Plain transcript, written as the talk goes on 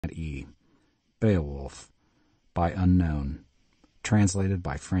E. Beowulf, by Unknown. Translated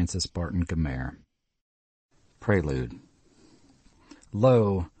by Francis Barton Gamer. Prelude.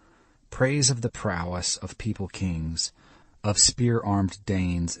 Lo, praise of the prowess of people-kings, of spear-armed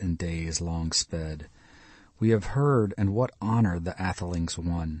Danes in days long sped. We have heard, and what honor the Athelings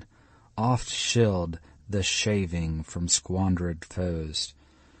won, oft shilled the shaving from squandered foes.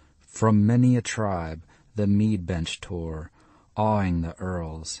 From many a tribe the mead bench tore, awing the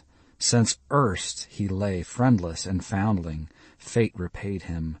earls. Since erst he lay friendless and foundling, fate repaid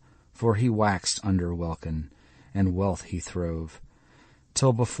him, for he waxed under welkin, and wealth he throve.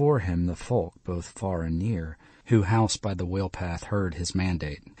 Till before him the folk, both far and near, who house by the wheel-path heard his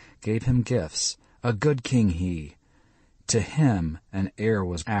mandate, gave him gifts. A good king he. To him an heir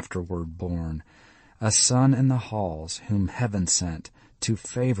was afterward born, a son in the halls whom heaven sent to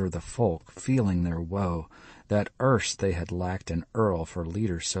favor the folk, feeling their woe, that erst they had lacked an earl for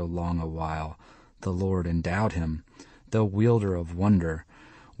leader so long a while. The Lord endowed him, the wielder of wonder,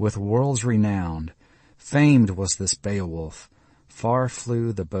 with worlds renowned. Famed was this Beowulf, far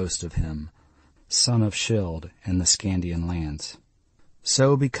flew the boast of him, son of Scyld and the Scandinavian lands.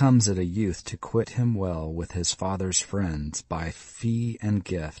 So becomes it a youth to quit him well with his father's friends by fee and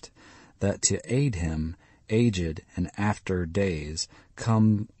gift, that to aid him, aged and after days,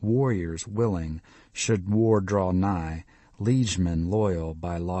 come warriors willing, should war draw nigh, liegemen loyal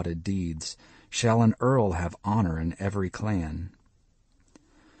by lauded deeds, shall an earl have honor in every clan.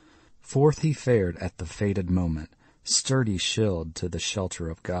 Forth he fared at the fated moment, sturdy Scyld to the shelter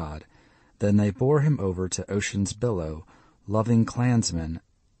of God. Then they bore him over to ocean's billow, loving clansmen,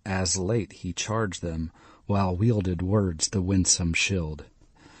 as late he charged them, while wielded words the winsome Scyld.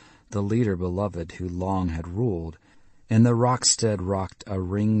 The leader beloved who long had ruled, in the rockstead rocked a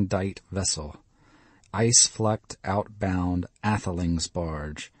ring-dight vessel, ice-flecked outbound Atheling's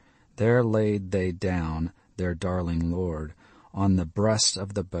barge. There laid they down their darling lord, on the breast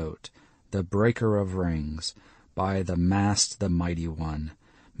of the boat, the breaker of rings, by the mast the mighty one.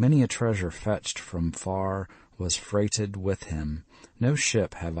 Many a treasure fetched from far was freighted with him. No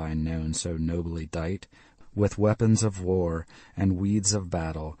ship have I known so nobly dight, with weapons of war and weeds of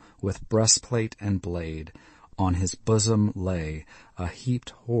battle, with breastplate and blade. On his bosom lay a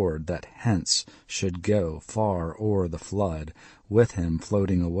heaped hoard that hence should go far o'er the flood, with him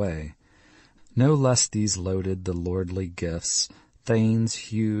floating away. No less these loaded the lordly gifts, thane's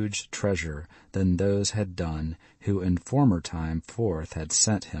huge treasure, than those had done, who in former time forth had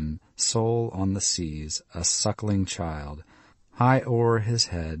sent him, sole on the seas, a suckling child. High o'er his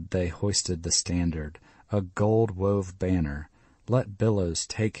head they hoisted the standard, a gold-wove banner. Let billows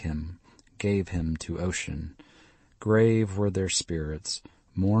take him, gave him to ocean. Grave were their spirits,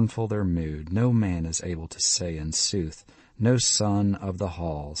 mournful their mood, no man is able to say in sooth, no son of the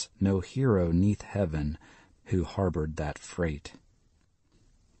halls, no hero 'neath heaven, who harbored that freight.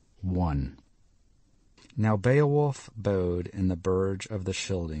 1. Now Beowulf bode in the burge of the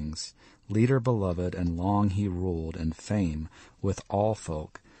Scyldings, leader beloved, and long he ruled in fame with all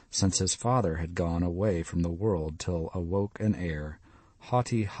folk, since his father had gone away from the world till awoke an heir,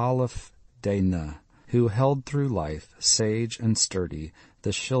 haughty Halef Dana, who held through life, sage and sturdy,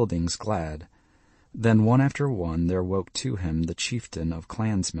 the Scyldings glad. Then one after one there woke to him the chieftain of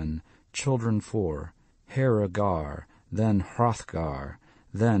clansmen, children four, Hrothgar, then Hrothgar,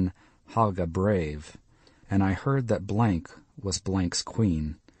 then Helga brave, and I heard that Blank was Blank's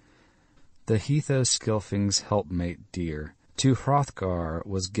queen. The Heatho-Scilfing's helpmate dear, to Hrothgar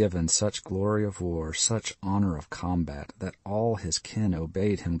was given such glory of war, such honor of combat, that all his kin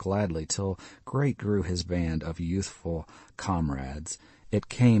obeyed him gladly, till great grew his band of youthful comrades. It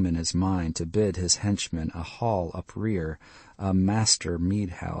came in his mind to bid his henchmen a hall uprear, a master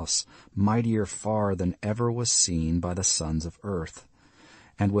mead-house, mightier far than ever was seen by the sons of earth.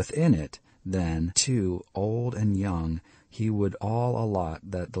 And within it, then, too, old and young, he would all allot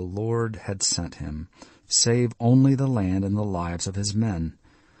that the Lord had sent him, save only the land and the lives of his men.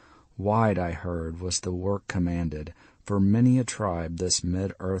 Wide, I heard, was the work commanded, for many a tribe this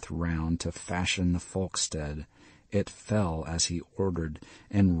mid-earth round to fashion the folkstead. It fell as he ordered,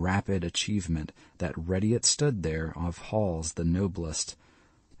 in rapid achievement, that ready it stood there, of halls the noblest.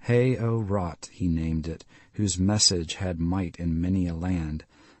 Hay-o-Rot he named it, whose message had might in many a land.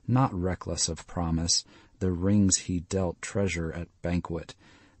 Not reckless of promise, the rings he dealt treasure at banquet.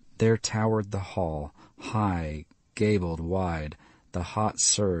 There towered the hall, high, gabled wide, the hot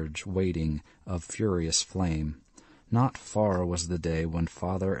surge waiting of furious flame. Not far was the day when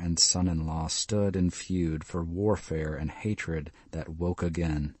father and son-in-law stood in feud for warfare and hatred that woke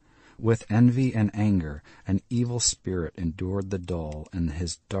again. With envy and anger, an evil spirit endured the dole in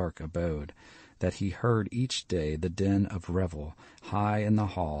his dark abode, that he heard each day the din of revel high in the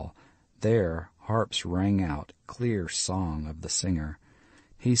hall. There harps rang out, clear song of the singer.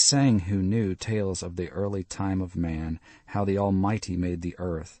 He sang who knew tales of the early time of man, how the Almighty made the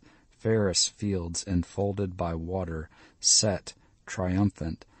earth, fairest fields enfolded by water, set,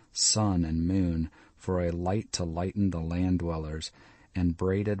 triumphant, sun and moon, for a light to lighten the land dwellers, and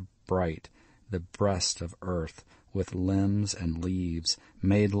braided bright the breast of earth with limbs and leaves,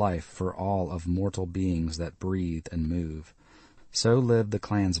 made life for all of mortal beings that breathe and move. So lived the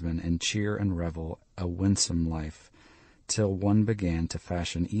clansmen in cheer and revel, a winsome life, till one began to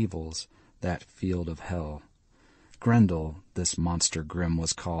fashion evils, that field of hell. Grendel, this monster grim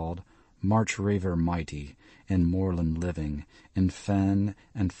was called, march-raver mighty, in moorland living, in fen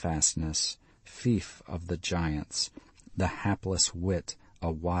and fastness, fief of the giants, the hapless wit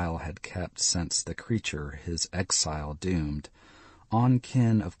a while had kept since the creature his exile doomed. On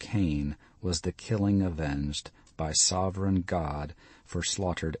kin of Cain was the killing avenged by sovereign God for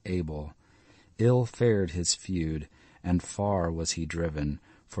slaughtered Abel. Ill fared his feud, and far was he driven,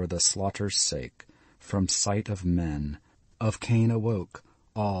 for the slaughter's sake, from sight of men. Of Cain awoke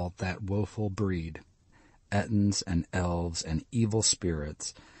all that woeful breed, Etons and elves and evil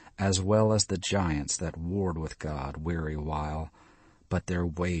spirits, as well as the giants that warred with God weary while, but their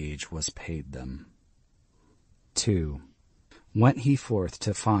wage was paid them. 2. Went he forth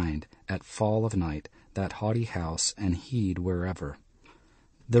to find, at fall of night, that haughty house, and heed wherever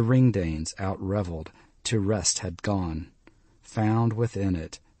the ring-danes out-revelled, to rest had gone, found within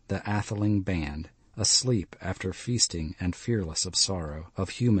it the atheling band, asleep after feasting and fearless of sorrow, of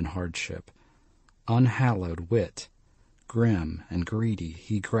human hardship. Unhallowed wit, grim and greedy,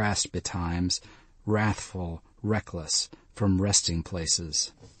 he grasped betimes, wrathful, reckless, from resting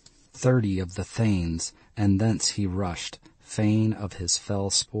places. 30 of the thanes, and thence he rushed, fain of his fell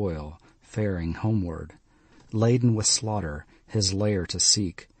spoil, faring homeward, laden with slaughter, his lair to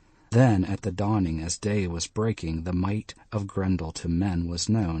seek. Then at the dawning, as day was breaking, the might of Grendel to men was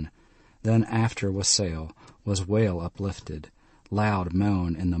known. Then after wassail, was wail uplifted, loud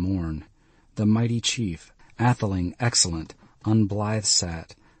moan in the morn. The mighty chief, atheling excellent, unblithe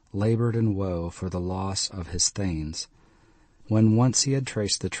sat, labored in woe for the loss of his thanes. When once he had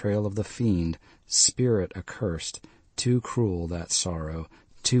traced the trail of the fiend, spirit accursed, too cruel that sorrow,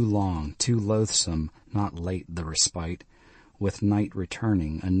 too long, too loathsome, not late the respite. With night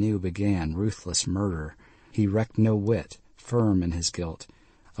returning, anew began ruthless murder. He recked no whit, firm in his guilt.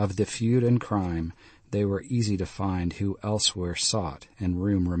 Of the feud and crime, they were easy to find who elsewhere sought, in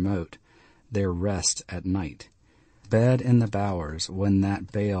room remote, their rest at night. Bed in the bowers, when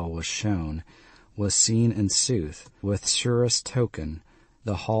that bale was shown, was seen in sooth, with surest token,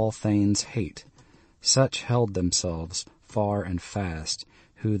 the hall thanes' hate. Such held themselves far and fast,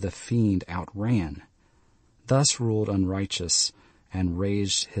 who the fiend outran. Thus ruled unrighteous, and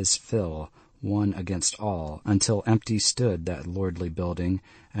raged his fill, one against all, until empty stood that lordly building,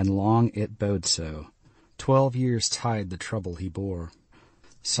 and long it bode so. 12 years tide the trouble he bore,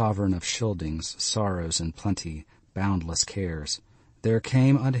 sovereign of Scyldings, sorrows and plenty, boundless cares. There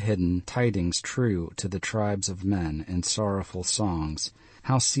came unhidden tidings true to the tribes of men in sorrowful songs,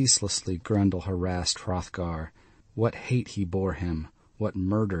 how ceaselessly Grendel harassed Hrothgar, what hate he bore him, what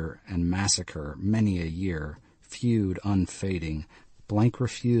murder and massacre many a year, feud unfading. Blank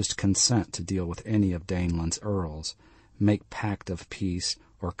refused consent to deal with any of Daneland's earls, make pact of peace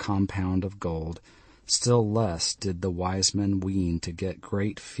or compound of gold. Still less did the wise men ween to get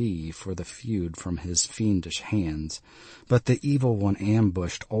great fee for the feud from his fiendish hands. But the evil one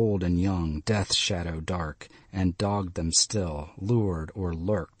ambushed old and young, death's shadow dark, and dogged them still, lured or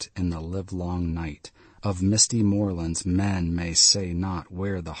lurked in the livelong night. Of misty moorlands men may say not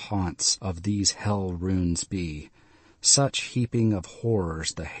where the haunts of these hell runes be. Such heaping of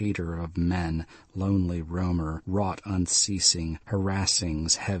horrors the hater of men, lonely roamer, wrought unceasing,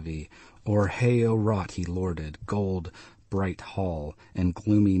 harassings heavy. O'er Heorot he lorded, gold bright hall, and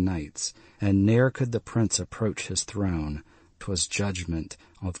gloomy nights, and ne'er could the prince approach his throne. 'Twas judgment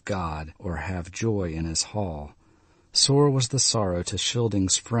of God, or have joy in his hall. Sore was the sorrow to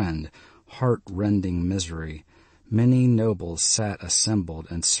Scyldings' friend, heart-rending misery. Many nobles sat assembled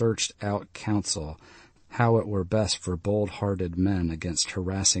and searched out counsel, how it were best for bold-hearted men against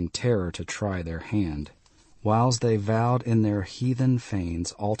harassing terror to try their hand. Whiles they vowed in their heathen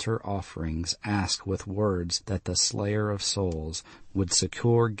fanes altar offerings, asked with words that the slayer of souls would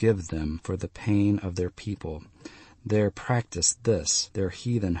succour give them for the pain of their people. Their practice this, their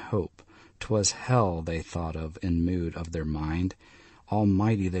heathen hope, 'twas hell they thought of in mood of their mind.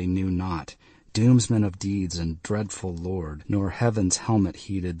 Almighty they knew not, doomsman of deeds and dreadful Lord, nor heaven's helmet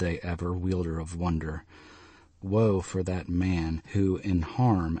heeded they ever, wielder of wonder. Woe for that man who in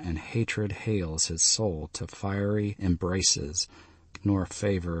harm and hatred hales his soul to fiery embraces, nor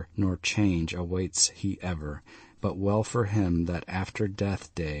favor nor change awaits he ever, but well for him that after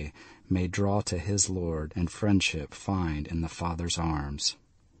death day may draw to his Lord and friendship find in the Father's arms.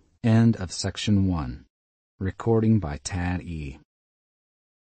 End of Section 1. Recording by Tad E.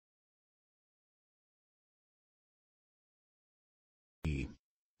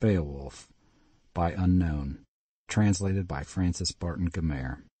 Beowulf by Unknown. Translated by Francis Barton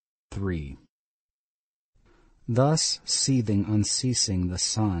Gamer. 3. Thus, seething unceasing the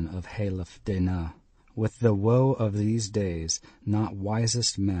son of Halef-Dana, with the woe of these days, not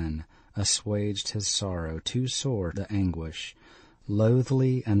wisest men, assuaged his sorrow, too sore the anguish,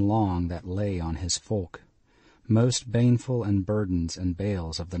 loathly and long that lay on his folk, most baneful and burdens and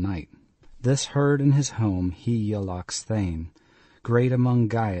bales of the night. This heard in his home he Iolach's thane, great among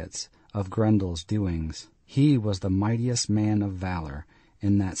Geats of Grendel's doings. He was the mightiest man of valor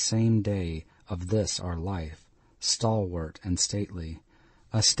in that same day of this our life, stalwart and stately.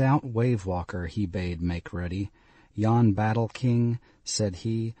 A stout wave-walker he bade make ready. Yon battle-king, said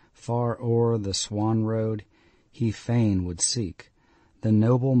he, far o'er the swan road, he fain would seek. The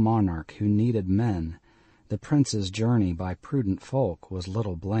noble monarch who needed men. The prince's journey by prudent folk was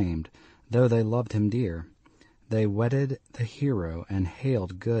little blamed, though they loved him dear. They wedded the hero and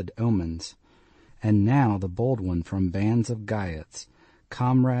hailed good omens. And now the bold one from bands of Geats,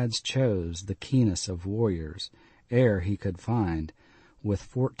 comrades chose the keenest of warriors, ere he could find, with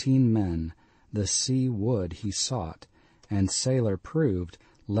 14 men, the sea wood he sought, and sailor proved,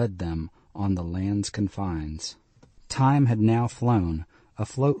 led them on the land's confines. Time had now flown,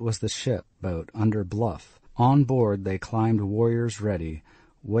 afloat was the ship boat under bluff. On board they climbed warriors ready,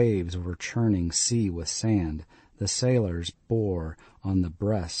 waves were churning sea with sand. The sailors bore on the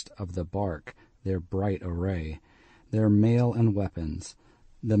breast of the bark their bright array, their mail and weapons.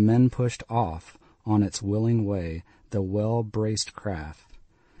 The men pushed off on its willing way the well-braced craft,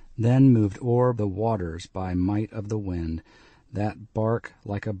 then moved o'er the waters by might of the wind, that bark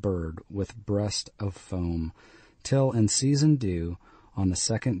like a bird with breast of foam, till in season due, on the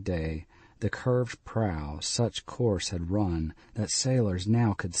second day, the curved prow such course had run that sailors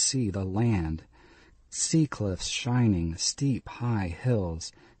now could see the land, sea cliffs shining, steep high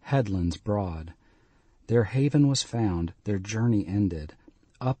hills, headlands broad. Their haven was found, their journey ended.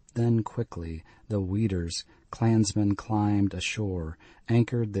 Up then quickly the Weders, clansmen climbed ashore,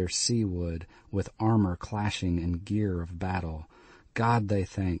 anchored their sea-wood, with armor clashing and gear of battle. God they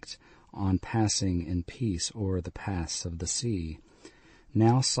thanked, on passing in peace o'er the paths of the sea.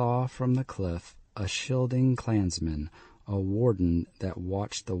 Now saw from the cliff a shielding clansman, a warden that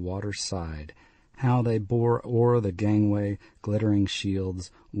watched the water's side, how they bore o'er the gangway, glittering shields,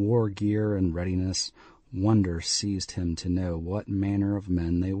 war gear and readiness. Wonder seized him to know what manner of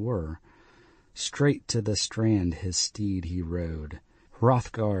men they were. Straight to the strand his steed he rode,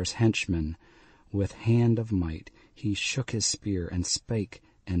 Hrothgar's henchman. With hand of might he shook his spear and spake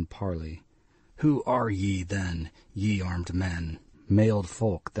in parley. Who are ye then, ye armed men, mailed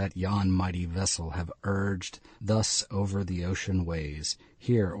folk, that yon mighty vessel have urged thus over the ocean ways,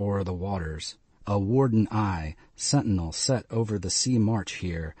 here o'er the waters? A warden I, sentinel set over the sea march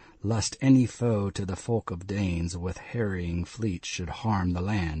here, lest any foe to the folk of Danes with harrying fleets should harm the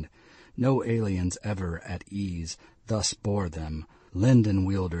land. No aliens ever at ease thus bore them, linden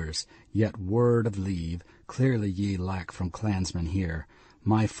wielders, yet word of leave clearly ye lack from clansmen here,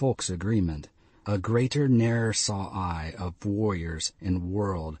 my folk's agreement. A greater ne'er saw I of warriors in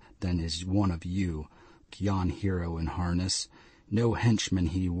world than is one of you, yon hero in harness. No henchman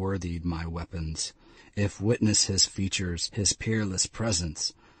he worthied my weapons, if witness his features, his peerless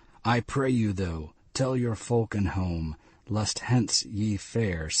presence. I pray you, though, tell your folk and home, lest hence ye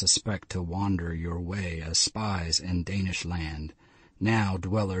fare suspect to wander your way as spies in Danish land. Now,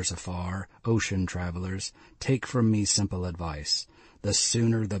 dwellers afar, ocean travelers, take from me simple advice. The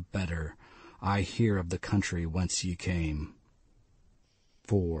sooner the better. I hear of the country whence ye came.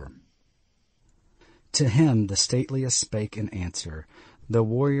 4. To him the stateliest spake in answer, the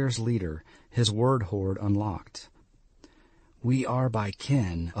warrior's leader, his word-hoard unlocked. We are by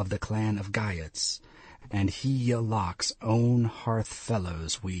kin of the clan of Geats, and he Iolach's own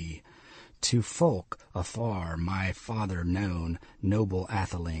hearth-fellows we. To folk afar my father known, noble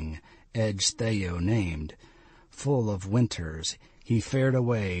atheling, Edge-Theo named. Full of winters, he fared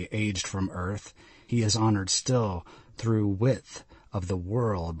away, aged from earth. He is honored still through width of the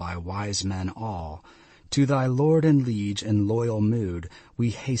world by wise men all. To thy lord and liege in loyal mood we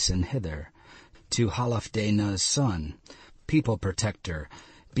hasten hither. To Halfdane's son, people protector,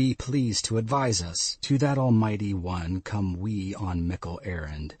 be pleased to advise us. To that almighty one come we on mickle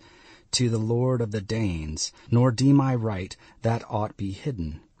errand. To the lord of the Danes, nor deem I right that aught be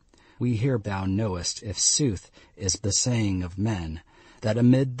hidden. We hear thou knowest, if sooth is the saying of men, that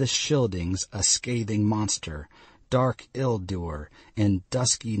amid the Scyldings a scathing monster, dark ill-doer, in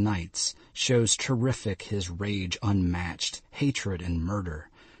dusky nights, shows terrific his rage unmatched, hatred and murder.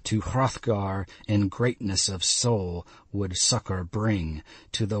 To Hrothgar in greatness of soul would succor bring.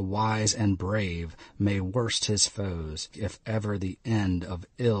 To the wise and brave may worst his foes, if ever the end of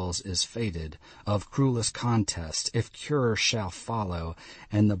ills is fated, of cruelest contest, if cure shall follow,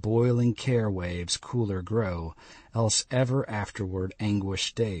 and the boiling care waves cooler grow, else ever afterward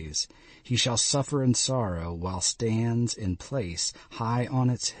anguish days. He shall suffer in sorrow while stands in place high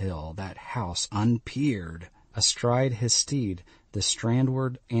on its hill, that house unpeered. Astride his steed the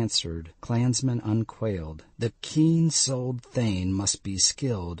strandward answered clansman unquailed, the keen-souled thane must be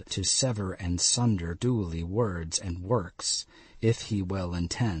skilled to sever and sunder duly words and works, if he well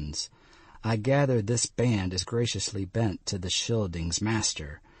intends. I gather this band is graciously bent to the Scyldings'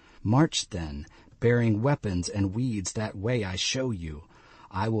 master. March then, bearing weapons and weeds that way I show you.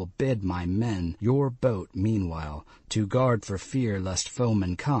 I will bid my men your boat meanwhile to guard for fear lest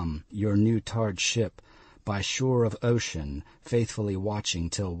foemen come, your new-tarred ship by shore of ocean, faithfully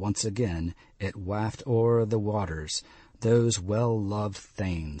watching till once again it waft o'er the waters those well-loved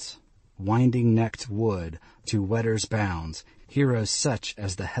thanes. Winding-necked wood to Wedder's bounds, heroes such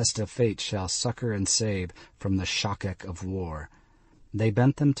as the hest of fate shall succor and save from the shock of war. They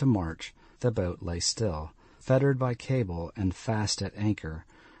bent them to march. The boat lay still, fettered by cable and fast at anchor.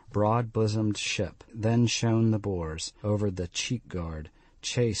 Broad-bosomed ship, then shone the boars over the cheek-guard,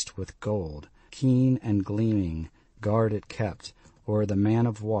 chased with gold. Keen and gleaming, guard it kept o'er the man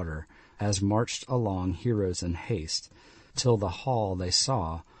of water, as marched along heroes in haste, till the hall they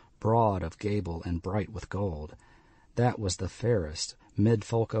saw, broad of gable and bright with gold. That was the fairest, mid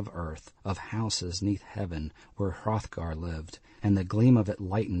folk of earth, of houses neath heaven, where Hrothgar lived, and the gleam of it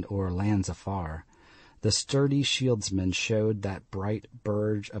lightened o'er lands afar. The sturdy shieldsman showed that bright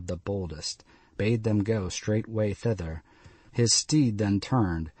burge of the boldest, bade them go straightway thither. His steed then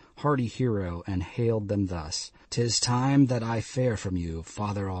turned, hardy hero, and hailed them thus: "'Tis time that I fare from you.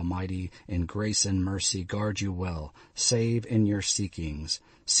 Father Almighty, in grace and mercy guard you well, save in your seekings.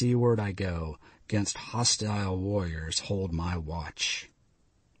 Seaward I go, 'gainst hostile warriors hold my watch."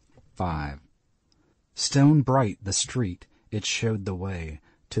 5. Stone bright the street, it showed the way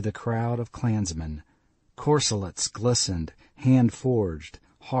to the crowd of clansmen. Corselets glistened, hand-forged,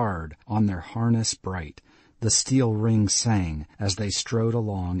 hard on their harness bright. The steel rings sang as they strode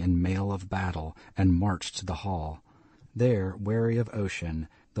along in mail of battle and marched to the hall. There, wary of ocean,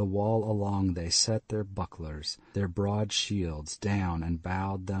 the wall along they set their bucklers, their broad shields down and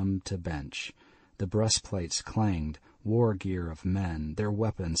bowed them to bench. The breastplates clanged, war gear of men, their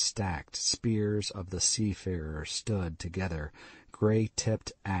weapons stacked, spears of the seafarers stood together,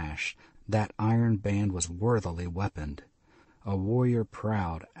 gray-tipped ash, that iron band was worthily weaponed. A warrior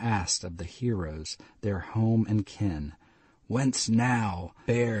proud asked of the heroes their home and kin, "Whence now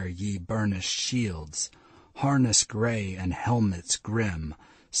bear ye burnished shields, harness gray and helmets grim,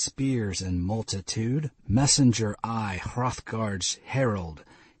 spears in multitude? Messenger I, Hrothgar's herald,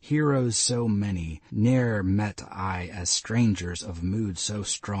 heroes so many, ne'er met I as strangers of mood so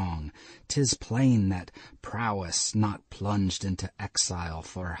strong. 'Tis plain that prowess not plunged into exile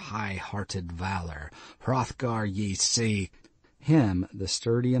for high-hearted valor. Hrothgar ye see." Him the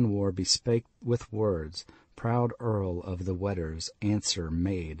sturdy in war bespake with words. Proud Earl of the Wedders answer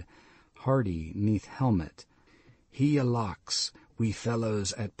made, hardy neath helmet: "He alocks, we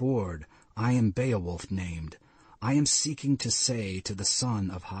fellows at board, I am Beowulf named. I am seeking to say to the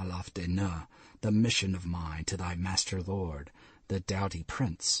son of Halfdane the mission of mine to thy master lord, the doughty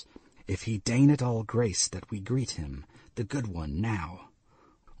prince, if he deign it all grace that we greet him, the good one, now."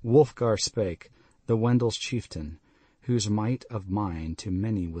 Wulfgar spake, the Wendels' chieftain, whose might of mind to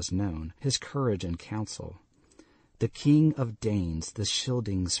many was known, his courage and counsel. "The king of Danes, the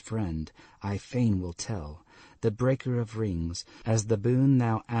Scyldings' friend, I fain will tell, the breaker of rings, as the boon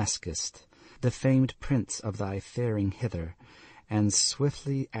thou askest, the famed prince of thy faring hither, and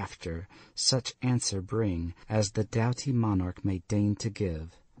swiftly after such answer bring as the doughty monarch may deign to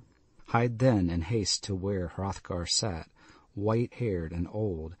give." Hide then in haste to where Hrothgar sat, white-haired and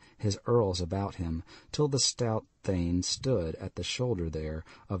old, his earls about him, till the stout thane stood at the shoulder there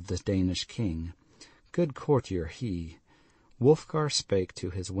of the Danish king. Good courtier he. Wulfgar spake to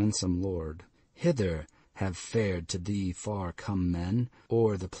his winsome lord: "Hither, have fared to thee far come men,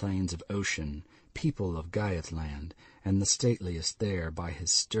 o'er the plains of ocean, people of Geatland, and the stateliest there by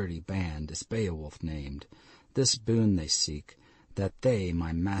his sturdy band is Beowulf named. This boon they seek, that they,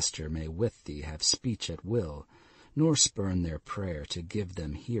 my master, may with thee have speech at will, nor spurn their prayer to give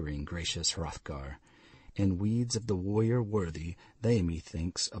them hearing, gracious Hrothgar. In weeds of the warrior worthy, they,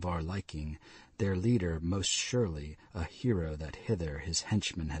 methinks, of our liking, their leader most surely, a hero that hither his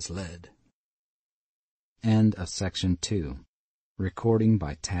henchmen has led. End of Section 2. Recording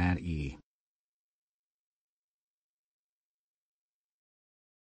by Tad E.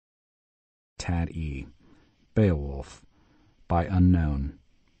 Tad E. Beowulf, by Unknown.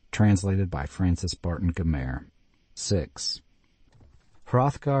 Translated by Francis Barton Gamer. 6.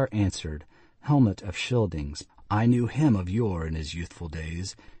 Hrothgar answered, Helmet of Scyldings, I knew him of yore in his youthful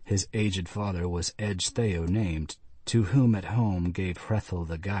days. His aged father was Ecgtheow named, to whom at home gave Hrethel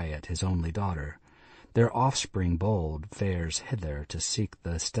the Geat his only daughter. Their offspring bold fares hither to seek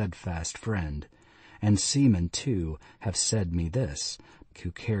the steadfast friend. And seamen, too, have said me this,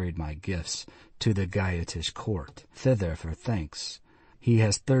 who carried my gifts to the Geatish court, thither for thanks. He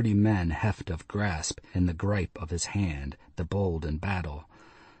has 30 men heft of grasp in the gripe of his hand, the bold in battle.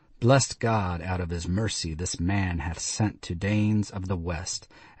 Blessed God, out of his mercy this man hath sent to Danes of the west,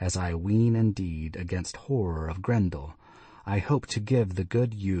 as I ween indeed against horror of Grendel. I hope to give the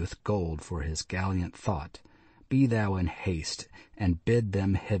good youth gold for his gallant thought. Be thou in haste, and bid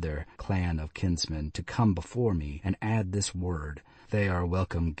them hither, clan of kinsmen, to come before me, and add this word, they are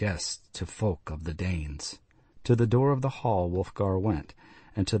welcome guests to folk of the Danes. To the door of the hall Wulfgar went,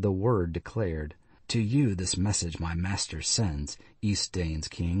 and to the word declared, To you this message my master sends, East Danes'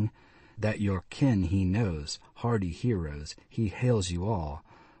 king, that your kin he knows, hardy heroes, he hails you all.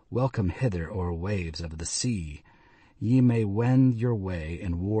 Welcome hither o'er waves of the sea. Ye may wend your way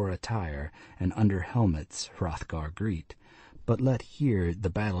in war attire, and under helmets Hrothgar greet. But let here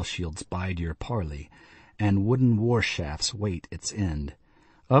the battle-shields bide your parley, and wooden war-shafts wait its end.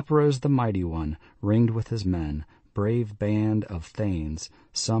 Up rose the mighty one, ringed with his men, brave band of thanes,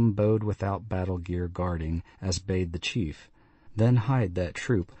 some bowed without battle-gear guarding, as bade the chief. Then hied that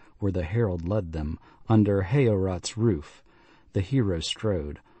troop, where the herald led them, under Heorot's roof. The hero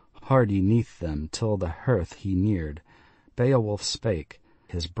strode, hardy neath them, till the hearth he neared. Beowulf spake,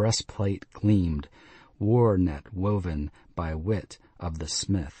 his breastplate gleamed, war-net woven by wit of the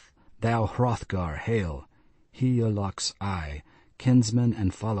smith. Thou Hrothgar, hail! Hygelac's I, kinsman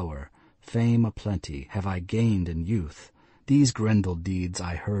and follower, fame a-plenty have I gained in youth. These Grendel deeds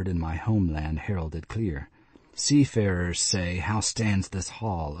I heard in my homeland heralded clear. Seafarers say, how stands this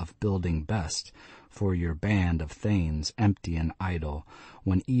hall of building best, for your band of thanes empty and idle,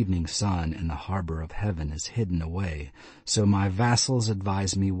 when evening sun in the harbor of heaven is hidden away. So my vassals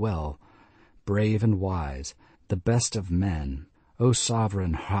advise me well, brave and wise, the best of men. O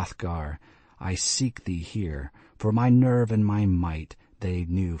sovereign Hrothgar, I seek thee here, for my nerve and my might they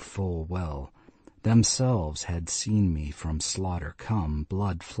knew full well. Themselves had seen me from slaughter come,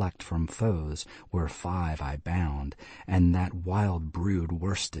 blood-flecked from foes, where 5 I bound, and that wild brood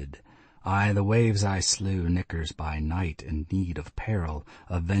worsted. Aye, the waves I slew, nickers by night in need of peril,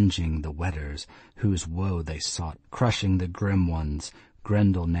 avenging the wedders, whose woe they sought, crushing the grim ones.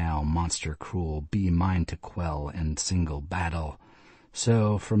 Grendel now, monster cruel, be mine to quell in single battle.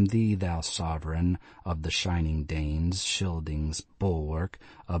 So from thee, thou sovereign of the shining Danes, Scyldings' bulwark,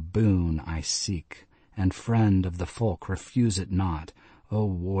 a boon I seek, and friend of the folk, refuse it not, O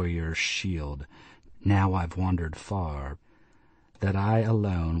warrior's shield. Now I've wandered far, that I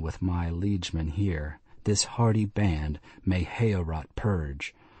alone with my liegemen here, this hardy band, may Heorot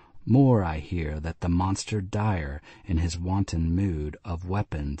purge. More I hear that the monster dire, in his wanton mood, of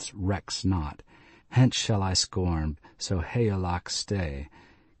weapons recks not. Hence shall I scorn, so Hygelac stay,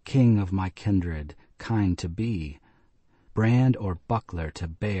 king of my kindred, kind to be. Brand or buckler to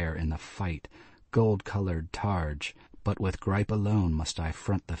bear in the fight, gold-colored targe, but with gripe alone must I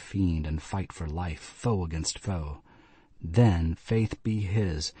front the fiend and fight for life, foe against foe. Then faith be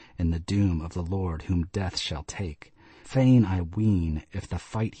his in the doom of the Lord whom death shall take. Fain I ween, if the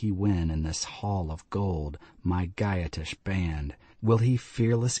fight he win in this hall of gold, my Geatish band, will he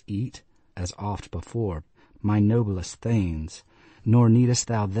fearless eat, as oft before, my noblest thanes. Nor needest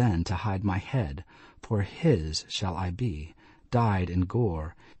thou then to hide my head, for his shall I be, dyed in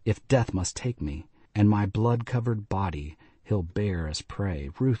gore, if death must take me, and my blood-covered body he'll bear as prey,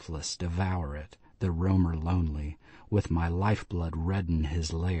 ruthless devour it, the roamer lonely, with my lifeblood redden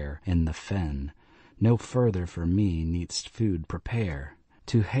his lair in the fen. No further for me needst food prepare.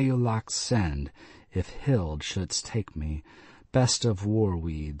 To Hygelac send, if Hild shouldst take me, best of war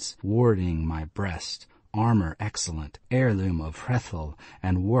weeds, warding my breast, armor excellent, heirloom of Hrethel,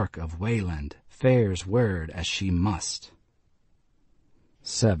 and work of Wayland, fares word as she must.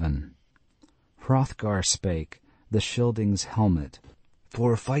 7. Hrothgar spake, the Scyldings' helmet,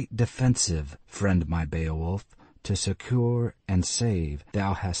 For fight defensive, friend my Beowulf, to succour and save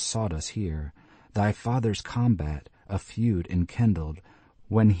thou hast sought us here. Thy father's combat, a feud enkindled,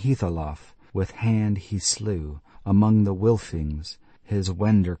 when Hethelolf with hand he slew, among the Wylfings, his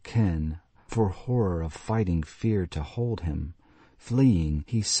Wender kin, for horror of fighting feared to hold him. Fleeing,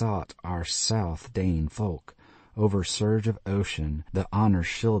 he sought our South Dane folk, over surge of ocean, the honor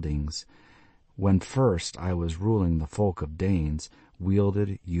Scyldings. When first I was ruling the folk of Danes,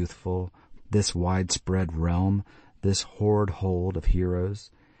 wielded, youthful, this widespread realm, this hoard hold of heroes,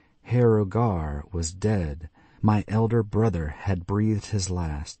 Herogar was dead, my elder brother had breathed his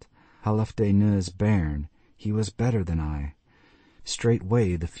last. Halfdane's bairn, he was better than I.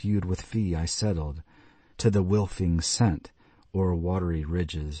 Straightway the feud with fee I settled, to the Wylfings sent, o'er watery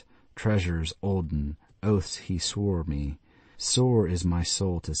ridges, treasures olden, oaths he swore me. Sore is my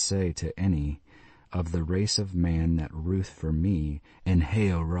soul to say to any of the race of man that ruth for me in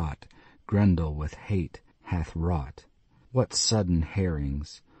Heorot, Grendel with hate hath wrought. What sudden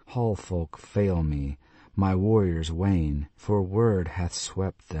herrings! Hall folk fail me, my warriors wane, for word hath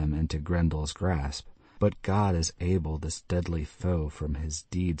swept them into Grendel's grasp. But God is able this deadly foe from his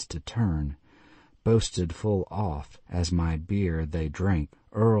deeds to turn. Boasted full oft, as my beer they drank,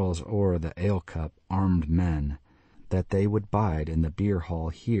 earls o'er the ale-cup, armed men, that they would bide in the beer-hall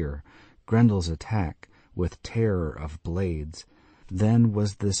here, Grendel's attack, with terror of blades. Then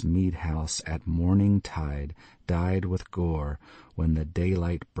was this mead-house at morning tide dyed with gore, when the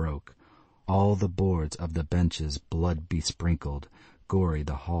daylight broke. All the boards of the benches blood besprinkled, gory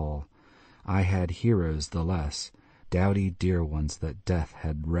the hall. I had heroes the less, doughty dear ones that death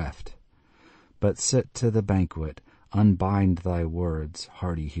had reft. But sit to the banquet, unbind thy words,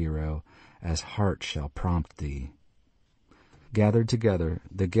 hardy hero, as heart shall prompt thee. Gathered together,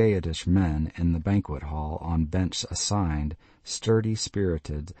 the Geatish men in the banquet hall on bench assigned,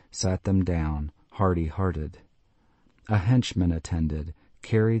 sturdy-spirited, sat them down, hardy-hearted. A henchman attended,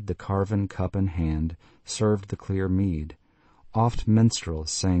 carried the carven cup in hand, served the clear mead. Oft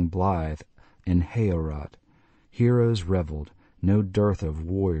minstrels sang blithe in Heorot. Heroes revelled, no dearth of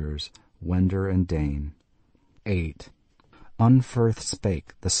warriors, Wender and Dane. 8. Unferth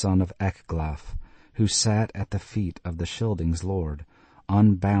spake the son of Ecglaf, who sat at the feet of the Scyldings' lord,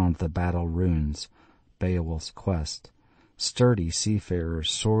 unbound the battle runes, Beowulf's quest. Sturdy seafarers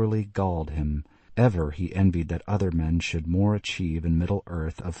sorely galled him. Ever he envied that other men should more achieve in middle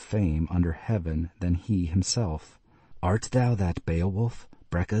earth of fame under heaven than he himself. Art thou that Beowulf,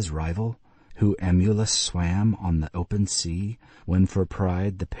 Breca's rival, who emulous swam on the open sea, when for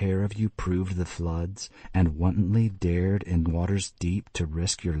pride the pair of you proved the floods, and wantonly dared in waters deep to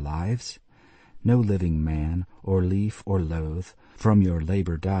risk your lives? No living man, or lief or loath, from your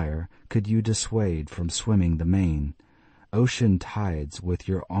labor dire, could you dissuade from swimming the main. Ocean tides with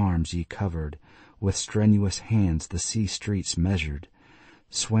your arms ye covered, with strenuous hands the sea streets measured,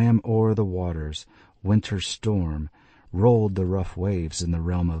 swam o'er the waters, winter's storm, rolled the rough waves in the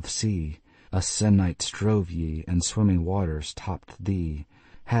realm of sea. A sennight strove ye, and swimming waters topped thee,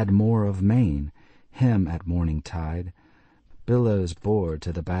 had more of main, him at morning tide. Billows bore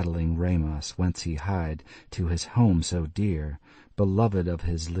to the battling Ramos, whence he hied to his home so dear, beloved of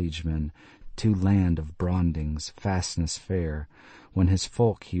his liegemen, to land of Brondings, fastness fair, when his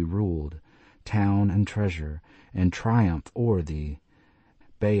folk he ruled, town and treasure, in triumph o'er thee.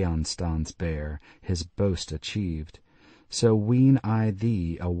 Beonstans bare, his boast achieved. So ween I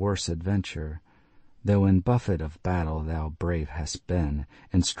thee a worse adventure, though in buffet of battle thou brave hast been,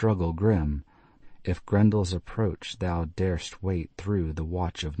 in struggle grim, if Grendel's approach thou darest wait through the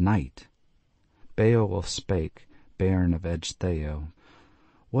watch of night. Beowulf spake, bairn of Ecgtheow,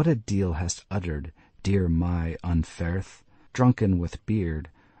 what a deal hast uttered, dear my Unferth, drunken with beard,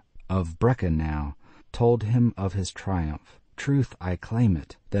 of Breca now, told him of his triumph. Truth I claim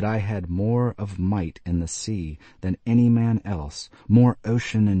it, that I had more of might in the sea than any man else, more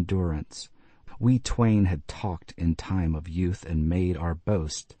ocean endurance. We twain had talked in time of youth and made our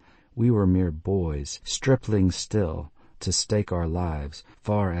boast. We were mere boys, striplings still, to stake our lives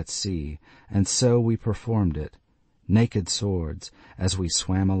far at sea, and so we performed it. Naked swords, as we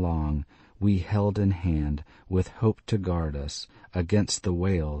swam along, we held in hand, with hope to guard us against the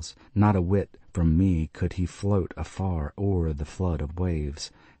whales. Not a whit from me could he float afar o'er the flood of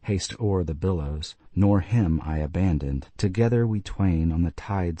waves, haste o'er the billows, nor him I abandoned. Together we twain on the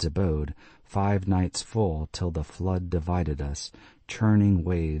tides abode, 5 nights full, till the flood divided us, churning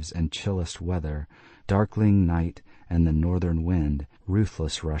waves and chillest weather, Darkling night and the northern wind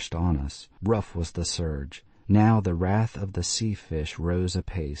ruthless rushed on us. Rough was the surge. Now the wrath of the sea-fish rose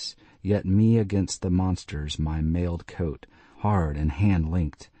apace, yet me against the monsters my mailed coat, hard and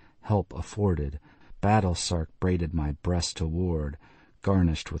hand-linked, help afforded. Battle-sark braided my breast to ward,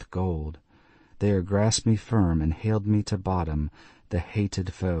 garnished with gold. There grasped me firm and haled me to bottom, the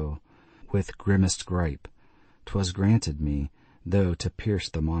hated foe, with grimmest gripe. 'Twas granted me, though to pierce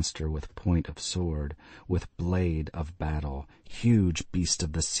the monster with point of sword, with blade of battle, huge beast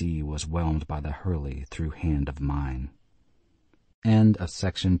of the sea was whelmed by the hurley through hand of mine. End of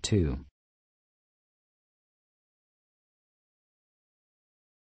section 2.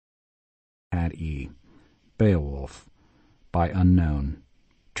 At E. Beowulf, by Unknown,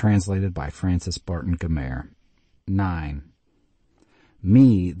 translated by Francis Barton Gamer. 9.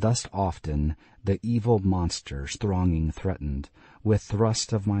 Me thus often the evil monsters thronging threatened, with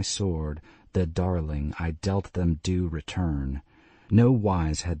thrust of my sword, the darling I dealt them due return. No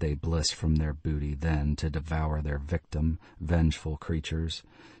wise had they bliss from their booty then to devour their victim, vengeful creatures,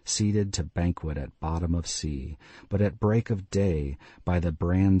 seated to banquet at bottom of sea, but at break of day, by the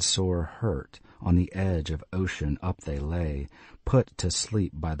brand sore hurt, on the edge of ocean up they lay, put to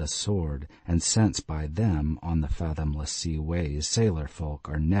sleep by the sword, and since by them on the fathomless sea ways sailor folk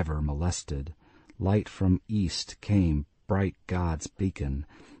are never molested. Light from east came bright God's beacon,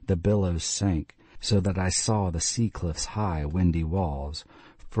 the billows sank, so that I saw the sea cliff's high windy walls,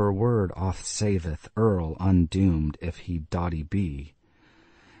 for word oft saveth earl undoomed if he doughty be.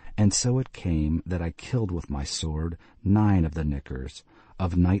 And so it came that I killed with my sword 9 of the nickers,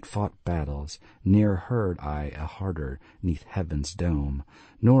 of night-fought battles, ne'er heard I a harder 'neath heaven's dome,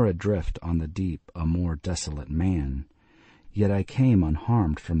 nor adrift on the deep a more desolate man. Yet I came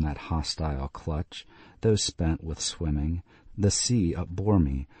unharmed from that hostile clutch, though spent with swimming. The sea upbore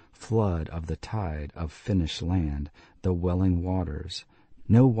me, flood of the tide of Finnish land, the welling waters.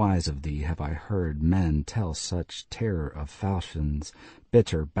 No wise of thee have I heard men tell such terror of falchions,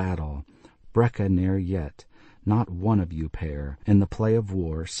 bitter battle. Breca ne'er yet, not one of you pair, in the play of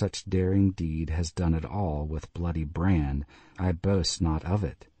war such daring deed has done it all with bloody brand. I boast not of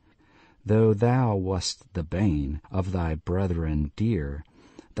it. Though thou wast the bane of thy brethren dear,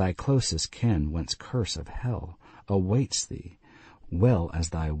 thy closest kin whence curse of hell awaits thee, well as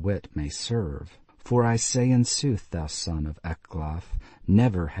thy wit may serve. For I say in sooth, thou son of Ecglaf,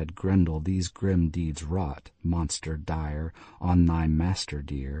 never had Grendel these grim deeds wrought, monster dire, on thy master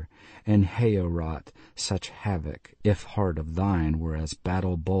dear, and Heorot such havoc, if heart of thine were as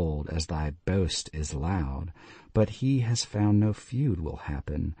battle bold as thy boast is loud. But he has found no feud will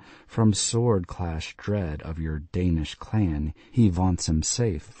happen. From sword clash dread of your Danish clan, he vaunts him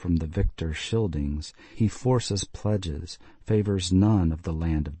safe from the victor Scyldings. He forces pledges, favors none of the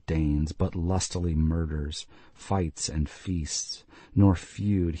land of Danes, but lustily murders, fights and feasts. Nor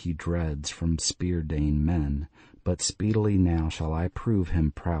feud he dreads from Spear-Dane men. But speedily now shall I prove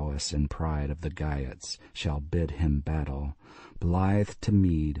him prowess, and pride of the Geats shall bid him battle. Blithe to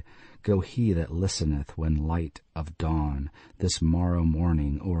mead, go he that listeneth when light of dawn, this morrow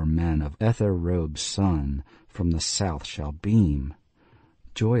morning, o'er men of Ether-robed sun, from the south shall beam.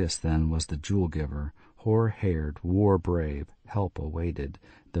 Joyous then was the jewel-giver, hoar-haired, war-brave, help awaited,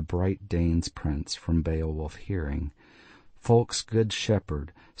 the bright Dane's prince from Beowulf hearing. Folk's good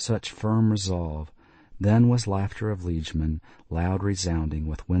shepherd, such firm resolve. Then was laughter of liegemen, loud resounding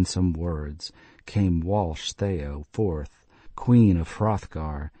with winsome words. Came Walsh Theo forth, queen of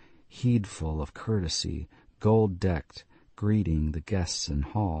Hrothgar, heedful of courtesy, gold-decked, greeting the guests in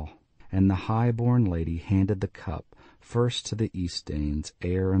hall. And the high-born lady handed the cup, first to the East-Danes,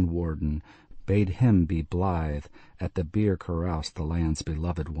 heir and warden, bade him be blithe at the beer carouse the land's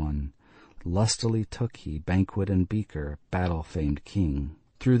beloved one. Lustily took he banquet and beaker, battle-famed king.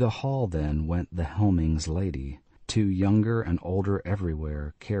 Through the hall then went the helming's lady. 2 younger and older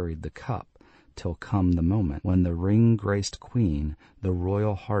everywhere carried the cup, till come the moment when the ring-graced queen, the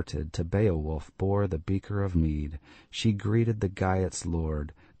royal-hearted, to Beowulf bore the beaker of mead. She greeted the Geats'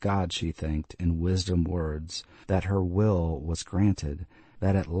 lord, God she thanked in wisdom words, that her will was granted,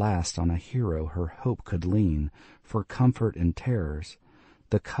 that at last on a hero her hope could lean, for comfort in terrors.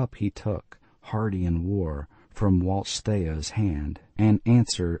 The cup he took, hardy in war, from Walsh Theo's hand, and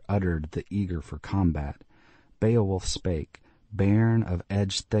answer uttered the eager for combat. Beowulf spake, bairn of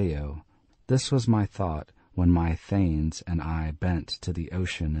Edge Theo, this was my thought when my thanes and I bent to the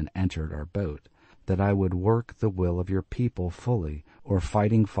ocean and entered our boat, that I would work the will of your people fully, or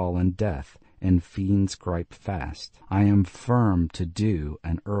fighting fall in death, and fiends gripe fast. I am firm to do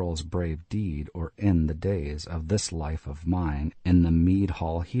an earl's brave deed, or end the days of this life of mine in the mead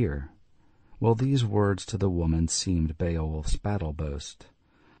hall here. Well, these words to the woman seemed Beowulf's battle boast.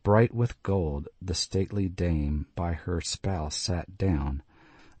 Bright with gold the stately dame by her spouse sat down.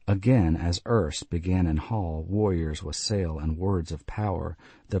 Again, as erst, began in hall warriors wassail and words of power,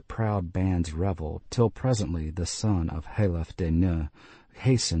 the proud bands revel, till presently the son of Halef-de-Neu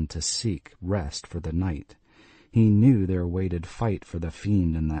hastened to seek rest for the night. He knew there waited fight for the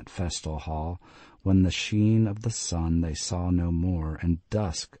fiend in that festal hall, when the sheen of the sun they saw no more, and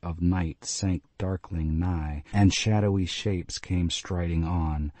dusk of night sank darkling nigh, and shadowy shapes came striding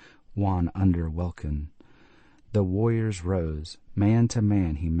on, wan under welkin. The warriors rose, man to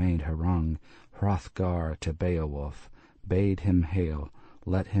man he made harangue, Hrothgar to Beowulf, bade him hail,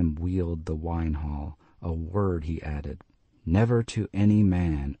 let him wield the wine-hall. A word he added, never to any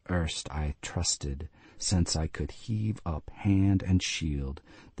man erst I trusted, since I could heave up hand and shield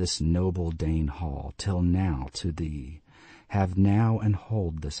this noble Dane hall, till now to thee. Have now and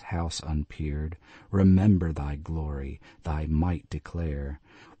hold this house unpeered, remember thy glory, thy might declare.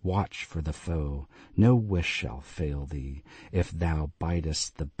 Watch for the foe, no wish shall fail thee, if thou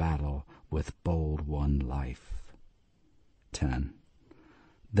bidest the battle with bold won life. 10.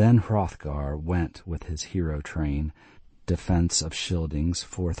 Then Hrothgar went with his hero train, defence of Scyldings,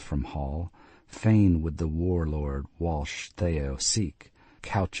 forth from hall. Fain would the warlord Walsh Theo seek,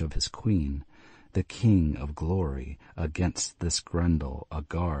 couch of his queen. The king of glory against this Grendel a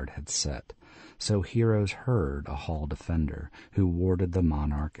guard had set. So heroes heard a hall defender, who warded the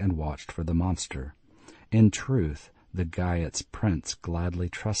monarch and watched for the monster. In truth, the Geat's prince gladly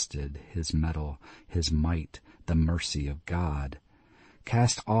trusted his mettle, his might, the mercy of God.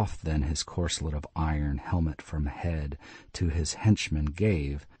 Cast off then his corslet of iron helmet from head, to his henchman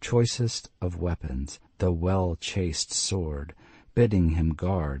gave, choicest of weapons, the well-chased sword, bidding him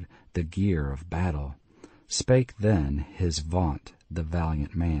guard the gear of battle. Spake then his vaunt, the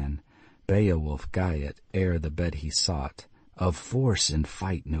valiant man, Beowulf Geat, ere the bed he sought, of force in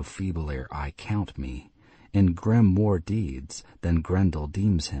fight no feebler I count me, in grim war deeds than Grendel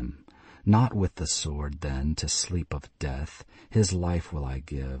deems him. Not with the sword, then, to sleep of death, his life will I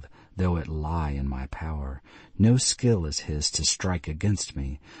give, though it lie in my power. No skill is his to strike against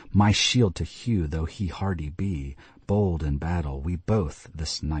me, my shield to hew though he hardy be. Bold in battle, we both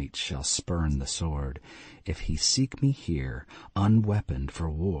this night shall spurn the sword, if he seek me here, unweaponed for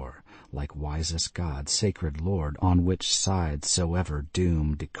war, like wisest God, sacred Lord, on which side soever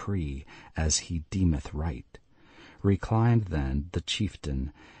doom decree, as he deemeth right. Reclined then the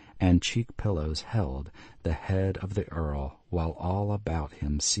chieftain, and cheek pillows held the head of the earl, while all about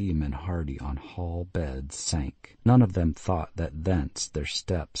him seamen hardy on hall beds sank. None of them thought that thence their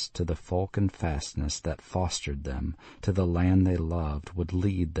steps to the folk and fastness that fostered them, to the land they loved, would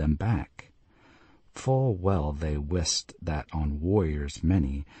lead them back. Full well they wist that on warriors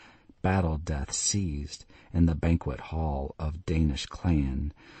many battle death seized in the banquet hall of Danish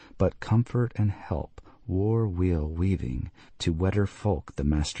clan, but comfort and help war wheel weaving to wetter folk the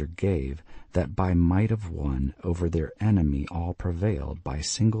master gave, that by might of one over their enemy all prevailed by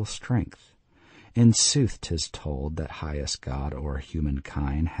single strength. In sooth 'tis told that highest God o'er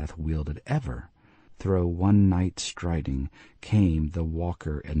humankind hath wielded ever. Thro' one night striding came the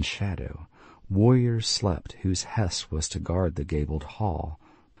walker in shadow. Warriors slept whose hest was to guard the gabled hall,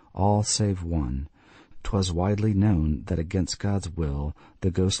 all save one. 'Twas widely known that against God's will the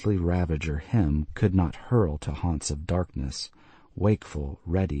ghostly ravager him could not hurl to haunts of darkness. Wakeful,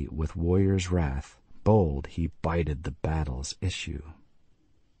 ready with warrior's wrath, bold he bided the battle's issue.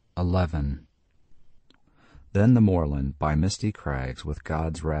 11. Then the moorland by misty crags with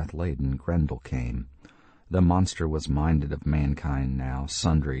God's wrath laden Grendel came. The monster was minded of mankind now,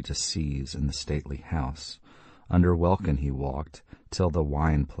 sundry to seize in the stately house. Under welkin he walked, till the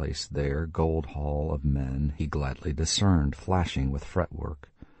wine place there, gold hall of men, he gladly discerned, flashing with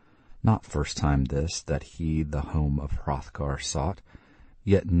fretwork. Not first time this, that he the home of Hrothgar sought,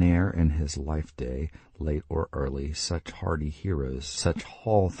 yet ne'er in his life-day, late or early, such hardy heroes, such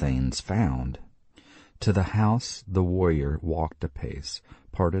hall thanes found. To the house the warrior walked apace,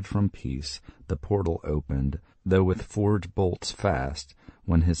 parted from peace, the portal opened, though with forged bolts fast,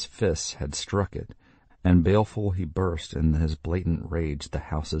 when his fists had struck it, and baleful he burst in his blatant rage the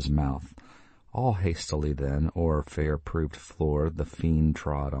house's mouth. All hastily then o'er fair-proved floor the fiend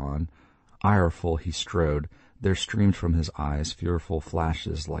trod on. Ireful he strode, there streamed from his eyes fearful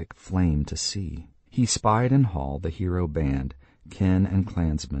flashes like flame to see. He spied in hall the hero band, kin and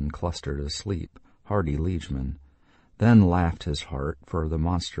clansmen clustered asleep, hardy liegemen. Then laughed his heart, for the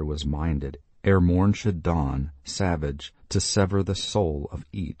monster was minded, ere morn should dawn, savage, to sever the soul of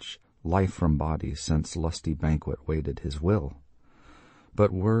each, life from body, since lusty banquet waited his will.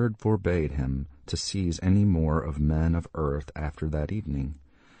 But word forbade him to seize any more of men of earth after that evening.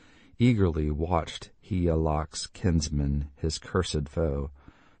 Eagerly watched Higelac kinsman, his cursed foe,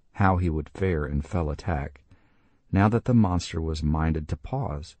 how he would fare in fell attack, now that the monster was minded to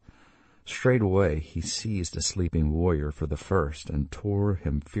pause. Straightway he seized a sleeping warrior for the first, and tore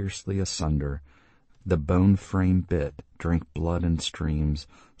him fiercely asunder. The bone frame bit, drank blood in streams,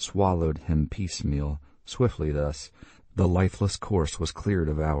 swallowed him piecemeal. Swiftly thus the lifeless corse was clear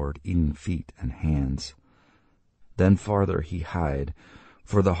devoured, eaten feet and hands. Then farther he hied,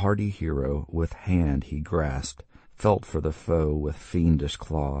 for the hardy hero with hand he grasped, felt for the foe with fiendish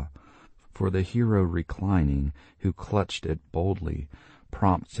claw. For the hero reclining, who clutched it boldly,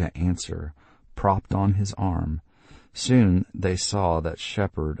 prompt to answer, propped on his arm. Soon they saw that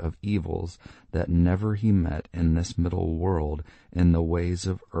shepherd of evils, that never he met in this middle world, in the ways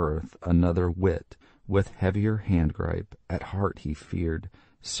of earth, another wit, with heavier handgripe, at heart he feared,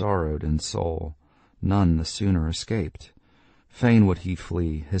 sorrowed in soul, none the sooner escaped. Fain would he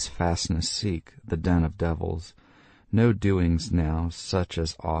flee, his fastness seek, the den of devils. No doings now, such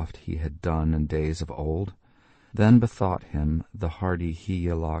as oft he had done in days of old. Then bethought him the hardy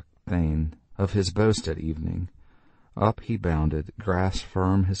Higelac thane of his boast at evening. Up he bounded, grasped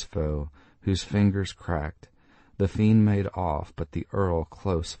firm his foe, whose fingers cracked. The fiend made off, but the earl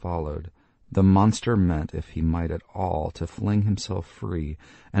close followed. The monster meant, if he might at all, to fling himself free,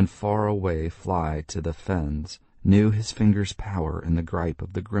 and far away fly to the fens. Knew his fingers' power in the gripe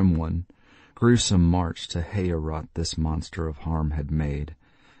of the grim one. Gruesome march to Heorot this monster of harm had made.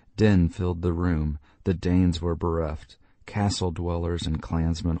 Din filled the room, the Danes were bereft, castle dwellers and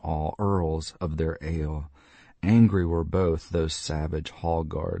clansmen all, earls of their ale. Angry were both those savage hall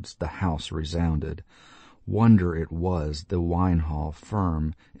guards, the house resounded. Wonder it was the wine-hall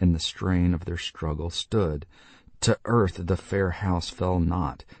firm in the strain of their struggle stood. To earth the fair house fell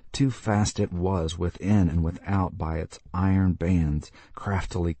not, too fast it was within and without by its iron bands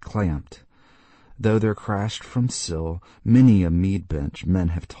craftily clamped. Though there crashed from sill many a mead bench, men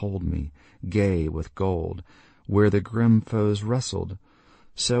have told me, gay with gold, where the grim foes wrestled,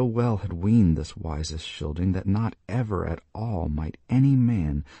 so well had weened this wisest shielding, that not ever at all might any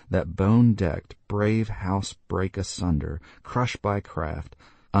man that bone-decked brave house break asunder, crush by craft,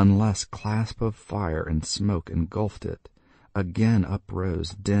 unless clasp of fire and smoke engulfed it. Again uprose,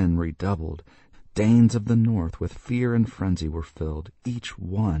 din redoubled. Danes of the north with fear and frenzy were filled, each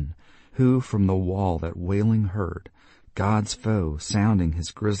one, who from the wall that wailing heard, God's foe sounding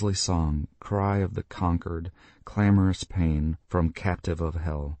his grisly song, cry of the conquered, clamorous pain from captive of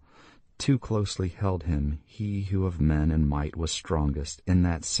hell. Too closely held him he who of men in might was strongest in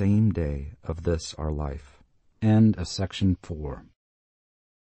that same day of this our life. End of section 4.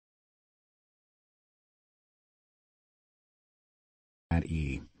 At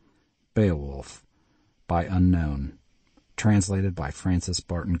E. Beowulf, by Unknown. Translated by Francis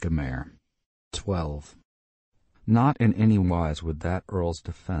Barton Gamer. 12. Not in any wise would that earl's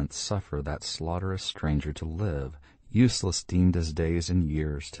defense suffer that slaughterous stranger to live, useless deemed as days and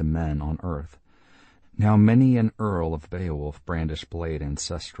years to men on earth. Now many an earl of Beowulf brandish blade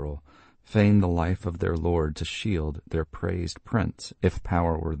ancestral, fain the life of their lord to shield their praised prince, if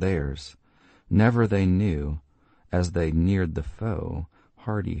power were theirs. Never they knew, as they neared the foe,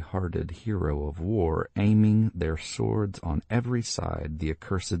 hardy-hearted hero of war, aiming their swords on every side, the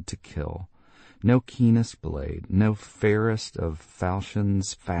accursed to kill. No keenest blade, no fairest of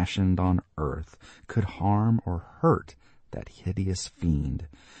falchions fashioned on earth, could harm or hurt that hideous fiend.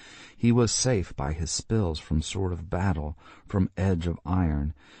 He was safe by his spills from sword of battle, from edge of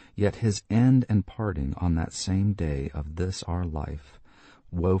iron, yet his end and parting on that same day of this our life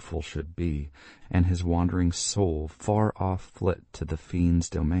woeful should be, and his wandering soul far off flit to the fiend's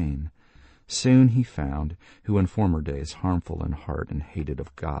domain. Soon he found, who in former days harmful in heart and hated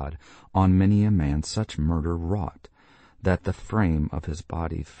of God, on many a man such murder wrought, that the frame of his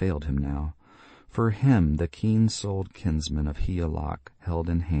body failed him now. For him the keen-souled kinsman of Higelac held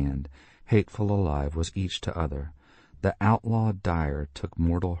in hand, hateful alive was each to other. The outlaw dire took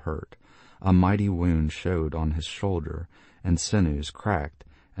mortal hurt, a mighty wound showed on his shoulder, and sinews cracked,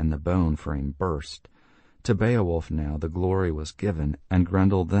 and the bone frame burst. To Beowulf now the glory was given, and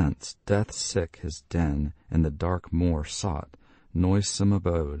Grendel thence, death-sick his den, in the dark moor sought, noisome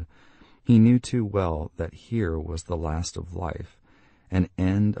abode. He knew too well that here was the last of life, an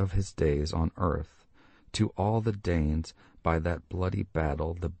end of his days on earth. To all the Danes, by that bloody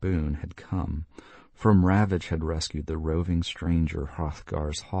battle the boon had come. From ravage had rescued the roving stranger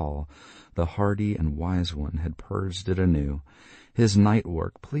Hrothgar's hall. The hardy and wise one had purged it anew. His night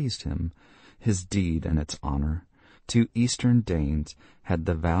work pleased him, his deed and its honor. To eastern Danes had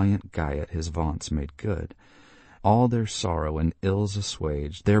the valiant Gyat his vaunts made good, all their sorrow and ills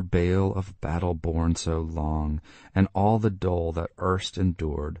assuaged, their bale of battle borne so long, and all the dole that erst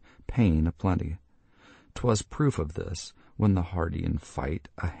endured, pain aplenty. 'Twas proof of this, when the hardy in fight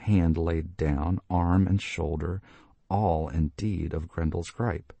a hand laid down, arm and shoulder, all indeed of Grendel's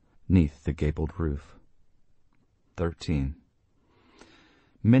gripe, 'neath the gabled roof. 13.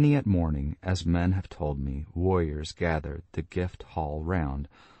 Many at morning, as men have told me, warriors gathered the gift hall round,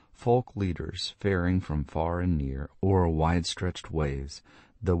 folk leaders faring from far and near, o'er wide-stretched ways,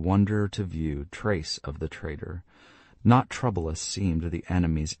 the wonder to view trace of the traitor. Not troublous seemed the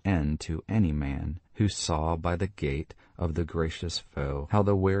enemy's end to any man, who saw by the gait of the gracious foe how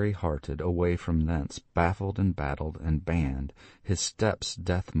the wary-hearted away from thence, baffled and battled and banned, his steps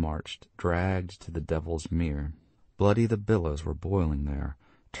death marched, dragged to the devil's mere. Bloody the billows were boiling there,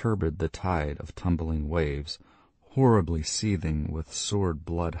 turbid the tide of tumbling waves, horribly seething with sword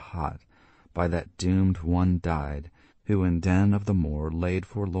blood hot. By that doomed one died, who in den of the moor laid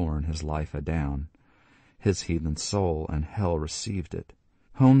forlorn his life adown. His heathen soul and hell received it.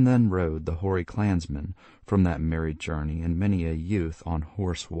 Home then rode the hoary clansmen from that merry journey, and many a youth on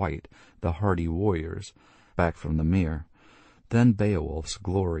horse white, the hardy warriors, back from the mere. Then Beowulf's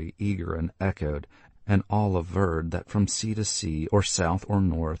glory eager and echoed, and all averred that from sea to sea, or south or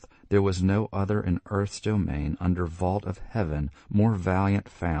north, there was no other in earth's domain, under vault of heaven, more valiant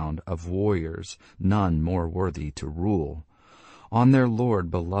found, of warriors none more worthy to rule. On their lord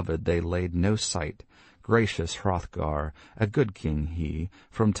beloved they laid no sight. Gracious Hrothgar, a good king he,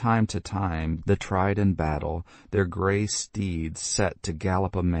 from time to time the tried in battle, their grey steeds set to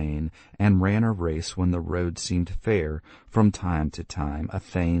gallop amain, and ran a race when the road seemed fair, from time to time a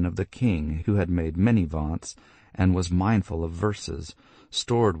thane of the king, who had made many vaunts, and was mindful of verses,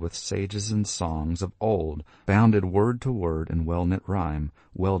 stored with sages and songs of old, bounded word to word in well-knit rhyme,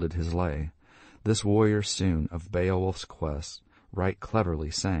 welded his lay. This warrior soon of Beowulf's quest right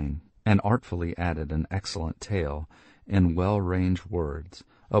cleverly sang, and artfully added an excellent tale, in well-ranged words,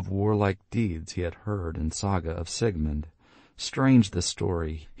 of warlike deeds he had heard in saga of Sigmund. Strange the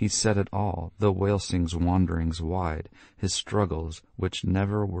story, he said it all, the Wælsing's wanderings wide, his struggles, which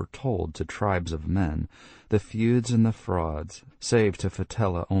never were told to tribes of men, the feuds and the frauds, save to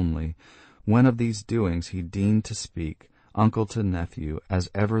Fitela only, when of these doings he deigned to speak, uncle to nephew, as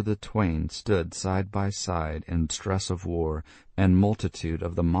ever the twain stood side by side in stress of war, and multitude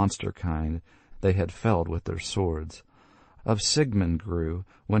of the monster kind they had felled with their swords. Of Sigmund grew,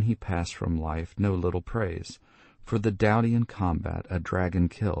 when he passed from life, no little praise, for the doughty in combat a dragon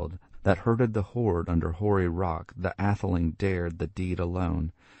killed, that herded the horde under hoary rock, the atheling dared the deed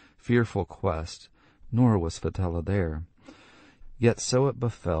alone. Fearful quest, nor was Fitela there. Yet so it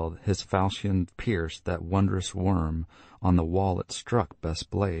befell, his falchion pierced that wondrous worm, on the wall it struck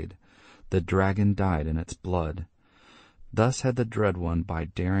best blade. The dragon died in its blood. Thus had the dread one by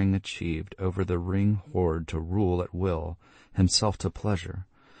daring achieved over the ring horde to rule at will, himself to pleasure.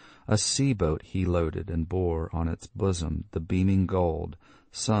 A sea-boat he loaded and bore on its bosom the beaming gold,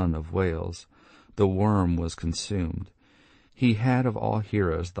 son of Wales. The worm was consumed. He had of all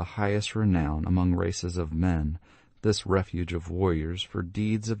heroes the highest renown among races of men, this refuge of warriors, for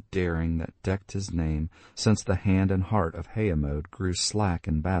deeds of daring that decked his name, since the hand and heart of Heamode grew slack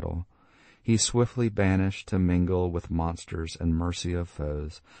in battle. He swiftly banished to mingle with monsters and mercy of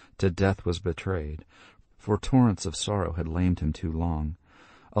foes, to death was betrayed, for torrents of sorrow had lamed him too long.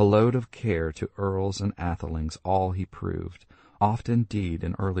 A load of care to earls and athelings all he proved, oft indeed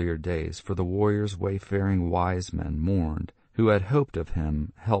in earlier days, for the warriors' wayfaring wise men mourned, who had hoped of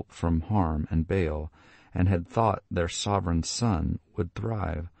him help from harm and bale, and had thought their sovereign son would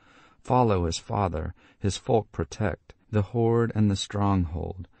thrive, follow his father, his folk protect, the horde and the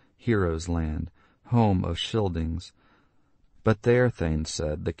stronghold, heroes' land, home of Scyldings. But there, Thane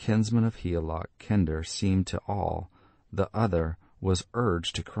said, the kinsman of Hygelac Kinder seemed to all, the other was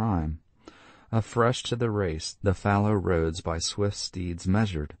urged to crime. Afresh to the race, the fallow roads by swift steeds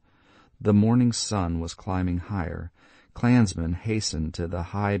measured. The morning sun was climbing higher. Clansmen hastened to the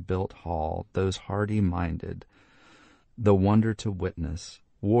high-built hall, those hardy-minded, the wonder to witness.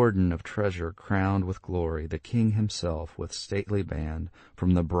 Warden of treasure crowned with glory, the king himself with stately band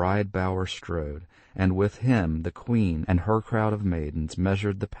from the bride bower strode, and with him the queen and her crowd of maidens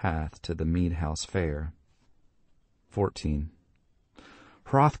measured the path to the mead-house fair. 14.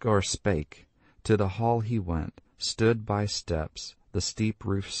 Hrothgar spake. To the hall he went, stood by steps, the steep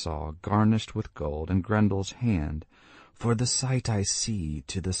roof saw, garnished with gold, and Grendel's hand. For the sight I see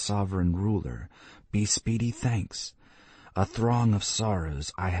to the sovereign ruler be speedy thanks. A throng of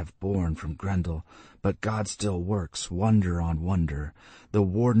sorrows I have borne from Grendel, but God still works wonder on wonder. The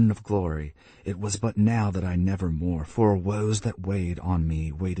warden of glory, it was but now that I nevermore, for woes that weighed on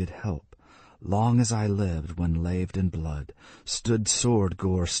me, waited help. Long as I lived when laved in blood, stood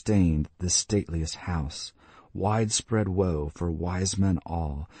sword-gore stained this stateliest house. Widespread woe for wise men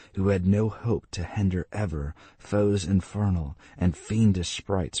all, who had no hope to hinder ever foes infernal and fiendish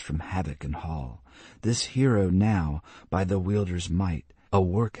sprites from havoc and hall. This hero now, by the wielder's might, a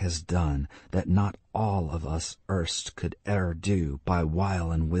work has done that not all of us erst could e'er do by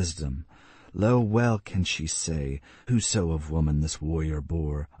wile and wisdom. Lo, well can she say, whoso of woman this warrior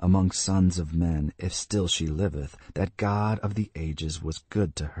bore, among sons of men, if still she liveth, that God of the ages was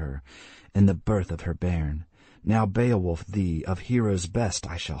good to her in the birth of her bairn. Now, Beowulf, thee, of heroes best,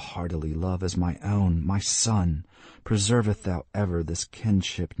 I shall heartily love as my own, my son. Preserveth thou ever this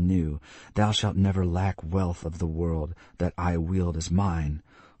kinship new. Thou shalt never lack wealth of the world, that I wield as mine.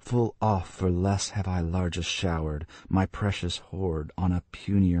 Full oft for less have I largest showered my precious hoard on a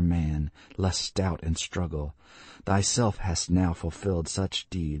punier man, less stout in struggle. Thyself hast now fulfilled such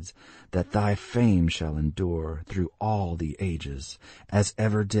deeds that thy fame shall endure through all the ages. As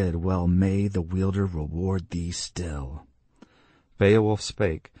ever did, well may the wielder reward thee still. Beowulf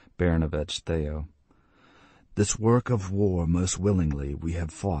spake, Bairn of Ecgtheow. This work of war most willingly we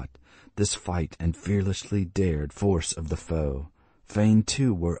have fought, this fight and fearlessly dared force of the foe. Fain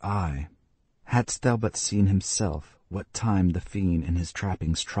too were I. Hadst thou but seen himself, what time the fiend in his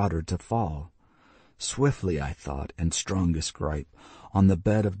trappings trotted to fall. Swiftly I thought, in strongest gripe, on the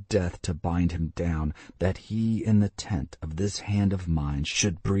bed of death to bind him down, that he in the tent of this hand of mine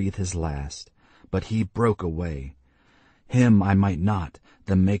should breathe his last. But he broke away. Him I might not,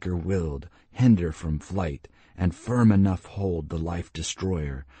 the Maker willed, hinder from flight, and firm enough hold the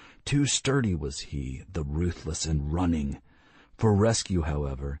life-destroyer. Too sturdy was he, the ruthless in running. For rescue,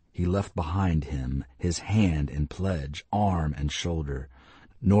 however, he left behind him his hand in pledge, arm and shoulder,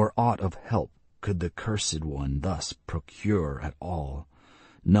 nor aught of help could the cursed one thus procure at all.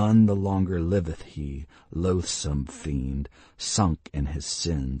 None the longer liveth he, loathsome fiend, sunk in his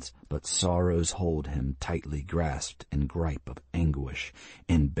sins, but sorrows hold him tightly grasped in gripe of anguish,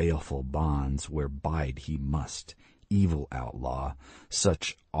 in baleful bonds where bide he must, evil outlaw,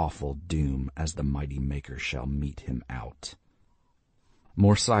 such awful doom as the mighty Maker shall mete him out.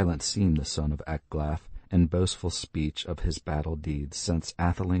 More silent seemed the son of Ecglaf in boastful speech of his battle deeds, since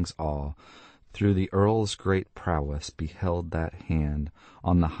Atheling's awe through the earl's great prowess beheld that hand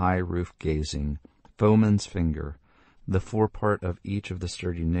on the high roof gazing, foeman's finger. The forepart of each of the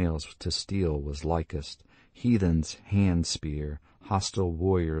sturdy nails to steel was likest, heathen's hand spear, hostile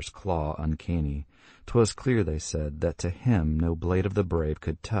warrior's claw uncanny. 'Twas clear, they said, that to him no blade of the brave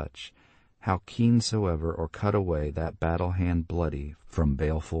could touch, how keen soever, or cut away that battle hand bloody from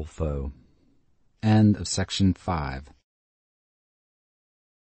baleful foe. End of section 5.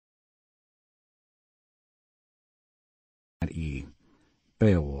 E.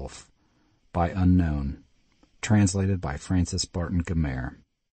 Beowulf, by Unknown. Translated by Francis Barton Gamer.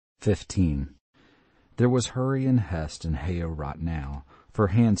 15. There was hurry and hest in Heorot now, for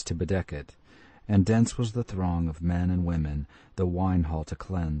hands to bedeck it, and dense was the throng of men and women, the wine-hall to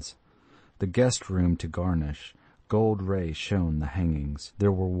cleanse, the guest-room to garnish. Gold ray shone the hangings,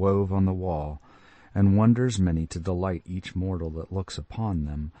 there were wove on the wall, and wonders many to delight each mortal that looks upon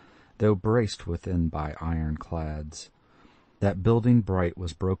them, though braced within by iron-clads. That building bright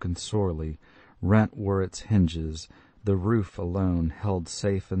was broken sorely, rent were its hinges, the roof alone held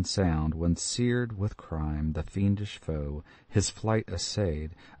safe and sound, when seared with crime the fiendish foe his flight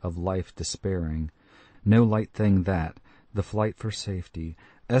essayed, of life despairing. No light thing that, the flight for safety,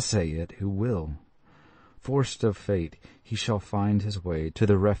 essay it who will. Forced of fate, he shall find his way to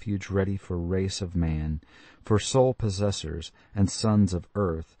the refuge ready for race of man, for soul possessors and sons of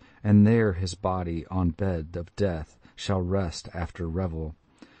earth, and there his body on bed of death shall rest after revel.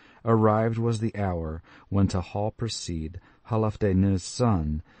 Arrived was the hour when to hall proceed Halfdane's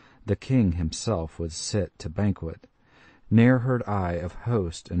son, the king himself would sit to banquet. Ne'er heard I of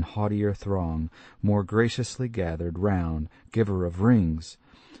host and haughtier throng more graciously gathered round, giver of rings.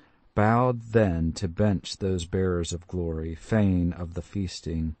 Bowed then to bench those bearers of glory, fain of the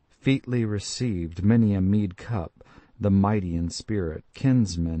feasting, featly received many a mead cup, the mighty in spirit,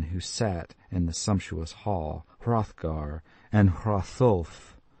 kinsmen who sat in the sumptuous hall, Hrothgar and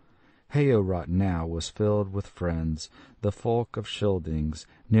Hrothulf. Heorot now was filled with friends, the folk of Scyldings,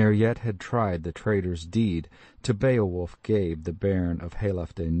 ne'er yet had tried the traitor's deed. To Beowulf gave the bairn of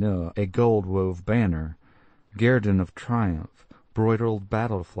Halfdane a gold-wove banner, guerdon of triumph, broidered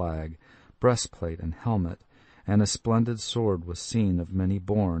battle flag, breastplate and helmet, and a splendid sword was seen of many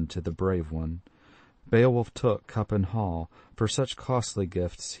borne to the brave one. Beowulf took cup and hall, for such costly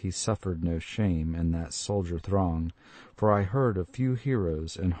gifts he suffered no shame in that soldier throng. For I heard of few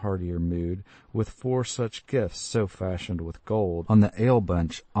heroes in hardier mood, with 4 such gifts so fashioned with gold, on the ale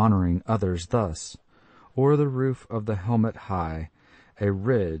bench honouring others thus. O'er the roof of the helmet high, a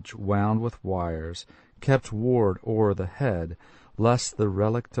ridge wound with wires, kept ward o'er the head, lest the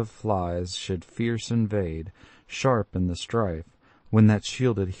relict of flies should fierce invade, sharp in the strife, when that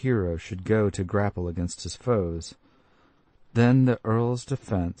shielded hero should go to grapple against his foes. Then the earl's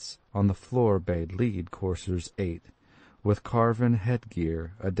defence on the floor bade lead coursers 8, with carven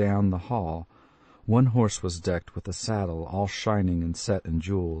headgear adown the hall. One horse was decked with a saddle all shining and set in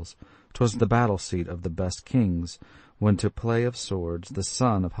jewels. 'Twas the battle-seat of the best kings, when to play of swords the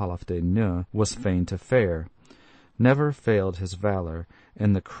son of Halfdan was fain to fare. Never failed his valor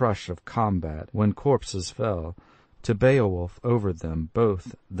in the crush of combat, when corpses fell. To Beowulf over them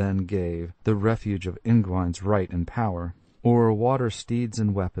both then gave the refuge of Ingwines' right and power. O'er water steeds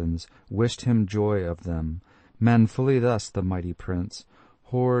and weapons wished him joy of them. Manfully thus the mighty prince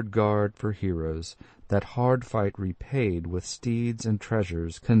hoard guard for heroes, that hard fight repaid with steeds and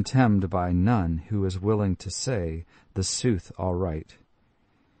treasures, contemned by none who is willing to say the sooth aright.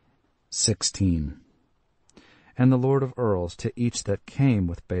 16. And the Lord of Earls to each that came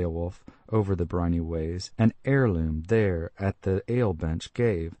with Beowulf over the briny ways an heirloom there at the ale bench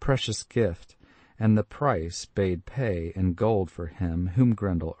gave, precious gift, and the price bade pay in gold for him whom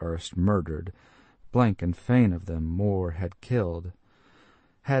Grendel erst murdered. Blank and fain of them more had killed.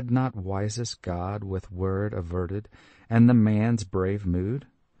 Had not wisest God with word averted, and the man's brave mood?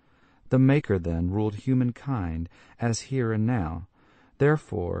 The Maker then ruled humankind as here and now.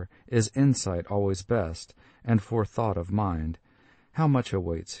 Therefore is insight always best, and forethought of mind. How much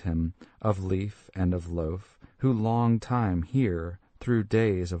awaits him of leaf and of loaf, who long time here through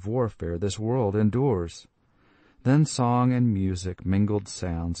days of warfare this world endures. Then song and music mingled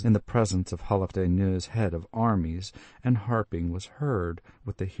sounds in the presence of Halfdan's head of armies, and harping was heard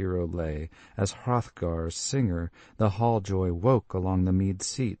with the hero lay, as Hrothgar's singer the hall-joy woke along the mead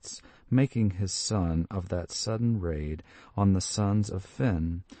seats, making his son of that sudden raid on the sons of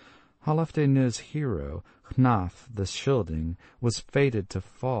Finn. Halfdan's hero, Hnaf the Scylding, was fated to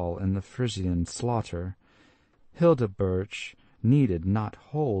fall in the Frisian slaughter. Hildebert needed not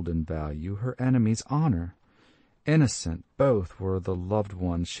hold in value her enemy's honour. Innocent both were the loved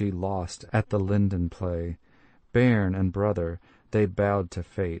ones she lost at the linden play. Bairn and brother they bowed to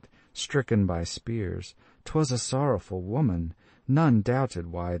fate, stricken by spears. 'Twas a sorrowful woman. None doubted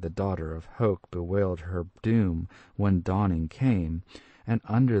why the daughter of Hoke bewailed her doom when dawning came, and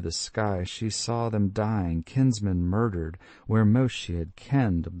under the sky she saw them dying, kinsmen murdered, where most she had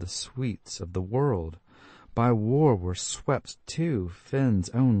kenned of the sweets of the world. By war were swept too Finn's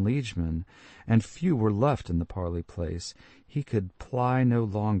own liegemen, and few were left in the parley place. He could ply no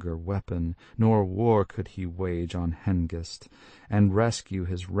longer weapon, nor war could he wage on Hengist, and rescue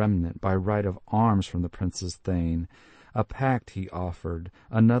his remnant by right of arms from the prince's thane. A pact he offered,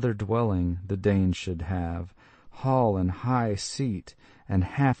 another dwelling the Danes should have, hall and high seat, and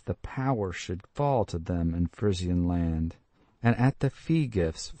half the power should fall to them in Frisian land. And at the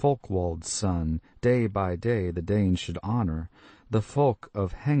fee-gifts Folkwald's son day by day the Danes should honour, the folk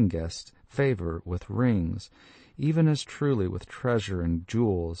of Hengest favour with rings, even as truly with treasure and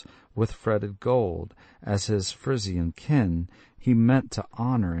jewels, with fretted gold, as his Frisian kin he meant to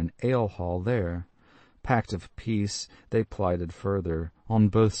honour an ale-hall there. Pact of peace they plighted further, on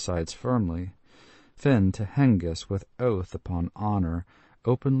both sides firmly. Finn to Hengist with oath upon honour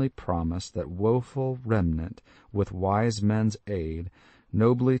openly promised that woeful remnant, with wise men's aid,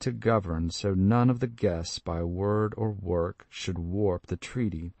 nobly to govern, so none of the guests by word or work should warp the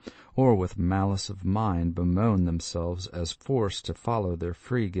treaty, or with malice of mind bemoan themselves as forced to follow their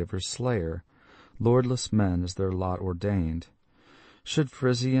free-giver's slayer. Lordless men as their lot ordained. Should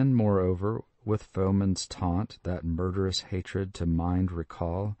Frisian, moreover, with foeman's taunt that murderous hatred to mind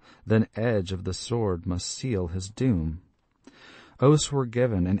recall, then edge of the sword must seal his doom. Oaths were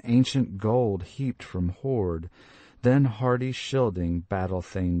given, and ancient gold heaped from hoard. Then hardy Scylding,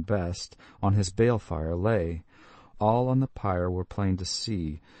 battle-thane best, on his balefire lay. All on the pyre were plain to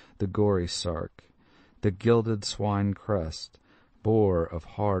see the gory sark, the gilded swine crest, boar of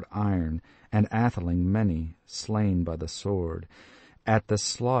hard iron, and atheling many, slain by the sword. At the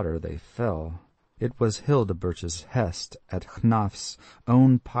slaughter they fell. It was Hildebert's hest at Hnaf's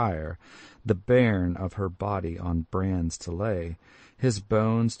own pyre, the bairn of her body on brands to lay, his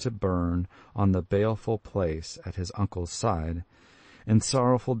bones to burn on the baleful place at his uncle's side. In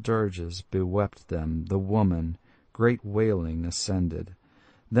sorrowful dirges bewept them the woman, great wailing ascended.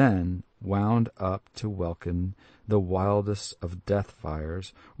 Then, wound up to welkin, the wildest of death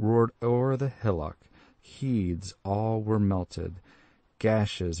fires roared o'er the hillock, heeds all were melted,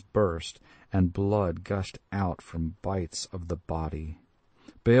 gashes burst, and blood gushed out from bites of the body.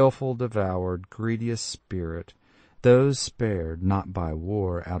 Baleful devoured, greediest spirit, those spared not by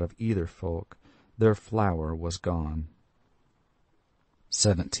war out of either folk, their flower was gone.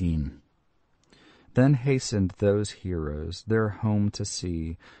 17. Then hastened those heroes their home to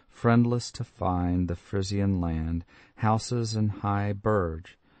see, friendless to find the Frisian land, houses and high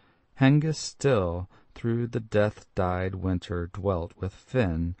burge. Hengist still through the death-dyed winter dwelt with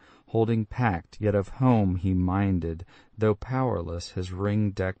Finn, holding pact, yet of home he minded, though powerless his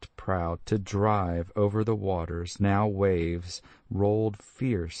ring-decked prow to drive over the waters. Now waves rolled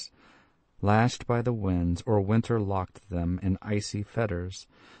fierce, lashed by the winds, or winter locked them in icy fetters.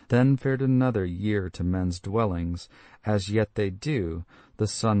 Then fared another year to men's dwellings, as yet they do, the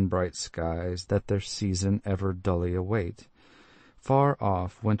sun-bright skies that their season ever dully await. Far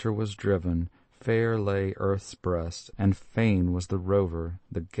off winter was driven, fair lay earth's breast, and fain was the rover,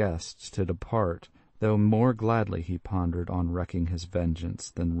 the guest, to depart, though more gladly he pondered on wrecking his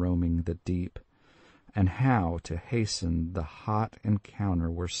vengeance than roaming the deep, and how to hasten the hot encounter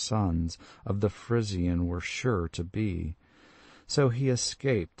where sons of the Frisian were sure to be. So he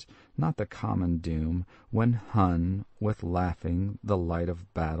escaped not the common doom, when Hun, with laughing, the light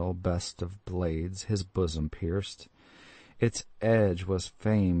of battle, best of blades, his bosom pierced. Its edge was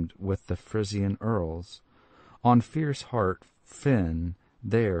famed with the Frisian earls. On fierce heart Finn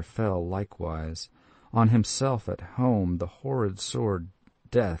there fell likewise, on himself at home the horrid sword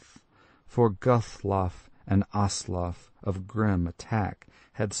death, for Guthlaf and Aslaf of grim attack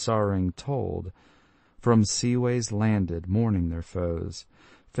had sorrowing told, from seaways landed, mourning their foes.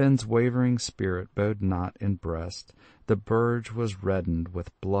 Finn's wavering spirit bode not in breast, the burge was reddened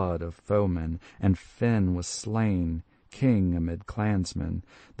with blood of foemen, and Finn was slain, king amid clansmen.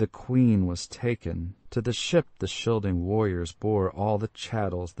 The queen was taken. To the ship the shielding warriors bore all the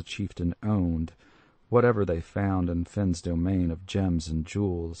chattels the chieftain owned, whatever they found in Finn's domain of gems and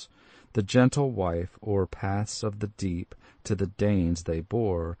jewels. The gentle wife o'er paths of the deep to the Danes they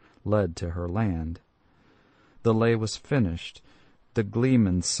bore, led to her land. The lay was finished, the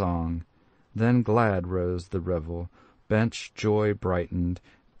gleeman's song. Then glad rose the revel, bench joy brightened,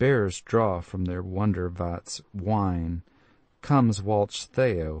 bearers draw from their wonder vats wine. Comes waltz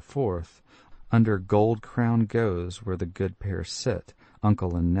Theo forth, under gold crown goes where the good pair sit,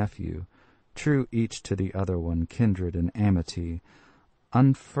 uncle and nephew, true each to the other one, kindred in amity.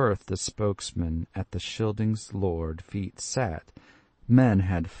 Unferth the spokesman at the Scyldings' lord feet sat. Men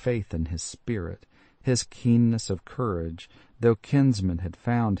had faith in his spirit, his keenness of courage, though kinsmen had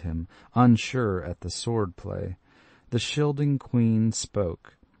found him unsure at the sword-play. The Scylding queen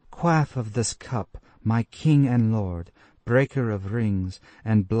spoke. "Quaff of this cup, my king and lord, breaker of rings,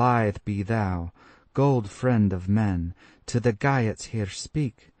 and blithe be thou, gold friend of men. To the Geats here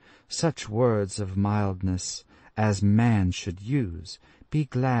speak such words of mildness as man should use. Be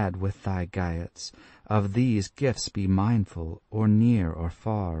glad with thy Geats, of these gifts be mindful, or near or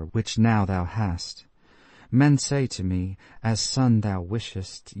far, which now thou hast. Men say to me, as son thou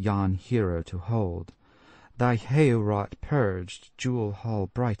wishest yon hero to hold. Thy Heorot purged, jewel hall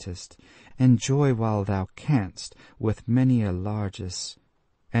brightest, enjoy while thou canst with many a largess,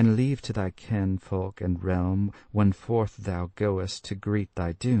 and leave to thy kinfolk and realm when forth thou goest to greet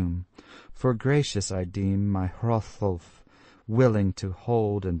thy doom. For gracious I deem my Hrothulf, willing to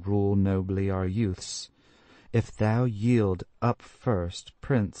hold and rule nobly our youths. If thou yield up first,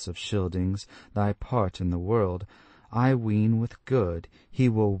 prince of Scyldings, thy part in the world, I ween with good he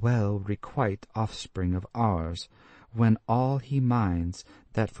will well requite offspring of ours, when all he minds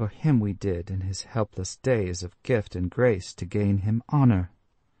that for him we did in his helpless days of gift and grace to gain him honour."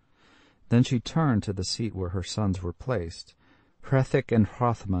 Then she turned to the seat where her sons were placed. Hrethik and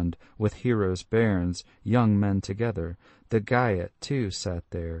Hrothmund, with heroes' bairns, young men together. The Geat too sat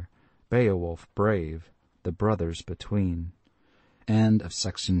there, Beowulf brave, the brothers between. End of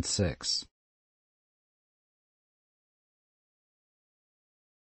section 6.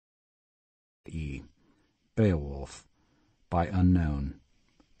 Beowulf by Unknown.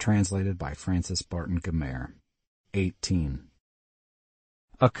 Translated by Francis Barton Gamer. 18.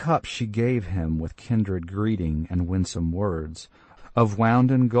 A cup she gave him with kindred greeting and winsome words. Of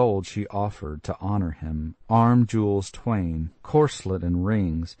wounden gold she offered to honor him, arm jewels twain, corslet and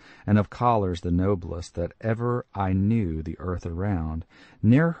rings, and of collars the noblest that ever I knew the earth around.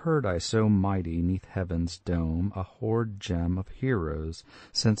 Ne'er heard I so mighty 'neath heaven's dome a hoard gem of heroes,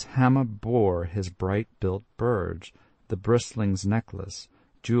 since Hama bore his bright-built burge, the bristling's necklace,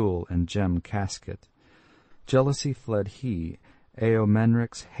 jewel and gem casket. Jealousy fled he,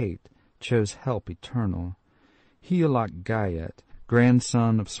 Eomenric's hate, chose help eternal. Hygelac Gaiet,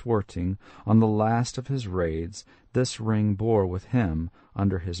 grandson of Swerting, on the last of his raids, this ring bore with him,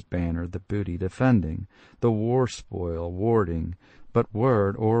 under his banner the booty defending, the war-spoil warding, but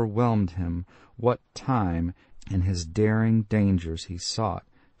word o'erwhelmed him, what time in his daring dangers he sought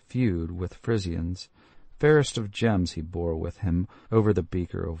feud with Frisians. Fairest of gems he bore with him over the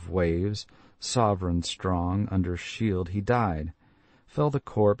beaker of waves, sovereign strong, under shield he died. Fell the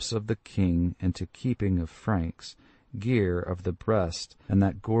corpse of the king into keeping of Franks, gear of the breast and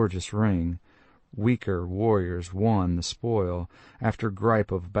that gorgeous ring. Weaker warriors won the spoil, after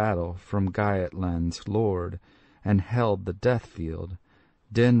gripe of battle, from Gaetland's lord, and held the death-field.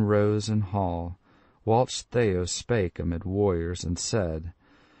 Din rose in hall. Walch Theo spake amid warriors, and said,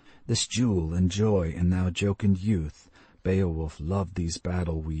 "This jewel enjoy in thou jocund youth. Beowulf loved these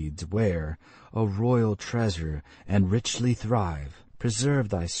battle-weeds, where, a royal treasure, and richly thrive. Preserve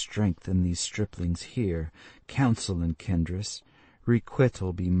thy strength in these striplings here. Counsel and kindress,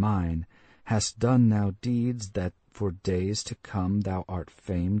 requital be mine. Hast done thou deeds that for days to come thou art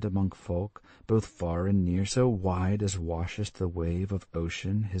famed among folk, both far and near, so wide as washeth the wave of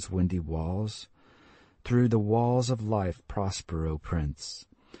ocean his windy walls? Through the walls of life prosper, O prince.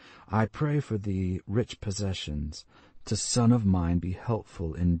 I pray for thee rich possessions. To son of mine be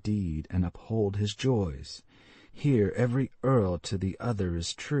helpful indeed, and uphold his joys. Here every earl to the other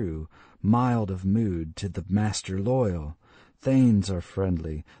is true, mild of mood, to the master loyal. Thanes are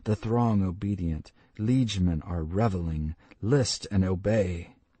friendly, the throng obedient, liegemen are revelling, list and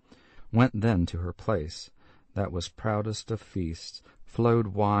obey." Went then to her place, that was proudest of feasts, flowed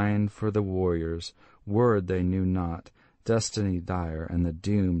wine for the warriors, word they knew not, destiny dire, and the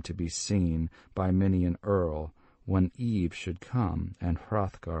doom to be seen by many an earl, when eve should come, and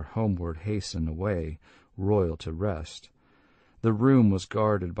Hrothgar homeward hasten away, royal to rest. The room was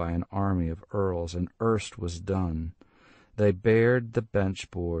guarded by an army of earls, and erst was done. They bared the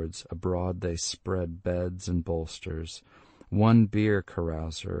bench-boards, abroad they spread beds and bolsters. One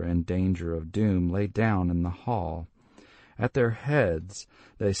beer-carouser, in danger of doom, lay down in the hall. At their heads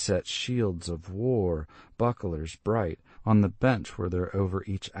they set shields of war, bucklers bright. On the bench were there over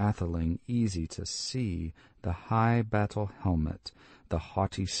each atheling, easy to see, the high battle helmet, the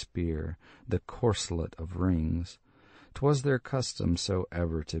haughty spear, the corslet of rings. 'Twas their custom so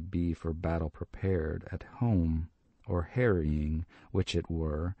ever to be for battle prepared, at home, or harrying, which it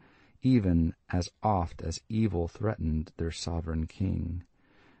were, even as oft as evil threatened their sovereign king.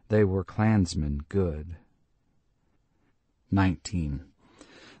 They were clansmen good. 19.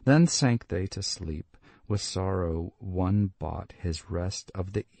 Then sank they to sleep. With sorrow one bought his rest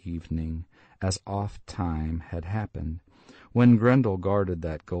of the evening, as oft time had happened. When Grendel guarded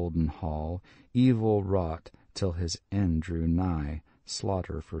that golden hall, evil wrought till his end drew nigh,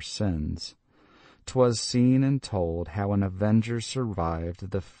 slaughter for sins. 'Twas seen and told how an avenger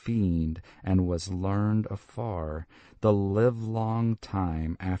survived the fiend, and was learned afar. The livelong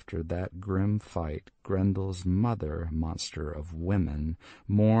time after that grim fight, Grendel's mother, monster of women,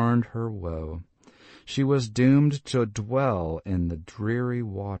 mourned her woe. She was doomed to dwell in the dreary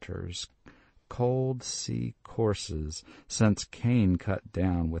waters, cold sea courses, since Cain cut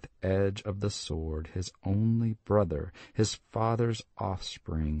down with edge of the sword his only brother, his father's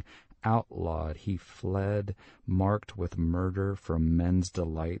offspring. Outlawed he fled, marked with murder from men's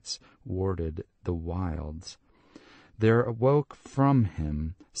delights, warded the wilds. There awoke from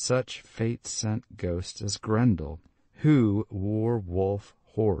him such fate-sent ghost as Grendel, who, war-wolf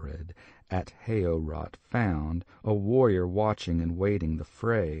horrid, at Heorot found, a warrior watching and waiting the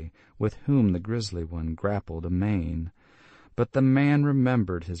fray, with whom the grisly one grappled amain. But the man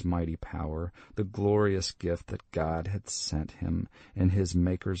remembered his mighty power, the glorious gift that God had sent him, in his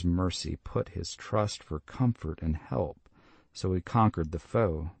Maker's mercy put his trust for comfort and help. So he conquered the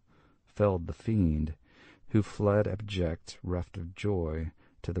foe, felled the fiend, who fled abject, reft of joy,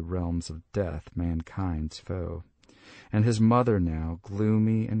 to the realms of death, mankind's foe. And his mother now,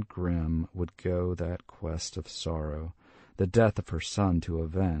 gloomy and grim, would go that quest of sorrow, the death of her son to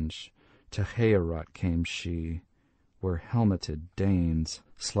avenge. To Heorot came she, where helmeted Danes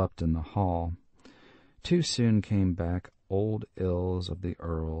slept in the hall. Too soon came back old ills of the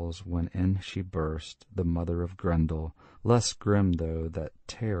earls, when in she burst, the mother of Grendel, less grim though that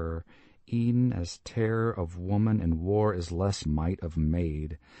terror, e'en as terror of woman in war is less might of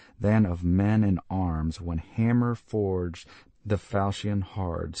maid, than of men in arms, when hammer forged the falchion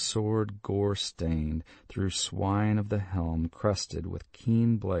hard, sword gore-stained, through swine of the helm crested with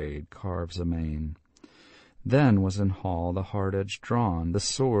keen blade carves amain. Then was in hall the hard edge drawn, the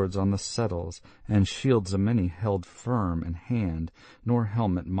swords on the settles, and shields a many held firm in hand, nor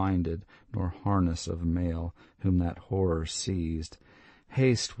helmet minded, nor harness of mail, whom that horror seized.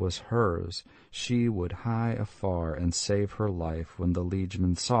 Haste was hers, she would hie afar and save her life when the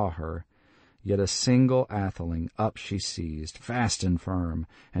liegemen saw her. Yet a single atheling up she seized, fast and firm,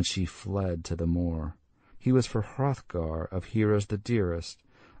 and she fled to the moor. He was for Hrothgar, of heroes the dearest,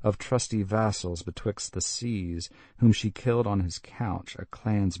 of trusty vassals betwixt the seas, whom she killed on his couch, a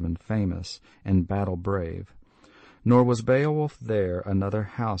clansman famous, in battle brave. Nor was Beowulf there, another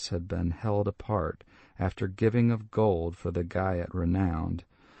house had been held apart, after giving of gold for the Geat renowned.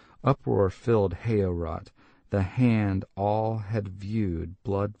 Uproar filled Heorot, the hand all had viewed,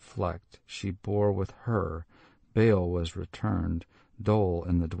 blood-flecked, she bore with her. Bale was returned, dole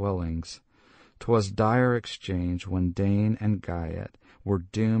in the dwellings. 'Twas dire exchange when Dane and Geat were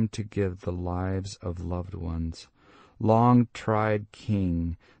doomed to give the lives of loved ones. Long-tried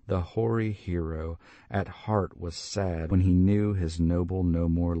king, the hoary hero, at heart was sad when he knew his noble no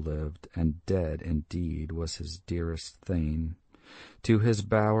more lived, and dead indeed was his dearest thane. To his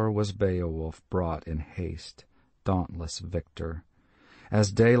bower was Beowulf brought in haste, dauntless victor.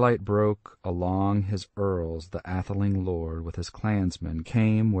 As daylight broke along his earls, the atheling lord with his clansmen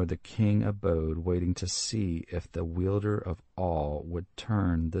came where the king abode, waiting to see if the wielder of all would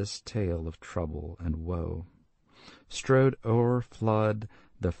turn this tale of trouble and woe. Strode o'er flood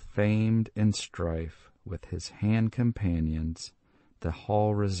the famed in strife with his hand companions. The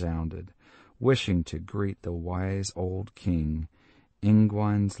hall resounded, wishing to greet the wise old king,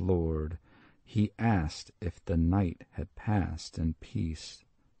 Ingwines lord. He asked if the night had passed in peace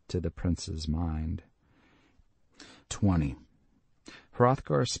to the prince's mind. 20.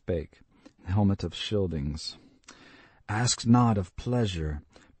 Hrothgar spake, helmet of Scyldings. Ask not of pleasure,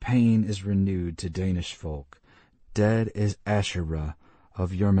 pain is renewed to Danish folk. Dead is Asherah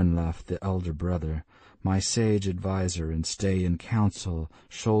of Jormunlaf the elder brother, my sage adviser and stay in council,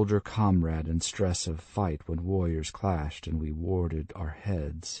 shoulder comrade in stress of fight when warriors clashed and we warded our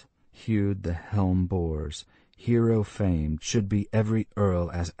heads. Hewed the helm boars, hero famed, should be every earl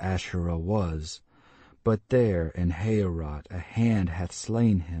as Asherah was. But there in Heorot a hand hath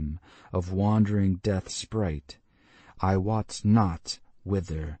slain him, of wandering death sprite. I wot not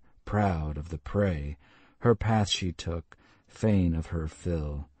whither, proud of the prey, her path she took, fain of her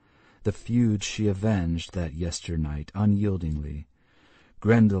fill. The feud she avenged that yesternight unyieldingly.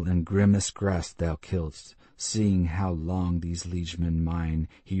 Grendel in grimmest grasp thou killedst, seeing how long these liegemen mine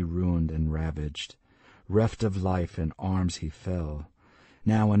he ruined and ravaged. Reft of life in arms he fell.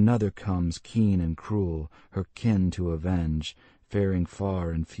 Now another comes keen and cruel, her kin to avenge, faring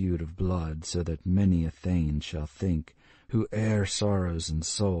far in feud of blood, so that many a thane shall think, who e'er sorrows in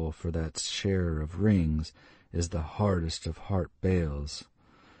soul for that share of rings, is the hardest of heart bales.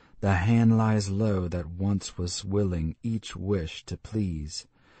 The hand lies low that once was willing each wish to please.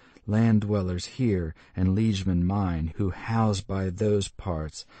 Land-dwellers here and liegemen mine, who house by those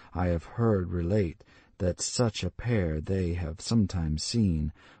parts, I have heard relate that such a pair they have sometimes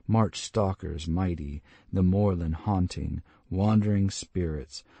seen, march-stalkers mighty, the moorland haunting, wandering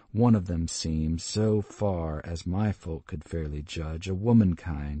spirits. One of them seems, so far as my folk could fairly judge, a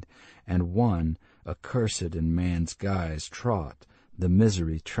womankind, and one, accursed in man's guise, trot the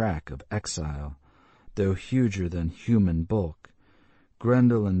misery track of exile, though huger than human bulk.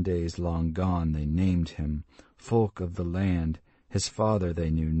 Grendel in days long gone they named him, folk of the land. His father they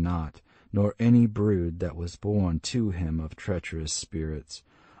knew not, nor any brood that was born to him of treacherous spirits.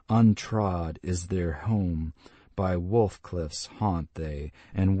 Untrod is their home, by wolf-cliffs haunt they,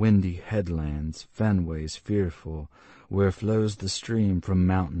 and windy headlands, fenways fearful, where flows the stream from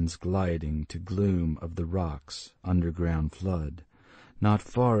mountains gliding to gloom of the rocks, underground flood. Not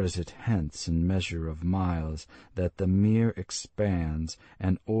far is it hence in measure of miles that the mere expands,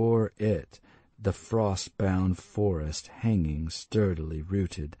 and o'er it the frost-bound forest, hanging sturdily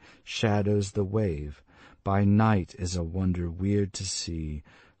rooted, shadows the wave. By night is a wonder weird to see,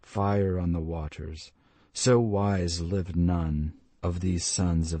 fire on the waters. So wise lived none of these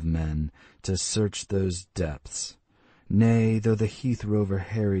sons of men to search those depths. Nay, though the heath rover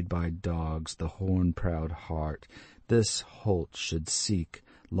harried by dogs the horn-proud hart, this holt should seek,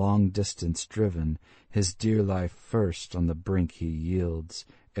 long distance driven, his dear life first on the brink he yields,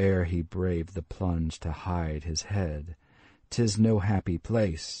 ere he brave the plunge to hide his head. 'Tis no happy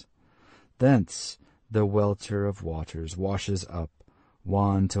place. Thence the welter of waters washes up,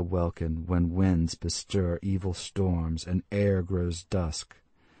 wan to welcome when winds bestir evil storms, and air grows dusk,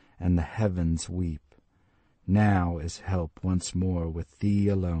 and the heavens weep. Now is help once more with thee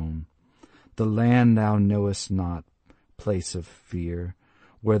alone. The land thou knowest not, place of fear,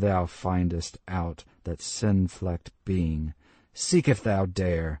 where thou findest out that sin-flecked being. Seek if thou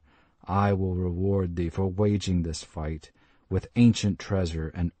dare. I will reward thee for waging this fight, with ancient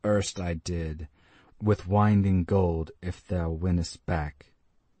treasure and erst I did, with winding gold if thou winnest back.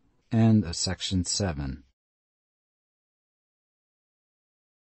 End of section 7.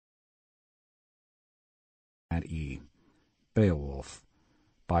 At E. Beowulf,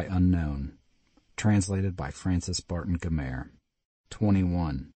 by Unknown. Translated by Francis Barton Gamer.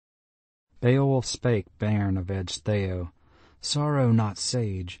 21. Beowulf spake, bairn of Ecgtheow, Sorrow not,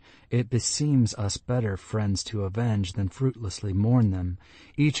 sage. It beseems us better friends to avenge than fruitlessly mourn them.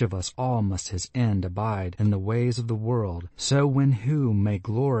 Each of us all must his end abide in the ways of the world. So when who may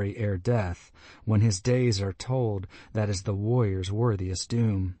glory ere death, when his days are told, that is the warrior's worthiest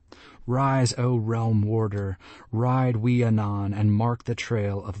doom. Rise, O realm warder, ride we anon, and mark the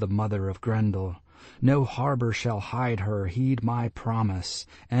trail of the mother of Grendel. No harbor shall hide her, heed my promise,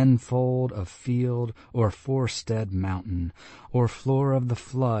 enfold of field or forestead mountain, or floor of the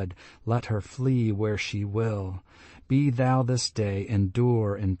flood, let her flee where she will. Be thou this day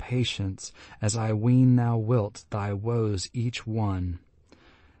endure in patience, as I ween thou wilt thy woes each one.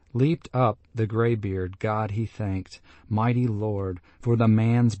 Leaped up the greybeard, God he thanked, mighty Lord, for the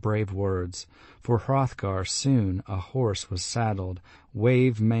man's brave words. For Hrothgar soon a horse was saddled,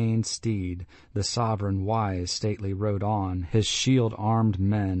 wave-maned steed, the sovereign wise stately rode on, his shield-armed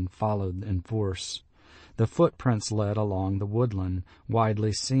men followed in force. The footprints led along the woodland,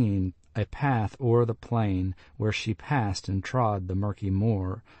 widely seen, a path o'er the plain, where she passed and trod the murky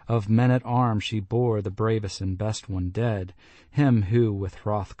moor. Of men-at-arms she bore the bravest and best one dead, him who with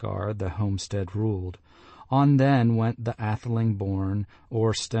Hrothgar the homestead ruled. On then went the atheling born,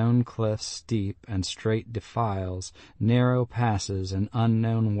 o'er stone cliffs steep and straight defiles, narrow passes and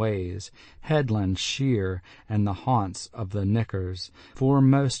unknown ways, headlands sheer and the haunts of the nickers.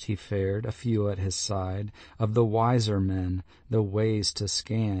 Foremost he fared, a few at his side, of the wiser men, the ways to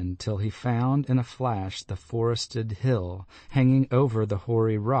scan, till he found in a flash the forested hill, hanging over the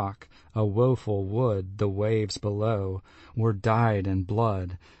hoary rock, a woeful wood. The waves below were dyed in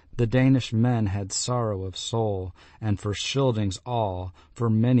blood. The Danish men had sorrow of soul, and for Scyldings all, for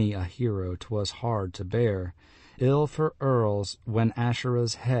many a hero 'twas hard to bear. Ill for earls, when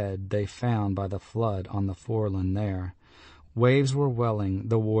Ashura's head they found by the flood on the foreland there. Waves were welling,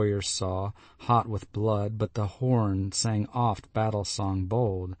 the warriors saw, hot with blood, but the horn sang oft battle-song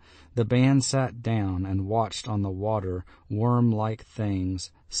bold. The band sat down and watched on the water worm-like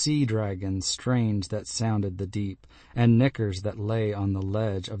things, sea-dragons strange that sounded the deep, and nickers that lay on the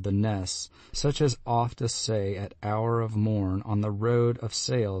ledge of the nests, such as oft essay at hour of morn on the road of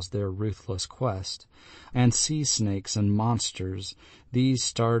sails their ruthless quest. And sea-snakes and monsters, these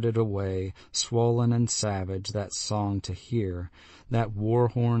started away, swollen and savage, that song to hear, that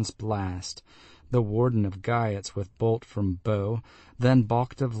war-horn's blast. The warden of Geats with bolt from bow, then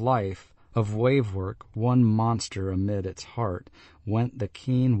balked of life, of wave-work, one monster amid its heart, went the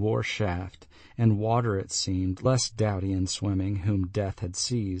keen war-shaft, and water it seemed, less doughty in swimming, whom death had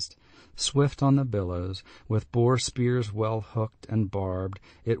seized. Swift on the billows, with boar-spears well hooked and barbed,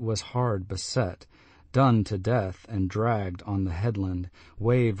 it was hard beset, done to death and dragged on the headland,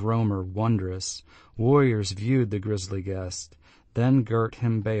 wave-roamer wondrous. Warriors viewed the grisly guest, then girt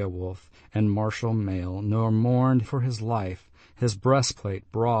him Beowulf, and martial mail, nor mourned for his life. His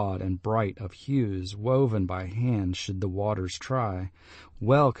breastplate broad and bright of hues, woven by hand should the waters try.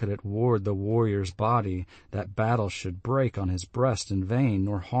 Well could it ward the warrior's body, that battle should break on his breast in vain,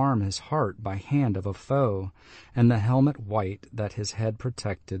 nor harm his heart by hand of a foe. And the helmet white that his head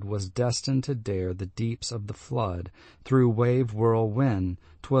protected was destined to dare the deeps of the flood. Through wave-whirl-wind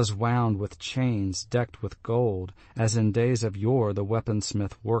 'twas wound with chains decked with gold, as in days of yore the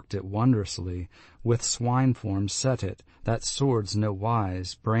weaponsmith worked it wondrously. With swine-form set it, that swords no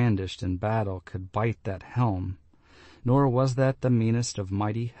wise, brandished in battle, could bite that helm. Nor was that the meanest of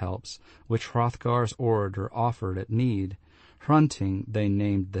mighty helps, which Hrothgar's orator offered at need. Hrunting they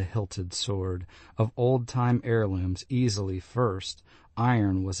named the hilted sword, of old-time heirlooms easily first.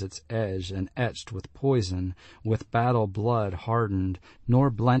 Iron was its edge, and etched with poison, with battle blood hardened,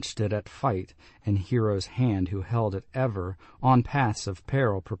 nor blenched it at fight. and hero's hand who held it ever, on paths of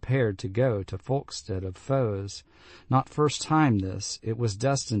peril prepared to go to folkstead of foes. Not first time this, it was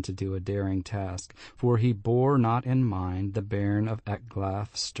destined to do a daring task, for he bore not in mind the bairn of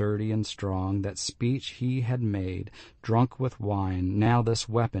Ecglaf, sturdy and strong, that speech he had made, drunk with wine. Now this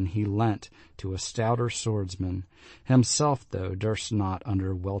weapon he lent to a stouter swordsman. Himself, though, durst not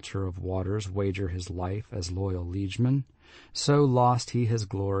under welter of waters wager his life as loyal liegeman. So lost he his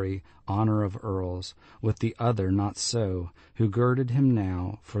glory, honor of earls, with the other not so, who girded him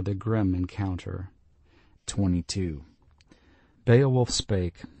now for the grim encounter. 22. Beowulf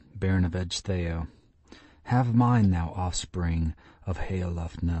spake, bairn of Ecgtheow, have mine, thou offspring of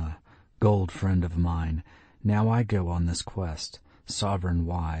Healufna, gold friend of mine. Now I go on this quest, sovereign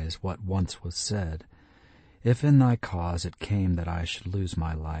wise, what once was said. If in thy cause it came that I should lose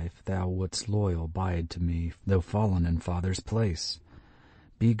my life, thou wouldst loyal bide to me, though fallen in father's place.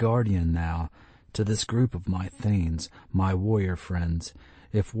 Be guardian thou to this group of my thanes, my warrior friends,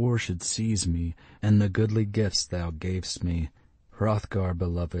 if war should seize me, and the goodly gifts thou gavest me, Hrothgar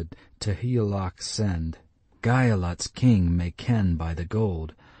beloved, to Higelac send. Gialot's king may ken by the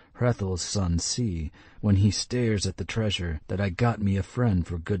gold, Hrethel's son see, when he stares at the treasure, that I got me a friend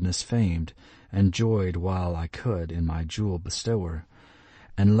for goodness famed, and joyed while I could in my jewel bestower.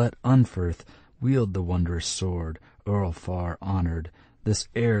 And let Unferth wield the wondrous sword, earl far honoured, this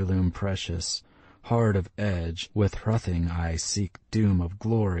heirloom precious, hard of edge. With Hrothing I seek doom of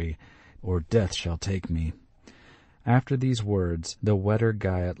glory, or death shall take me. After these words the Wedder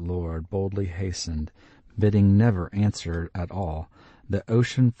Giot lord boldly hastened, bidding never answer at all. The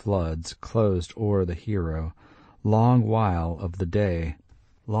ocean floods closed o'er the hero. Long while of the day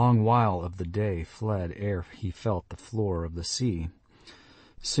fled ere he felt the floor of the sea.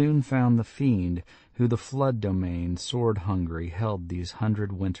 Soon found the fiend, who the flood domain, sword-hungry, held these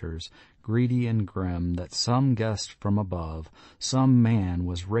 100 winters, greedy and grim, that some guessed from above, some man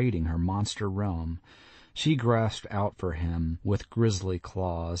was raiding her monster realm. She grasped out for him with grisly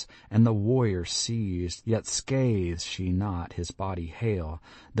claws, and the warrior seized, yet scathed she not his body hale.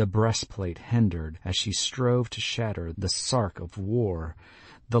 The breastplate hindered, as she strove to shatter the sark of war,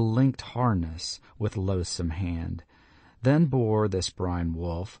 the linked harness with loathsome hand. Then bore this brine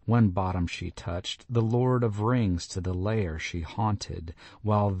wolf, when bottom she touched, the Lord of Rings to the lair she haunted,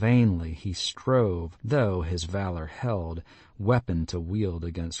 while vainly he strove, though his valor held, weapon to wield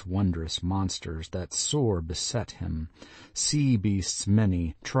against wondrous monsters that sore beset him. Sea beasts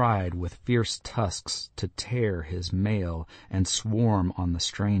many tried with fierce tusks to tear his mail and swarm on the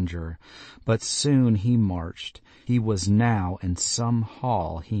stranger, but soon he marched. He was now in some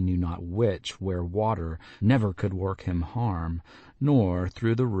hall, he knew not which, where water never could work him harm, nor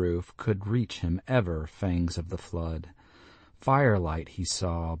through the roof could reach him ever fangs of the flood. Firelight he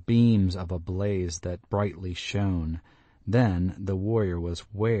saw, beams of a blaze that brightly shone. Then the warrior was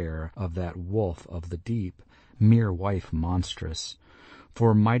ware of that wolf of the deep, mere wife monstrous.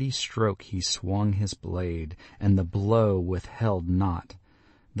 For mighty stroke he swung his blade, and the blow withheld not.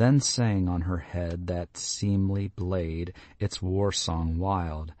 Then sang on her head that seemly blade its war-song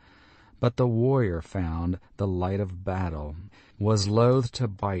wild. But the warrior found the light of battle, was loath to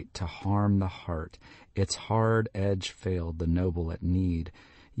bite to harm the heart. Its hard edge failed the noble at need,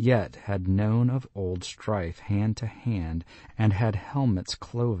 yet had known of old strife hand to hand, and had helmets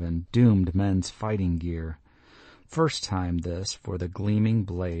cloven doomed men's fighting gear. First time this for the gleaming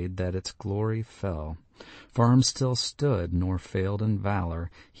blade that its glory fell. Firm still stood, nor failed in valor,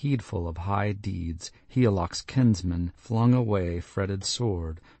 heedful of high deeds. Healoc's kinsman flung away fretted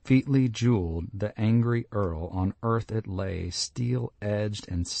sword, featly jewelled. The angry earl on earth it lay, steel-edged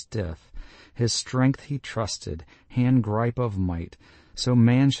and stiff. His strength he trusted, hand-gripe of might. So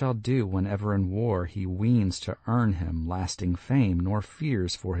man shall do whenever in war he weens to earn him lasting fame, nor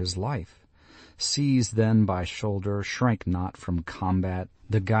fears for his life. Seized then by shoulder, shrank not from combat,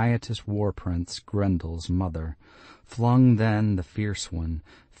 the Giotess war-prince, Grendel's mother. Flung then the fierce one,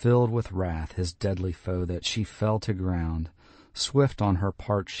 filled with wrath, his deadly foe, that she fell to ground. Swift on her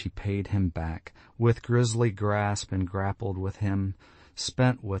part she paid him back, with grisly grasp and grappled with him.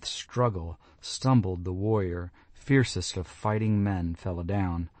 Spent with struggle, stumbled the warrior, fiercest of fighting men, fell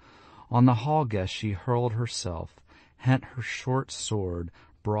down. On the hall guest she hurled herself, hent her short sword,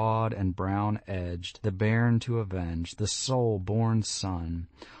 broad and brown-edged, the bairn to avenge, the sole-born son.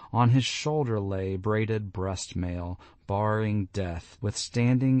 On his shoulder lay braided breast-mail, barring death,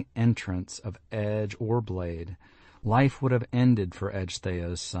 withstanding entrance of edge or blade. Life would have ended for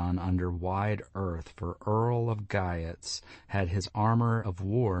Ecgtheow's son under wide earth, for Earl of Giotts, had his armor of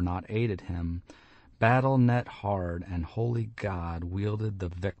war not aided him. Battle net hard, and holy God wielded the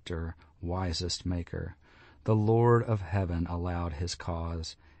victor, wisest maker. The Lord of heaven allowed his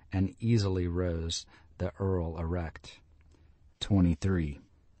cause, and easily rose the earl erect. 23.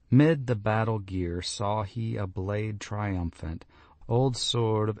 Mid the battle gear saw he a blade triumphant, old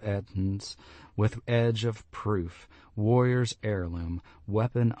sword of Etons, with edge of proof, warrior's heirloom,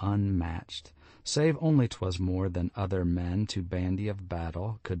 weapon unmatched, save only 'twas more than other men to bandy of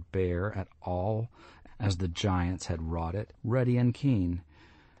battle could bear at all, as the giants had wrought it, ready and keen.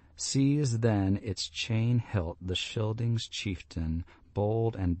 Seized then its chain hilt the Scyldings' chieftain,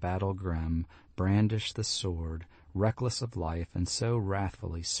 bold and battle grim, brandished the sword, reckless of life, and so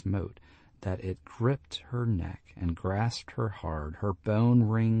wrathfully smote that it gripped her neck and grasped her hard, her bone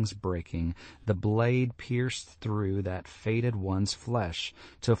rings breaking. The blade pierced through that fated one's flesh,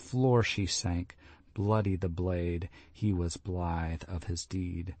 to floor she sank. Bloody the blade, he was blithe of his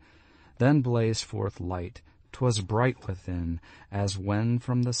deed. Then blazed forth light. 'Twas bright within, as when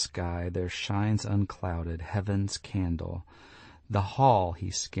from the sky there shines unclouded heaven's candle. The hall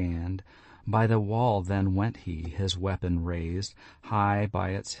he scanned. By the wall then went he, his weapon raised, high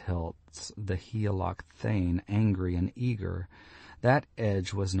by its hilts, the Heloc Thane, angry and eager. That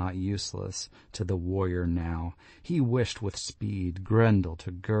edge was not useless to the warrior now. He wished with speed Grendel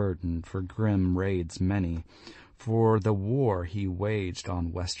to guerdon for grim raids many, for the war he waged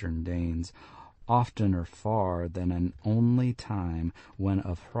on western Danes, oftener far than an only time when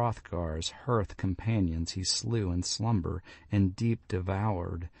of Hrothgar's hearth companions he slew in slumber and deep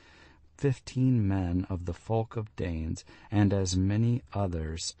devoured 15 men of the folk of Danes, and as many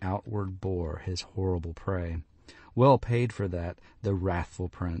others outward bore his horrible prey. Well paid for that, the wrathful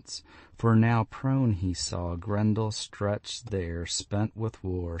prince, for now prone he saw Grendel stretched there, spent with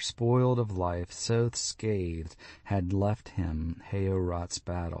war, spoiled of life, so scathed had left him Heorot's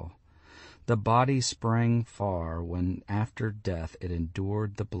battle. The body sprang far when after death it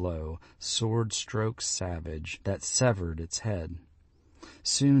endured the blow, sword stroke savage, that severed its head.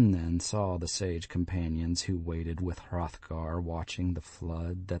 Soon then saw the sage companions who waited with Hrothgar, watching the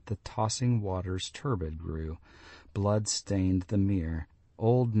flood, that the tossing waters turbid grew. Blood stained the mere.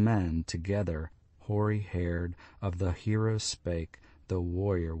 Old men together, hoary-haired, of the hero spake, the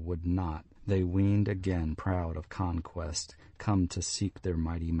warrior would not. They weened again, proud of conquest, come to seek their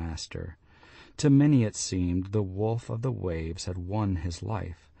mighty master. To many it seemed the wolf of the waves had won his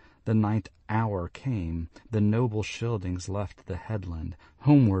life. The 9th hour came, the noble Scyldings left the headland,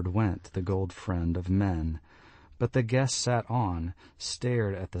 homeward went the gold friend of men. But the guest sat on,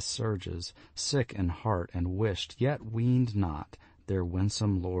 stared at the surges, sick in heart, and wished, yet weened not, their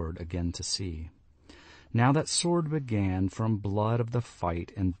winsome lord again to see. Now that sword began, from blood of the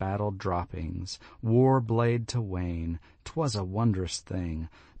fight and battle droppings, war blade to wane, 'twas a wondrous thing,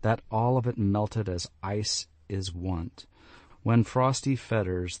 that all of it melted as ice is wont. When frosty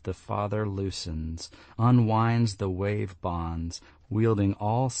fetters the Father loosens, unwinds the wave bonds, wielding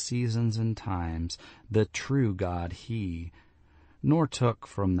all seasons and times, the true God he, nor took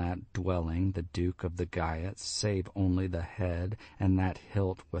from that dwelling the Duke of the Geats, save only the head, and that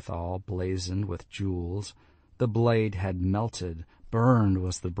hilt withal blazoned with jewels. The blade had melted, burned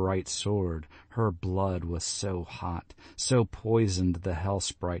was the bright sword, her blood was so hot, so poisoned the hell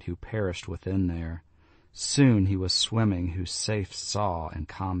sprite who perished within there. Soon he was swimming who safe saw in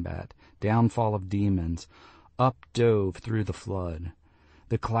combat, downfall of demons, up dove through the flood.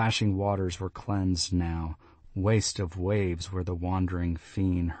 The clashing waters were cleansed now, waste of waves where the wandering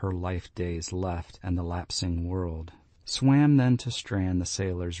fiend her life days left and the lapsing world. Swam then to strand the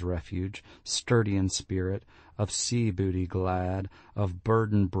sailor's refuge, sturdy in spirit, of sea booty glad, of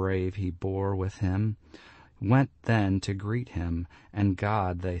burden brave he bore with him. Went then to greet him, and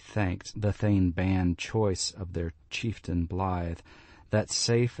God they thanked, the Thane band choice of their chieftain blithe, that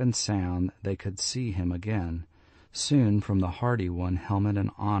safe and sound they could see him again. Soon from the hardy one helmet and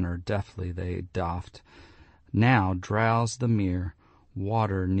honor deftly they doffed. Now drowsed the mere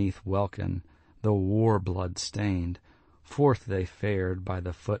water 'neath welkin, the war blood stained. Forth they fared by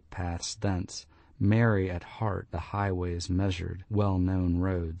the footpaths thence, merry at heart the highways measured, well-known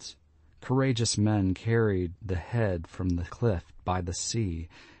roads. Courageous men carried the head from the cliff by the sea,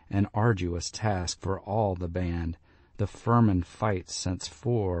 an arduous task for all the band. The firm fight, since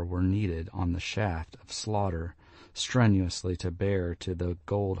 4 were needed on the shaft of slaughter, strenuously to bear to the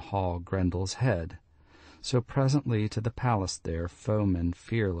gold hall Grendel's head. So presently to the palace there, foemen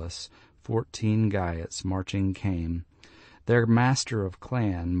fearless, 14 Geats marching came. Their master of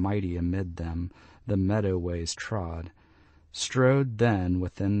clan, mighty amid them, the meadow ways trod. Strode then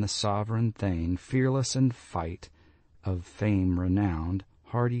within the sovereign Thane, fearless in fight, of fame renowned,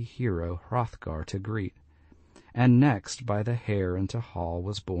 hardy hero Hrothgar to greet. And next by the hair into hall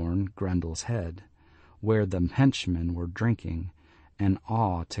was borne Grendel's head, where the henchmen were drinking, an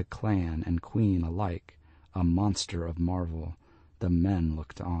awe to clan and queen alike, a monster of marvel. The men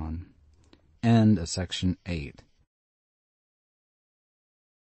looked on. End of section 8.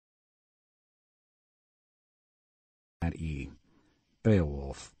 At E.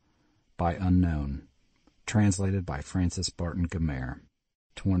 Beowulf, by Unknown. Translated by Francis Barton Gamer.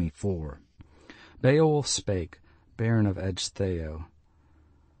 24. Beowulf spake, Baron of Edgetheo.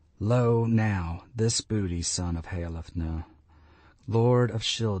 Lo, now, this booty, son of Healfdene, Lord of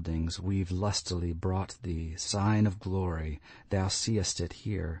Scyldings, we've lustily brought thee, sign of glory, thou seest it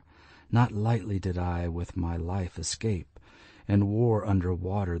here. Not lightly did I with my life escape. In war under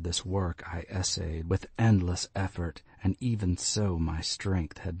water this work I essayed with endless effort, and even so my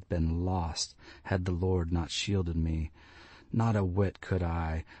strength had been lost, had the Lord not shielded me. Not a whit could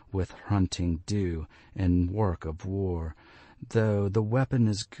I with hunting do in work of war. Though the weapon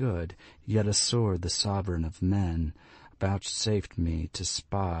is good, yet a sword the sovereign of men vouchsafed me to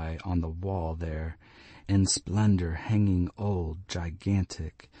spy on the wall there, in splendor hanging old,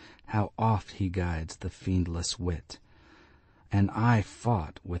 gigantic, how oft he guides the fiendless wit. And I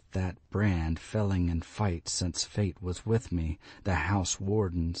fought with that brand, felling in fight, since fate was with me, the house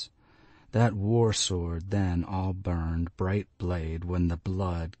wardens. That war sword then all burned, bright blade, when the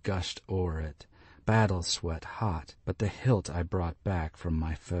blood gushed o'er it. Battle sweat hot, but the hilt I brought back from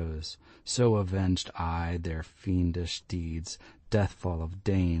my foes. So avenged I their fiendish deeds, deathfall of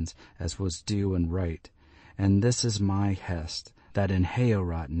Danes, as was due and right. And this is my hest, that in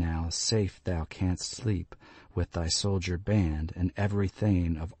Heorot now safe thou canst sleep, with thy soldier band, and every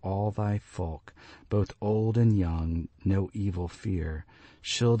thane of all thy folk, both old and young, no evil fear.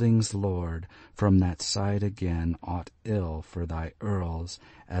 Scyldings' lord, from that side again aught ill for thy earls,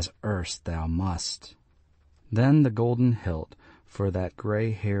 as erst thou must. Then the golden hilt for that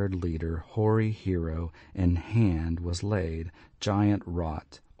grey-haired leader, hoary hero, in hand was laid, giant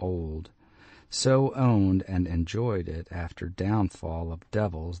wrought, old. So owned and enjoyed it after downfall of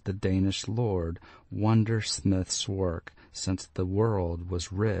devils the Danish lord, wonder-smith's work, since the world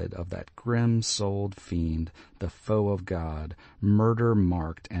was rid of that grim-souled fiend, the foe of God,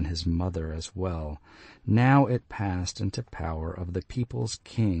 murder-marked, and his mother as well. Now it passed into power of the people's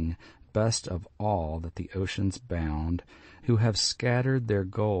king, best of all that the oceans bound, who have scattered their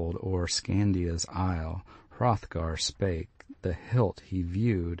gold o'er Scandia's isle. Hrothgar spake, the hilt he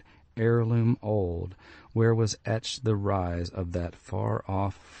viewed, heirloom old, where was etched the rise of that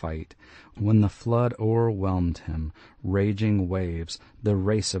far-off fight, when the flood o'erwhelmed him, raging waves, the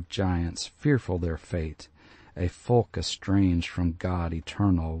race of giants, fearful their fate, a folk estranged from God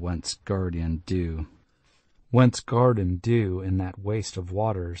eternal, whence guardian due in that waste of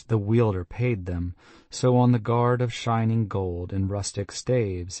waters the wielder paid them. So on the guard of shining gold in rustic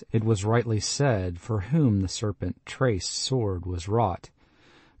staves it was rightly said, for whom the serpent-traced sword was wrought.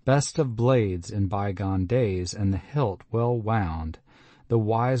 Best of blades in bygone days, and the hilt well wound. The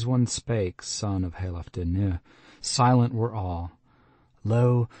wise one spake, son of Healfdene, silent were all.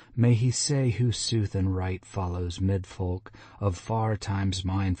 Lo, may he say who sooth and right follows mid-folk, of far times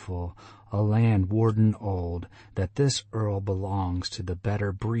mindful, a land warden old, that this earl belongs to the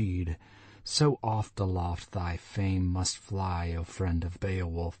better breed. So oft aloft thy fame must fly, O friend of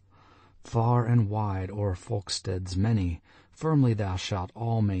Beowulf. Far and wide o'er folksteads many, firmly thou shalt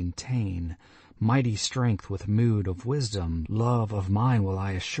all maintain. Mighty strength with mood of wisdom, love of mine will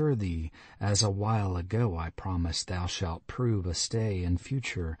I assure thee, as a while ago I promised thou shalt prove a stay in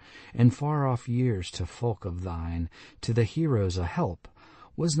future, in far-off years to folk of thine, to the heroes a help.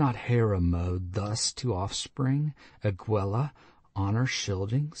 Was not Heremod thus to offspring, Egwella, honor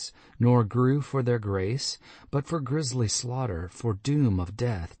Scyldings, nor grew for their grace, but for grisly slaughter, for doom of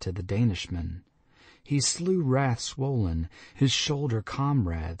death to the Danishmen? He slew wrath-swollen, his shoulder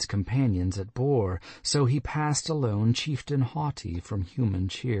comrades, companions it bore, so he passed alone, chieftain haughty from human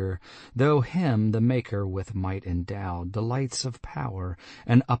cheer. Though him the Maker with might endowed, delights of power,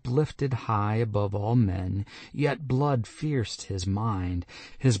 and uplifted high above all men, yet blood fierced his mind,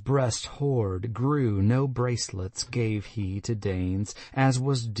 his breast hoard grew, no bracelets gave he to Danes, as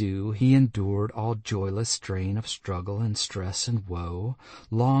was due. He endured all joyless strain of struggle and stress and woe,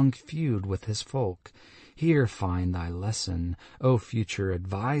 long feud with his folk. Here find thy lesson, O future,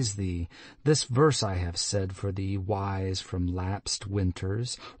 advise thee. This verse I have said for thee, wise from lapsed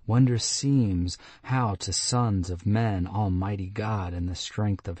winters. Wonder seems how to sons of men Almighty God in the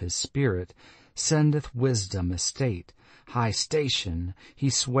strength of his spirit sendeth wisdom estate, high station, he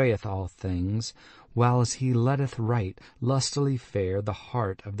swayeth all things, whiles he letteth right lustily fare the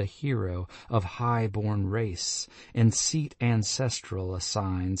heart of the hero of high-born race. In seat ancestral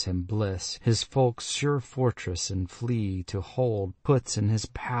assigns him bliss, his folk's sure fortress and flea to hold, puts in his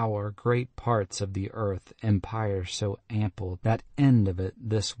power great parts of the earth, empire so ample that end of it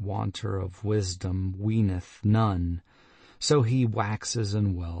this wanter of wisdom weeneth none. So he waxes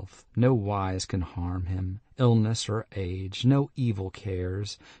in wealth, no wise can harm him, illness or age, no evil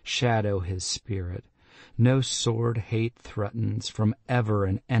cares shadow his spirit. No sword hate threatens from ever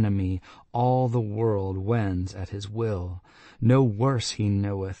an enemy, all the world wends at his will. No worse he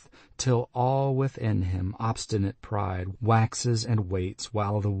knoweth, till all within him obstinate pride waxes and waits,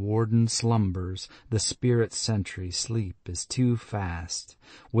 while the warden slumbers, the spirit sentry sleep is too fast,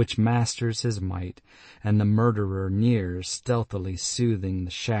 which masters his might, and the murderer nears, stealthily soothing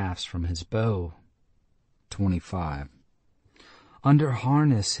the shafts from his bow. 25. Under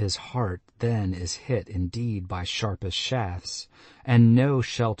harness his heart then is hit indeed by sharpest shafts, and no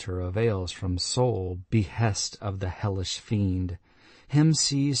shelter avails from soul behest of the hellish fiend. Him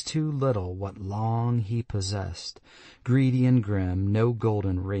sees too little what long he possessed. Greedy and grim, no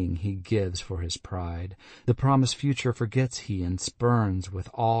golden ring he gives for his pride. The promised future forgets he and spurns with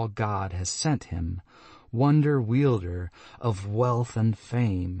all God has sent him. Wonder wielder of wealth and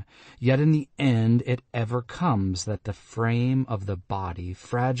fame, yet in the end it ever comes that the frame of the body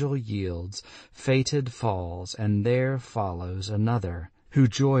fragile yields, fated falls, and there follows another, who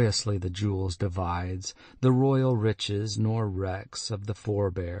joyously the jewels divides, the royal riches nor recks of the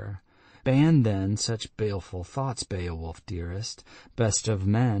forebear. Ban then such baleful thoughts, Beowulf dearest, best of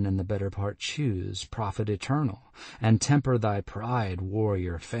men and the better part choose, prophet eternal, and temper thy pride,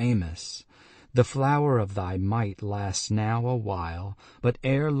 warrior famous. The flower of thy might lasts now a while, but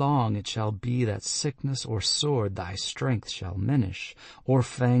ere long it shall be that sickness or sword thy strength shall minish, or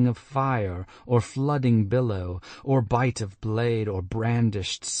fang of fire, or flooding billow, or bite of blade, or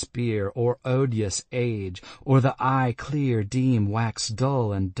brandished spear, or odious age, or the eye clear deem wax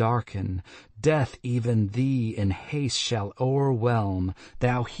dull and darken. Death even thee in haste shall o'erwhelm,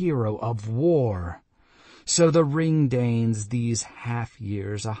 thou hero of war. So the Ring-Danes these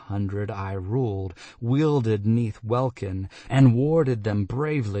half-years 100 I ruled, wielded 'neath welkin, and warded them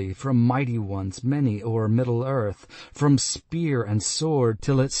bravely from mighty ones many o'er Middle-earth, from spear and sword,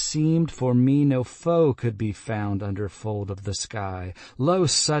 till it seemed for me no foe could be found under fold of the sky. Lo,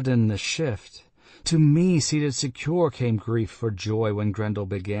 sudden the shift! To me seated secure came grief for joy when Grendel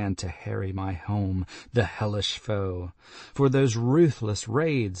began to harry my home, the hellish foe. For those ruthless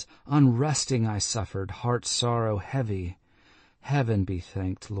raids, unresting I suffered, heart sorrow heavy. Heaven be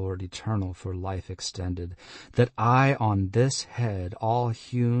thanked, Lord eternal, for life extended, that I on this head, all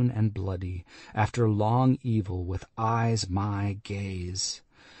hewn and bloody, after long evil with eyes my gaze.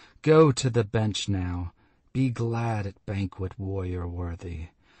 Go to the bench now, be glad at banquet, warrior worthy.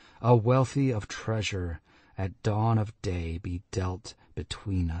 A wealthy of treasure at dawn of day be dealt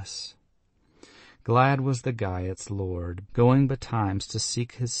between us. Glad was the Geat's lord, going betimes to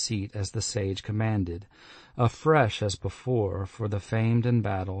seek his seat as the sage commanded. Afresh as before, for the famed in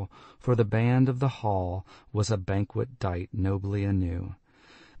battle, for the band of the hall, was a banquet dight nobly anew.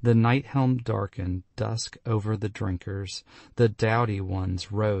 The night helm darkened, dusk over the drinkers. The doughty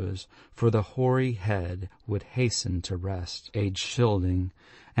ones rose, for the hoary head would hasten to rest, aged Scylding,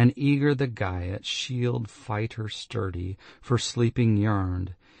 and eager the Geat, shield fighter sturdy, for sleeping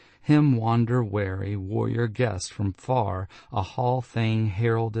yearned. Him wander-weary warrior guest from far a hall thane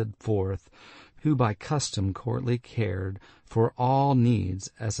heralded forth, who by custom courtly cared for all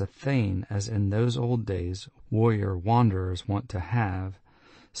needs as a thane as in those old days warrior wanderers wont to have.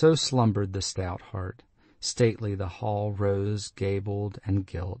 So slumbered the stout heart. Stately the hall rose, gabled and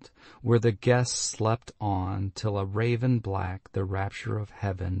gilt, where the guests slept on, till a raven black the rapture of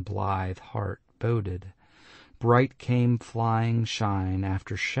heaven blithe heart boded. Bright came flying shine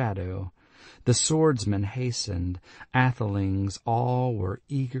after shadow. The swordsmen hastened, athelings all were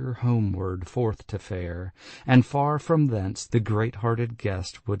eager homeward forth to fare, and far from thence the great-hearted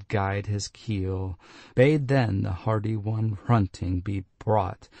guest would guide his keel. Bade then the hardy one Hrunting be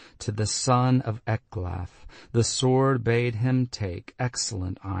brought to the son of Ecglaf. The sword bade him take,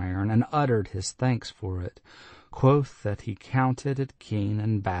 excellent iron, and uttered his thanks for it. Quoth that he counted it keen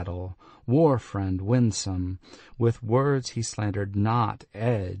in battle, war-friend winsome. With words he slandered not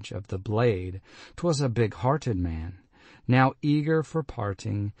edge of the blade. 'Twas a big-hearted man. Now eager for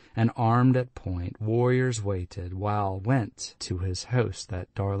parting, and armed at point, warriors waited, while went to his host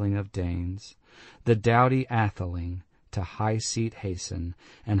that darling of Danes, the doughty atheling, to high seat hasten,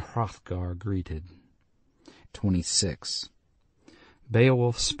 and Hrothgar greeted. 26.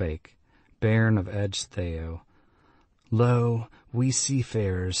 Beowulf spake, bairn of Edge-Theo, Lo, we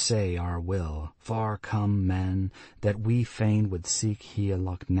seafarers say our will, far come men, that we fain would seek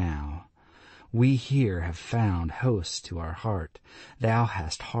Hygelac now. We here have found host to our heart, thou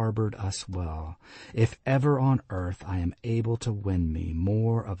hast harboured us well. If ever on earth I am able to win me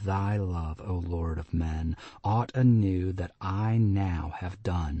more of thy love, O Lord of men, aught anew that I now have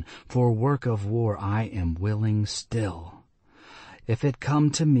done, for work of war I am willing still. If it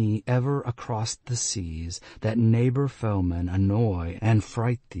come to me ever across the seas, that neighbour foemen annoy and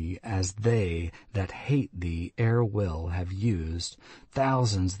fright thee, as they that hate thee ere will have used,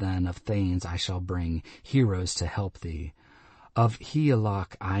 thousands then of thanes I shall bring, heroes to help thee. Of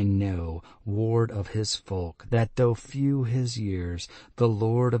Hygelac I know, ward of his folk, that though few his years, the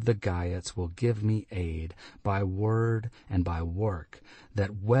Lord of the Geats will give me aid, by word and by work,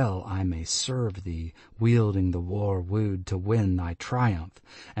 that well I may serve thee, wielding the war-wood to win thy triumph,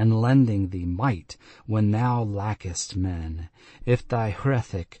 and lending thee might when thou lackest men. If thy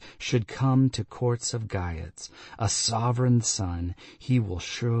Hrethig should come to courts of Geats, a sovereign son, he will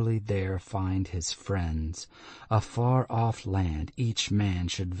surely there find his friends. A far-off land each man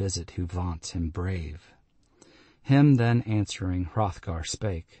should visit who vaunts him brave. Him then answering Hrothgar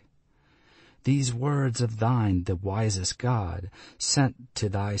spake, These words of thine the wisest God sent to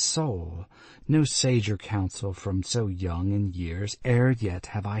thy soul. No sager counsel from so young in years ere yet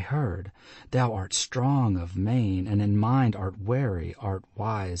have I heard. Thou art strong of main, and in mind art wary, art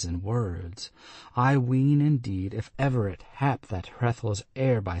wise in words. I ween indeed, if ever it hap that Hrethel's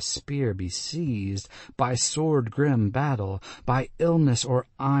heir by spear be seized, by sword grim battle, by illness or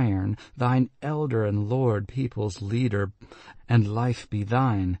iron, thine elder and lord people's leader, and life be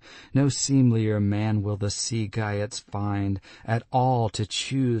thine, no seemlier man will the sea Geats find at all to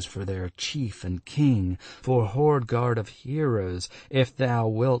choose for their chief and king, for hoard guard of heroes, if thou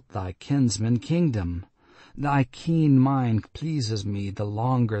wilt thy kinsman kingdom. Thy keen mind pleases me, the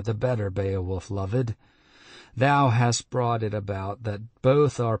longer the better, Beowulf loved. Thou hast brought it about that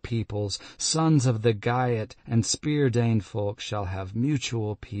both our peoples, sons of the Geat and Spear-Dane folk, shall have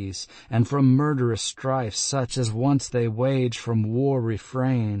mutual peace, and from murderous strife such as once they waged from war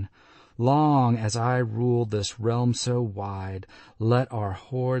refrain. Long as I rule this realm so wide, let our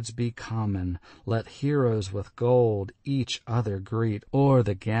hoards be common, let heroes with gold each other greet o'er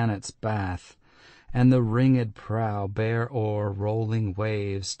the gannet's bath, and the ringed prow bear o'er rolling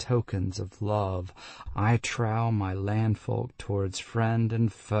waves tokens of love. I trow my landfolk towards friend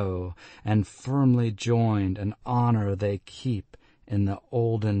and foe, and firmly joined an honour they keep in the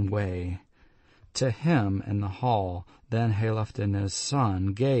olden way. To him in the hall then Healfdene's son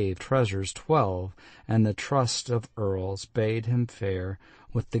gave treasures 12, and the trust of earls bade him fare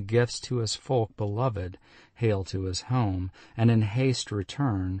with the gifts to his folk beloved, hail to his home, and in haste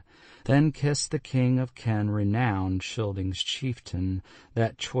return. Then kissed the king of Ken renowned Scyldings' chieftain,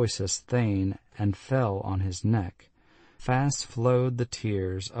 that choicest thane, and fell on his neck. Fast flowed the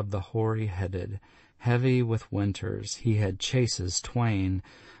tears of the hoary-headed, heavy with winters he had chases twain,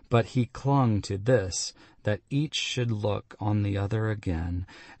 but he clung to this, that each should look on the other again,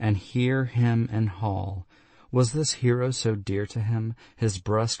 and hear him in hall. Was this hero so dear to him, his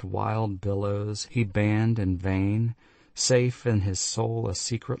breast wild billows he banned in vain? Safe in his soul a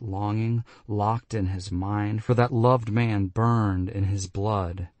secret longing, locked in his mind, for that loved man burned in his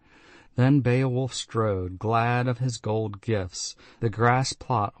blood. Then Beowulf strode, glad of his gold gifts, the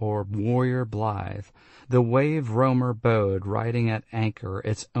grass-plot o'er warrior blithe, the wave-roamer bode riding at anchor,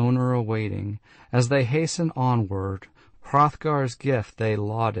 its owner awaiting. As they hastened onward, Hrothgar's gift they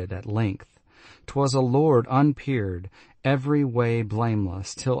lauded at length. 'Twas a lord unpeered, every way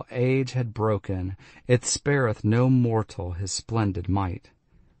blameless, till age had broken. It spareth no mortal his splendid might.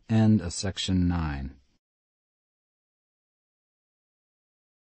 End of section 9.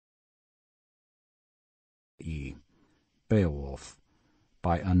 Beowulf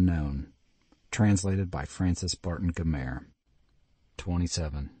by Unknown. Translated by Francis Barton Gamer.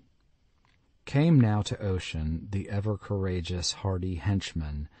 27. Came now to Ocean the ever-courageous hardy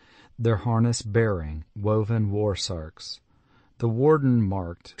henchmen, their harness bearing woven war-sarks. The warden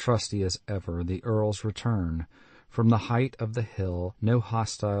marked, trusty as ever, the earl's return. From the height of the hill no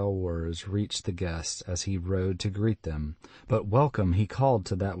hostile words reached the guests as he rode to greet them, but welcome he called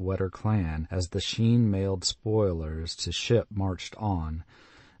to that wetter clan as the sheen-mailed spoilers to ship marched on.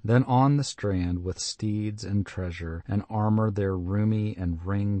 Then on the strand with steeds and treasure and armor their roomy and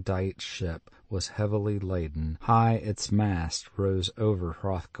ring-dight ship was heavily laden. High its mast rose over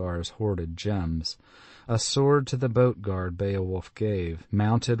Hrothgar's hoarded gems. A sword to the boat-guard Beowulf gave,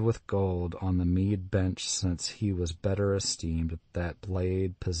 mounted with gold on the mead bench, since he was better esteemed that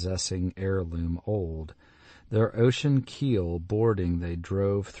blade possessing heirloom old. Their ocean keel boarding they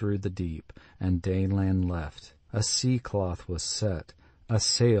drove through the deep, and Daneland left. A sea-cloth was set, a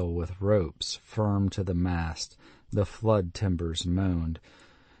sail with ropes firm to the mast, the flood timbers moaned.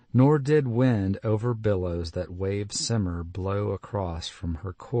 Nor did wind over billows that wave simmer blow across from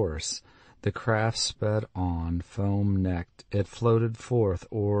her course. The craft sped on, foam-necked, it floated forth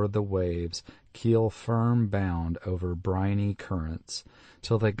o'er the waves, keel firm bound over briny currents,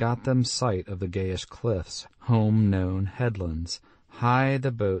 till they got them sight of the gayish cliffs, home-known headlands. High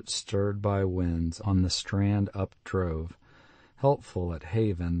the boat, stirred by winds, on the strand up drove. Helpful at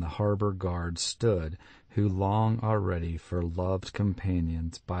haven the harbour guard stood, who long already for loved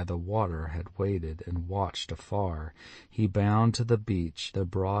companions by the water had waited and watched afar. He bound to the beach the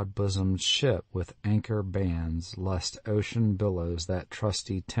broad-bosomed ship with anchor bands, lest ocean billows that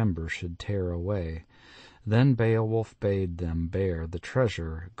trusty timber should tear away. Then Beowulf bade them bear the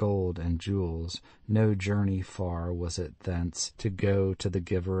treasure, gold and jewels. No journey far was it thence to go to the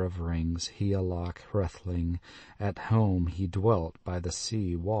giver of rings, Higelac Hrethling. At home he dwelt by the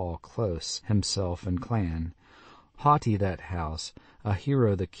sea wall close, himself and clan. Haughty that house, a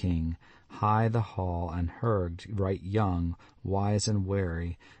hero the king, high the hall, and Hurgd right young, wise and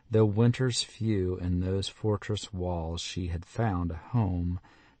wary. Though winters few in those fortress walls, she had found a home,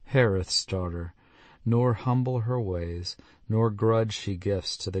 Hareth's daughter. Nor humble her ways, nor grudge she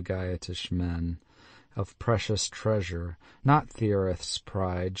gifts to the Geatish men. Of precious treasure, not Thereth's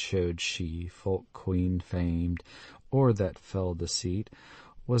pride showed she, folk queen famed, or that fell deceit.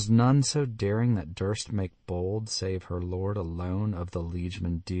 Was none so daring that durst make bold, save her lord alone of the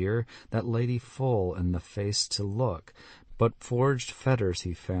liegemen dear, that lady full in the face to look. But forged fetters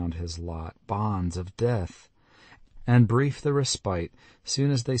he found his lot, bonds of death. And brief the respite,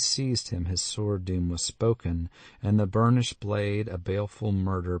 soon as they seized him his sword doom was spoken, and the burnished blade a baleful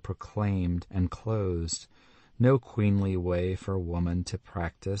murder proclaimed and closed. No queenly way for woman to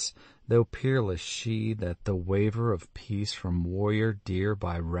practice, though peerless she, that the waver of peace from warrior dear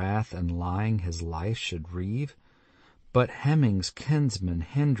by wrath and lying his life should reave. But Hemming's kinsmen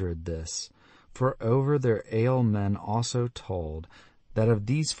hindered this, for over their ale men also told, that of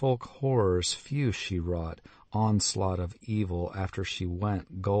these folk horrors few she wrought, onslaught of evil after she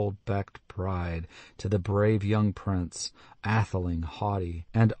went, gold-becked bride, to the brave young prince, Atheling haughty,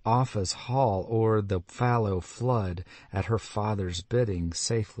 and Offa's hall o'er the fallow flood, at her father's bidding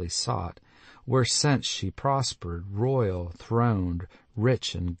safely sought, where since she prospered, royal, throned,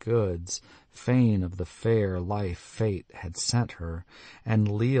 rich in goods, fain of the fair life fate had sent her,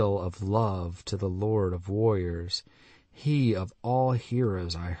 and leal of love to the lord of warriors. He of all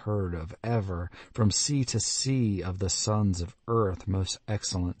heroes I heard of ever, from sea to sea of the sons of earth most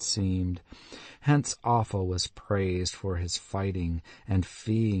excellent seemed. Hence Offa was praised for his fighting, and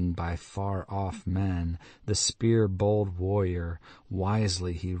feeing by far-off men, the spear-bold warrior,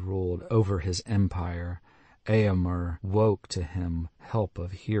 wisely he ruled over his empire. Eomer woke to him, help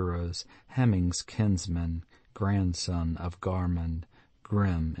of heroes, Hemming's kinsman, grandson of Garmund,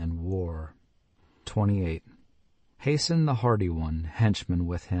 grim in war. 28. Hasten the hardy one, henchman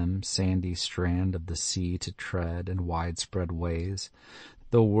with him, sandy strand of the sea to tread and widespread ways.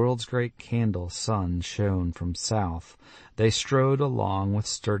 The world's great candle sun shone from south. They strode along with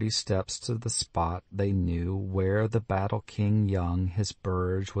sturdy steps to the spot they knew, where the battle-king young, his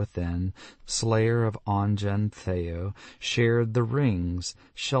burge within, slayer of Ongen Theo, shared the rings,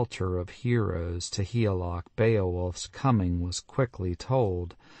 shelter of heroes. To Higelac Beowulf's coming was quickly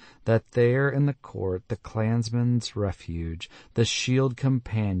told, that there in the court the clansman's refuge, the shield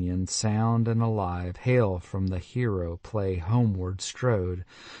companion, sound and alive, hail from the hero play homeward strode.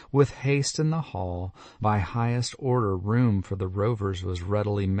 With haste in the hall, by highest order room for the rovers was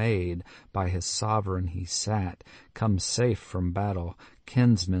readily made. By his sovereign he sat, come safe from battle,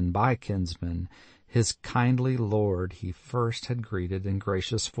 kinsman by kinsman. His kindly lord he first had greeted in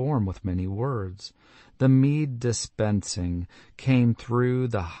gracious form with many words. The mead dispensing came through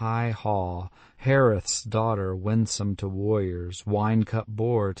the high hall. Hareth's daughter, winsome to warriors, wine-cup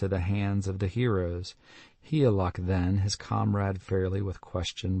bore to the hands of the heroes. Higelac then his comrade fairly with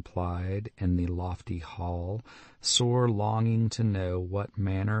question plied in the lofty hall, sore longing to know what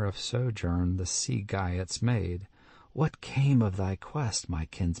manner of sojourn the sea Geats made. What came of thy quest, my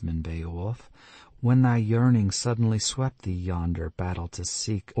kinsman Beowulf? when thy yearning suddenly swept thee yonder battle to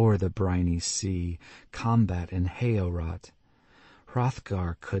seek o'er the briny sea, combat in Heorot.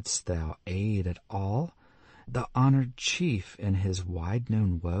 Hrothgar, couldst thou aid at all the honored chief in his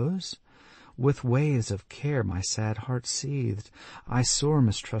wide-known woes? With waves of care my sad heart seethed. I sore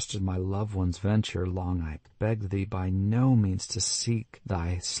mistrusted my loved one's venture. Long I begged thee by no means to seek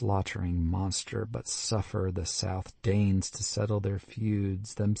thy slaughtering monster, but suffer the South Danes to settle their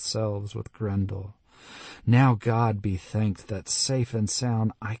feuds themselves with Grendel. Now God be thanked that safe and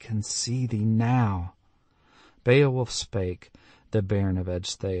sound I can see thee now. Beowulf spake, the bairn of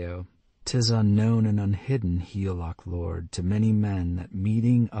Ecgtheow. 'Tis unknown and unhidden, Hygelac lord, to many men, that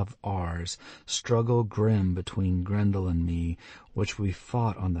meeting of ours, struggle grim between Grendel and me, which we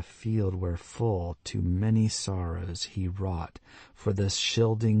fought on the field where full too many sorrows he wrought for the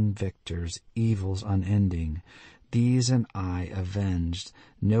Scylding victors, evils unending. These and I avenged,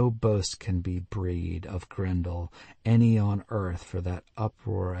 no boast can be breed of Grendel, any on earth, for that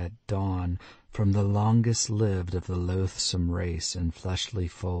uproar at dawn, from the longest lived of the loathsome race in fleshly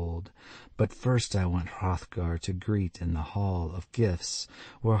fold. But first I went Hrothgar to greet in the hall of gifts,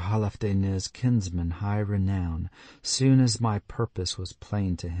 where Halfdane's kinsman high renown, soon as my purpose was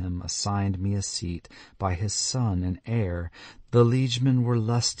plain to him, assigned me a seat by his son and heir. The liegemen were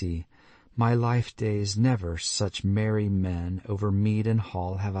lusty. My life days never such merry men over mead and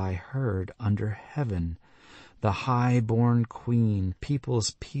hall have I heard under heaven. The high-born queen,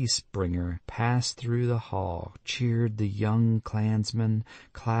 people's peace-bringer, passed through the hall, cheered the young clansmen,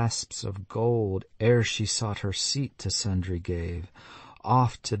 clasps of gold, ere she sought her seat to sundry gave.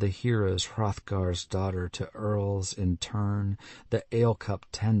 Oft to the heroes Hrothgar's daughter, to earls in turn, the ale-cup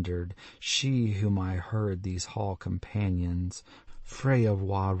tendered, she whom I heard these hall companions Freya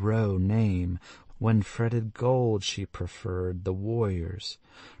Waro name, when fretted gold she preferred the warriors.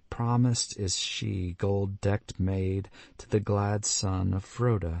 Promised is she, gold-decked maid, to the glad son of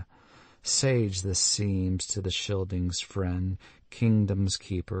Froda. Sage this seems to the Scyldings' friend, kingdom's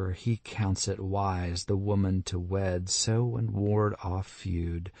keeper. He counts it wise the woman to wed, so and ward off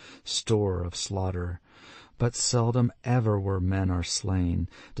feud, store of slaughter. But seldom ever where men are slain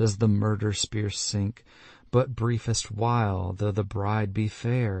does the murder spear sink, but briefest while, though the bride be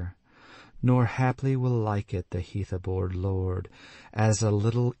fair. Nor haply will like it the Heathobord lord, as a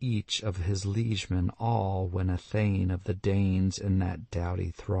little each of his liegemen all, when a thane of the Danes in that doughty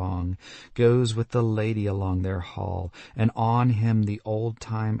throng goes with the lady along their hall, and on him the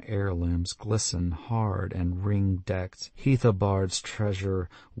old-time heirlooms glisten hard and ring-decked, Heathobard's treasure,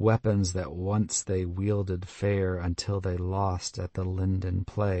 weapons that once they wielded fair until they lost at the linden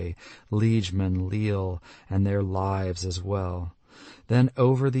play, liegemen leal and their lives as well. Then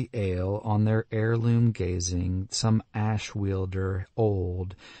over the ale, on their heirloom gazing, some ash-wielder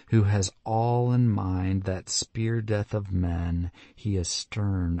old, who has all in mind that spear-death of men, he is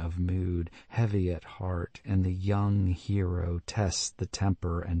stern of mood, heavy at heart, and the young hero tests the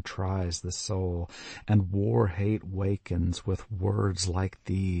temper and tries the soul, and war-hate wakens with words like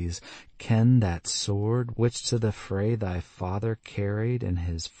these: Ken that sword, which to the fray thy father carried in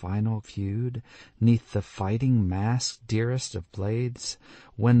his final feud, 'neath the fighting mask, dearest of blades,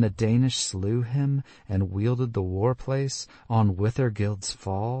 when the Danish slew him and wielded the war-place on Withergild's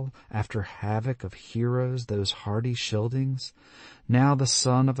fall, after havoc of heroes those hardy Scyldings? Now the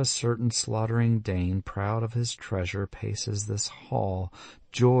son of a certain slaughtering Dane, proud of his treasure, paces this hall,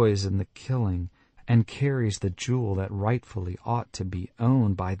 joys in the killing, and carries the jewel that rightfully ought to be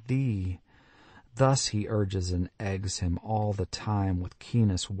owned by thee. Thus he urges and eggs him all the time with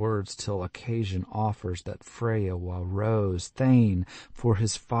keenest words, till occasion offers that Freya Waro's thane for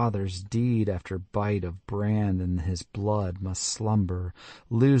his father's deed, after bite of brand in his blood, must slumber,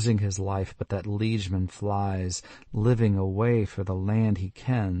 losing his life, but that liegeman flies, living away for the land he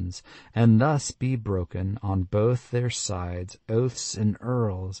kens, and thus be broken on both their sides oaths and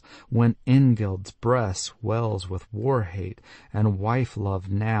earls, when Ingild's breast wells with war-hate, and wife-love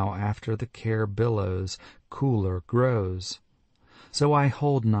now after the care billows cooler grows. So I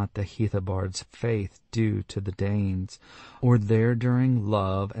hold not the Heathobard's faith due to the Danes, or their during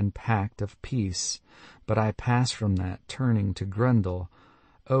love and pact of peace, but I pass from that, turning to Grendel.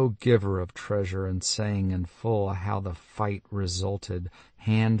 O giver of treasure, and saying in full how the fight resulted,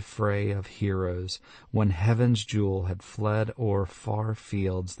 hand fray of heroes, when heaven's jewel had fled o'er far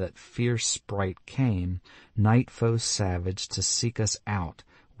fields, that fierce sprite came, night foe savage, to seek us out,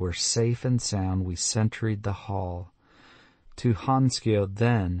 where safe and sound we sentried the hall. To Honskiold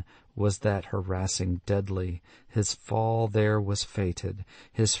then was that harassing deadly, his fall there was fated,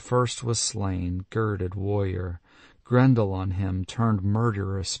 his first was slain, girded warrior. Grendel on him turned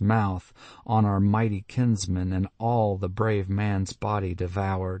murderous mouth on our mighty kinsman, and all the brave man's body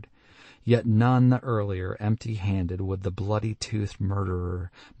devoured. Yet none the earlier empty-handed would the bloody-toothed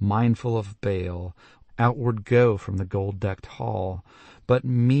murderer, mindful of bale, outward go from the gold-decked hall. But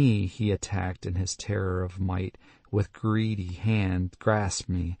me he attacked in his terror of might, with greedy hand grasped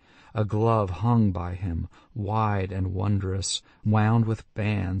me. A glove hung by him, wide and wondrous, wound with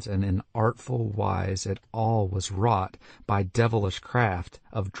bands, and in artful wise it all was wrought by devilish craft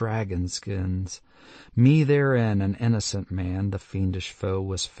of dragon skins. Me therein, an innocent man, the fiendish foe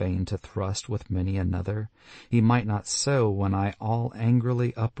was fain to thrust with many another. He might not so when I all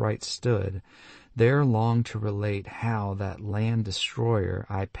angrily upright stood, there long to relate how that land destroyer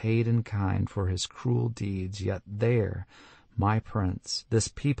I paid in kind for his cruel deeds. Yet there, my prince, this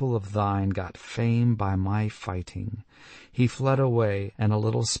people of thine got fame by my fighting. He fled away, and a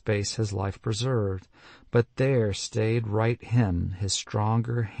little space his life preserved, but there stayed right him his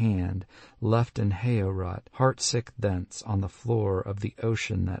stronger hand, left in Heorot, heart-sick thence, on the floor of the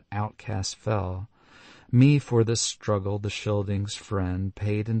ocean that outcast fell. Me for this struggle the Scyldings' friend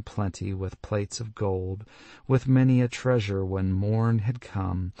paid in plenty with plates of gold, with many a treasure when morn had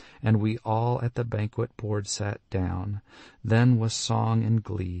come, and we all at the banquet board sat down. Then was song and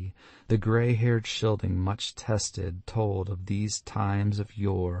glee. The grey-haired Scylding, much tested, told of these times of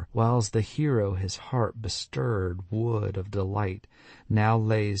yore, whiles the hero his heart bestirred would of delight. Now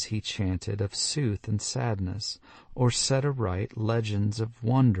lays he chanted of sooth and sadness, or set aright legends of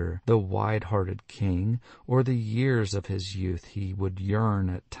wonder. The wide-hearted king, or the years of his youth he would yearn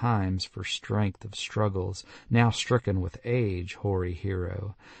at times for strength of struggles. Now stricken with age, hoary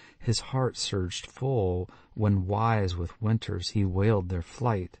hero, his heart surged full when wise with winters he wailed their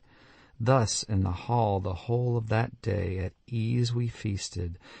flight. Thus in the hall the whole of that day at ease we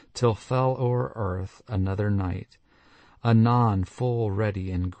feasted, till fell o'er earth another night. Anon, full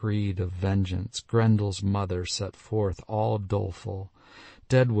ready in greed of vengeance, Grendel's mother set forth all doleful.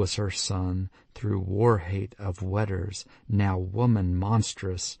 Dead was her son, through war-hate of wedders. Now woman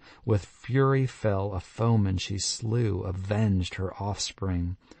monstrous, with fury fell, a foeman she slew, avenged her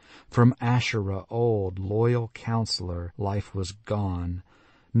offspring. From Asherah old, loyal counselor, life was gone.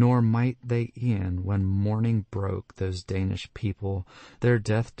 Nor might they e'en, when morning broke, those Danish people, their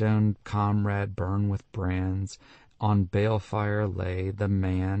death-domed comrade burn with brands. On balefire lay the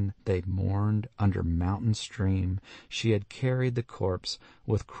man they mourned under mountain stream. She had carried the corpse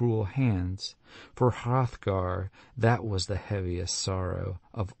with cruel hands. For Hrothgar, that was the heaviest sorrow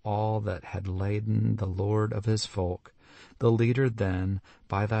of all that had laden the lord of his folk. The leader then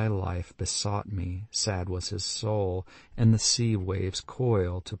by thy life besought me, sad was his soul, and the sea waves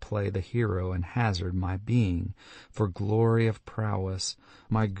coil to play the hero and hazard my being. For glory of prowess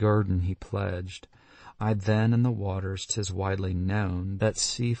my guerdon he pledged. I then in the waters, 'tis widely known, that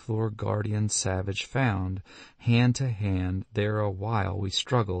sea-floor guardian savage found. Hand to hand there a while we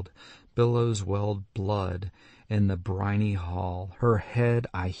struggled, billows welled blood in the briny hall. Her head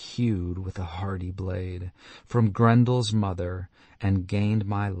I hewed with a hardy blade from Grendel's mother, and gained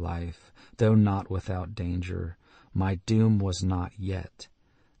my life, though not without danger. My doom was not yet.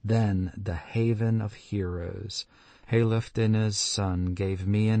 Then the haven of heroes, Healfdena's son, gave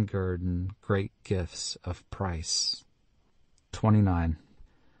me and Guerdon great gifts of price. 29.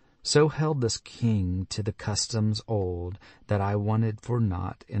 So held this king to the customs old, that I wanted for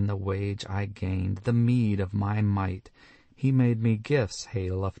naught in the wage I gained the meed of my might. He made me gifts,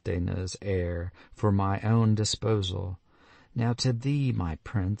 Healfdena's heir, for my own disposal. Now to thee, my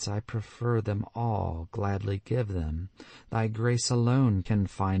prince, I prefer them all, gladly give them. Thy grace alone can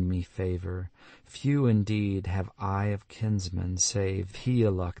find me favor. Few indeed have I of kinsmen, save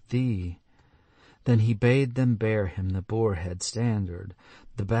Healach thee. Then he bade them bear him the boar-head standard,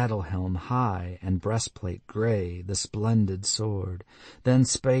 the battle-helm high, and breastplate grey, the splendid sword. Then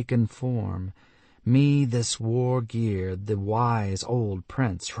spake in form, me this war-gear the wise old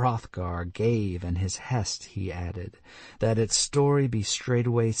prince Hrothgar gave, and his hest he added, that its story be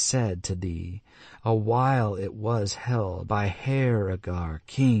straightway said to thee. A while it was held by Heorot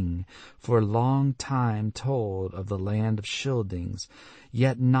king, for long time told of the land of Scyldings,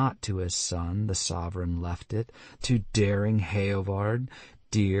 yet not to his son the sovereign left it, to daring Heovard,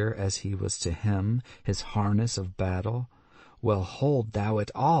 dear as he was to him, his harness of battle. Well, hold thou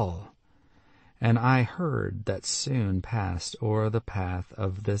it all. And I heard that soon passed o'er the path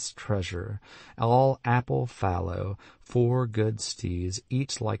of this treasure all apple fallow, 4 good steeds,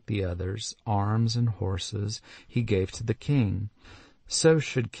 each like the others, arms and horses, he gave to the king. So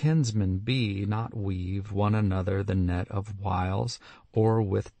should kinsmen be, not weave one another the net of wiles, or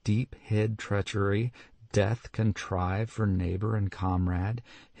with deep-hid treachery death contrive for neighbor and comrade?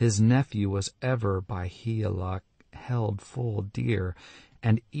 His nephew was ever by Hygelac held full dear,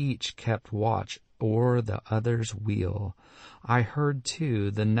 and each kept watch o'er the other's weal. I heard,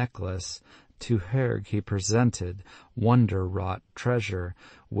 too, the necklace to Herg he presented, wonder-wrought treasure,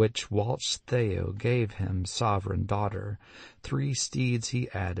 which whilst Theo gave him sovereign daughter. 3 steeds he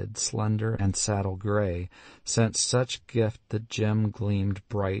added, slender and saddle grey, since such gift the gem gleamed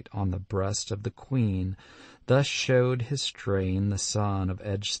bright on the breast of the queen. Thus showed his strain the son of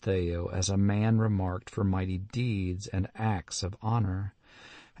Ecgtheow, as a man remarked for mighty deeds and acts of honor.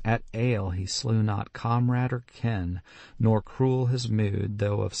 At ale he slew not comrade or kin, nor cruel his mood,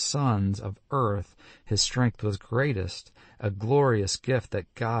 though of sons of earth his strength was greatest, a glorious gift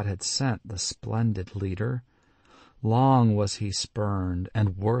that God had sent the splendid leader. Long was he spurned,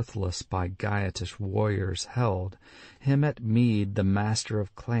 and worthless by Geatish warriors held. Him at mead the master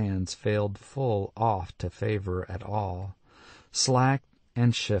of clans failed full oft to favor at all. Slack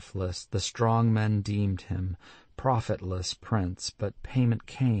and shiftless the strong men deemed him, profitless prince, but payment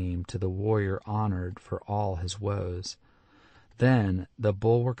came to the warrior honored for all his woes. Then the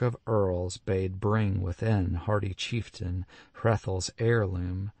bulwark of earls bade bring within hardy chieftain Hrethel's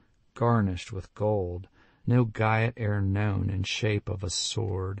heirloom, garnished with gold, no Geat e'er known in shape of a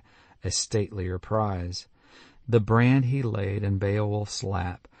sword, a statelier prize. The brand he laid in Beowulf's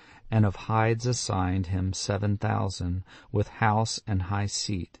lap, and of hides assigned him 7,000, with house and high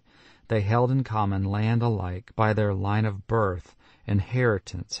seat. They held in common land alike, by their line of birth,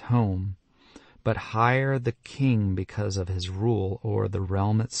 inheritance, home, but higher the king because of his rule o'er the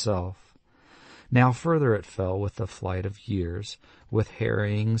realm itself. Now further it fell with the flight of years, with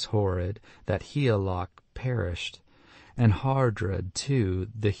harryings horrid, that Hygelac perished, and Hardred too,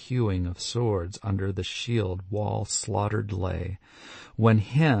 the hewing of swords under the shield wall slaughtered lay, when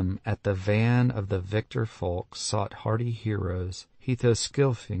him at the van of the victor folk sought hardy heroes,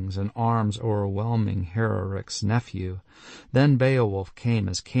 Hethoscylfings in arms o'erwhelming Heroric's nephew. Then Beowulf came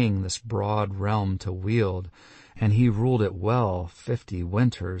as king this broad realm to wield, and he ruled it well 50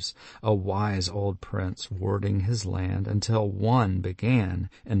 winters, a wise old prince warding his land, until one began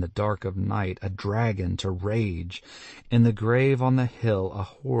in the dark of night a dragon to rage. In the grave on the hill a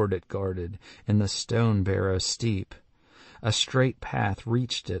hoard it guarded, in the stone barrow steep. A straight path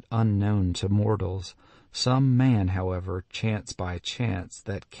reached it unknown to mortals. Some man, however, chanced by chance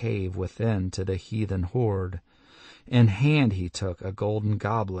that cave within to the heathen hoard. In hand he took a golden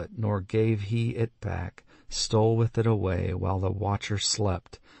goblet, nor gave he it back, stole with it away while the watcher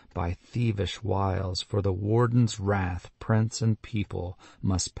slept, by thievish wiles, for the warden's wrath prince and people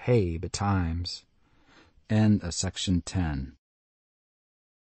must pay betimes. End of section 10.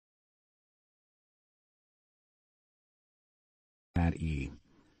 At E.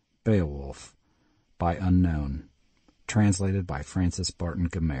 Beowulf, by Unknown. Translated by Francis Barton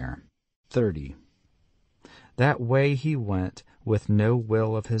Gamer. 30. That way he went, with no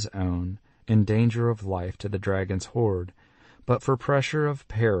will of his own, in danger of life to the dragon's hoard. But for pressure of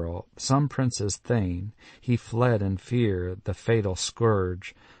peril, some prince's thane, he fled in fear the fatal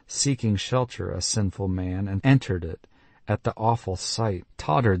scourge, seeking shelter a sinful man, and entered it. At the awful sight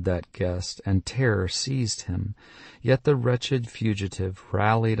tottered that guest, and terror seized him. Yet the wretched fugitive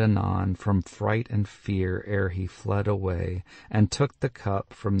rallied anon from fright and fear ere he fled away, and took the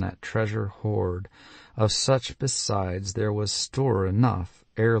cup from that treasure hoard. Of such besides there was store enough,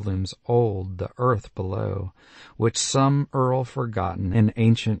 heirlooms old, the earth below, which some earl forgotten in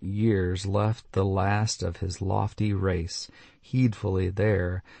ancient years left the last of his lofty race, heedfully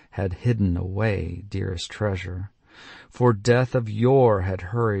there had hidden away dearest treasure. For death of yore had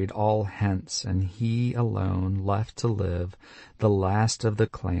hurried all hence, and he alone left to live, the last of the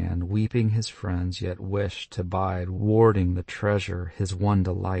clan, weeping his friends, yet wished to bide, warding the treasure, his one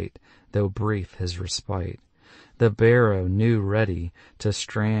delight, though brief his respite. The barrow, new ready to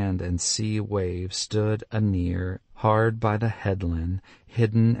strand and sea wave, stood anear, hard by the headland,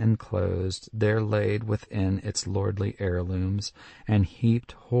 hidden and closed, there laid within its lordly heirlooms, and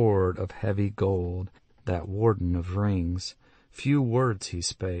heaped hoard of heavy gold, that warden of rings. Few words he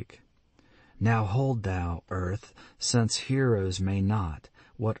spake. Now hold thou, earth, since heroes may not,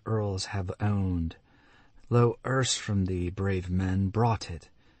 what earls have owned. Lo, erst from thee, brave men, brought it.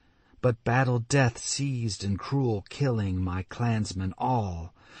 But battle death seized in cruel killing my clansmen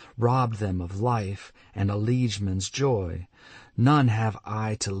all, robbed them of life and a liegeman's joy. None have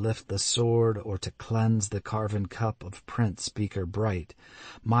I to lift the sword or to cleanse the carven cup of Prince Speaker bright.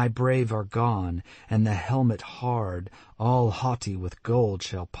 My brave are gone, and the helmet hard, all haughty with gold,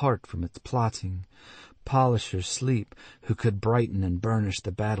 shall part from its plotting. polishers sleep, who could brighten and burnish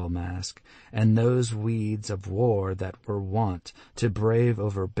the battle mask, and those weeds of war that were wont to brave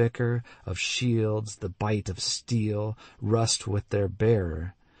over bicker of shields the bite of steel, rust with their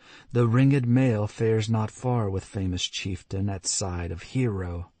bearer. The ringed mail fares not far with famous chieftain at side of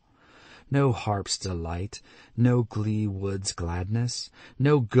hero. No harp's delight, no glee wood's gladness,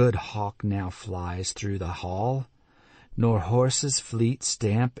 no good hawk now flies through the hall, nor horses fleet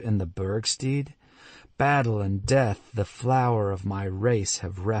stamp in the burgsteed. Battle and death the flower of my race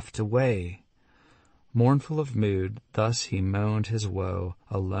have reft away. Mournful of mood, thus he moaned his woe,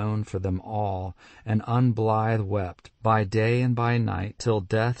 alone for them all, and unblithe wept, by day and by night, till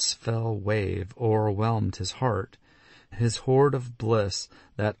death's fell wave o'erwhelmed his heart. His hoard of bliss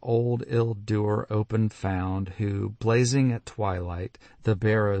that old ill-doer open found, who, blazing at twilight, the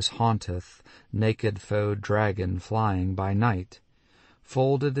barrows haunteth, naked foe dragon flying by night.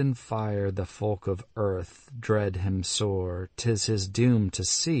 Folded in fire the folk of earth dread him sore, 'tis his doom to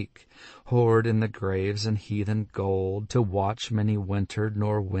seek, hoard in the graves and heathen gold, to watch many wintered,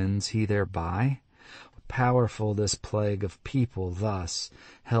 nor wins he thereby. Powerful this plague of people thus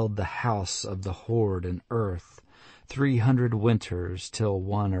held the house of the horde in earth, 300 winters, till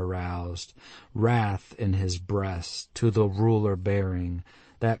one aroused wrath in his breast, to the ruler bearing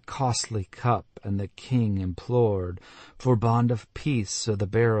that costly cup, and the king implored for bond of peace, so the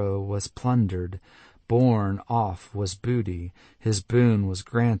barrow was plundered. Borne off was booty, his boon was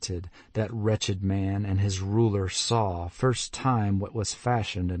granted. That wretched man and his ruler saw first time what was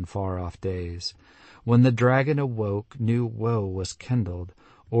fashioned in far-off days. When the dragon awoke, new woe was kindled.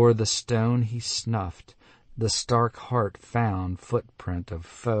 O'er the stone he snuffed, the stark heart found footprint of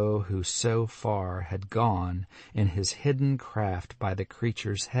foe who so far had gone in his hidden craft by the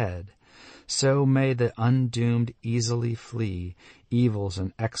creature's head. So may the undoomed easily flee evils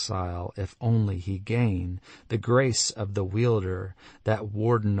and exile, if only he gain the grace of the wielder. That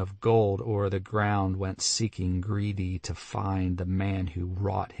warden of gold o'er the ground went seeking, greedy to find the man who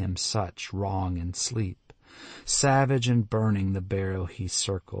wrought him such wrong in sleep. Savage and burning the barrow he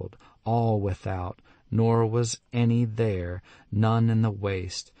circled, all without, nor was any there, none in the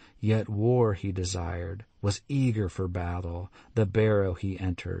waste. Yet war he desired, was eager for battle. The barrow he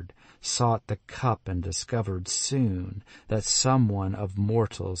entered, sought the cup, and discovered soon that someone of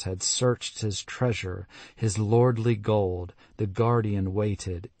mortals had searched his treasure, his lordly gold. The guardian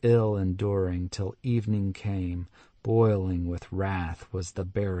waited, ill enduring, till evening came. Boiling with wrath was the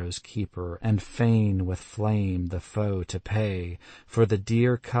barrow's keeper, and fain with flame the foe to pay for the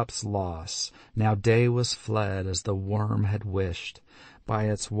dear cup's loss. Now day was fled as the worm had wished. By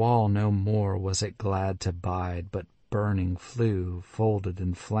its wall no more was it glad to bide, but burning flew, folded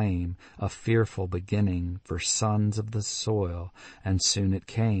in flame, a fearful beginning for sons of the soil, and soon it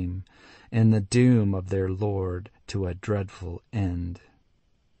came, in the doom of their lord, to a dreadful end.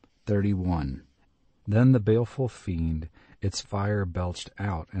 31. Then the baleful fiend its fire belched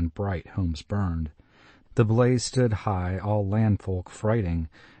out, and bright homes burned. The blaze stood high, all landfolk frighting.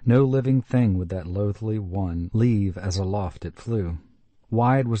 No living thing would that loathly one leave as aloft it flew.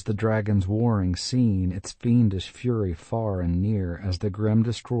 Wide was the dragon's warring seen, its fiendish fury far and near, as the grim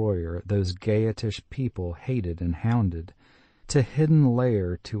destroyer those gayetish people hated and hounded. To hidden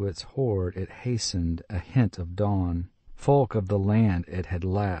lair to its hoard it hastened, a hint of dawn. Folk of the land it had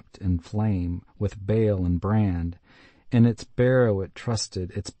lapped in flame with bale and brand. In its barrow it trusted,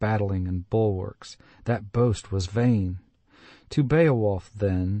 its battling and bulwarks. That boast was vain. To Beowulf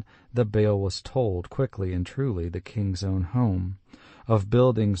then the bale was told, quickly and truly, the king's own home. Of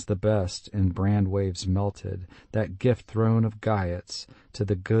buildings the best in brand waves melted, that gift throne of Geats to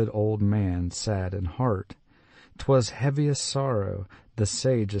the good old man sad in heart. 'Twas heaviest sorrow. The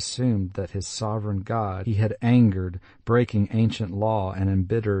sage assumed that his sovereign god he had angered, breaking ancient law, and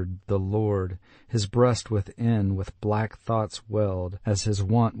embittered the Lord. His breast within with black thoughts welled, as his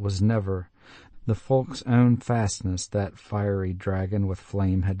wont was never. The folk's own fastness that fiery dragon with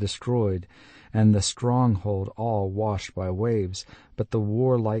flame had destroyed, and the stronghold all washed by waves. But the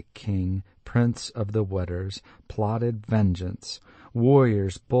warlike king, prince of the Weders, plotted vengeance.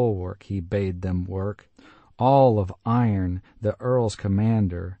 Warriors' bulwark he bade them work, all of iron, the earl's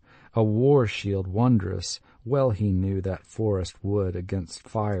commander, a war-shield wondrous. Well he knew that forest wood against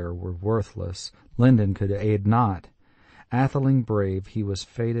fire were worthless, linden could aid not. Atheling brave, he was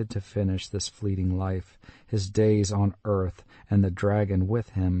fated to finish this fleeting life, his days on earth, and the dragon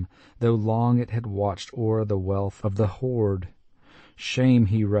with him, though long it had watched o'er the wealth of the hoard. Shame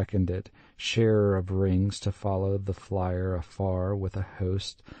he reckoned it, sharer of rings, to follow the flyer afar with a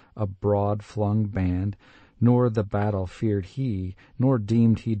host, a broad-flung band, Nor the battle feared he, nor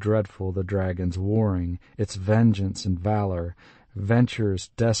deemed he dreadful the dragon's warring, its vengeance and valor. Ventures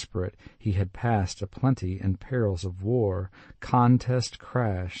desperate he had passed a-plenty, and perils of war, contest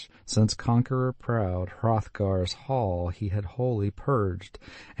crashed, since conqueror proud Hrothgar's hall he had wholly purged,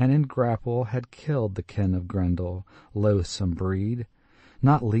 and in grapple had killed the kin of Grendel, loathsome breed.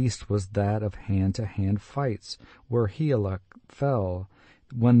 Not least was that of hand-to-hand fights, where Hygelac fell,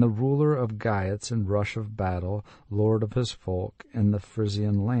 when the ruler of Geats in rush of battle, lord of his folk, in the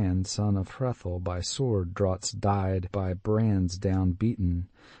Frisian land, son of Hrethel, by sword draughts died, by brands down beaten.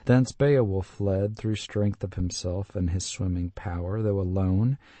 Thence Beowulf fled through strength of himself and his swimming power, though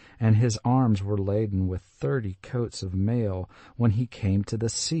alone, and his arms were laden with 30 coats of mail when he came to the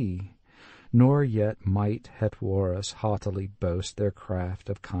sea. Nor yet might Hetwaras haughtily boast their craft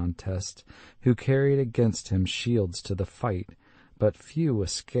of contest, who carried against him shields to the fight. But few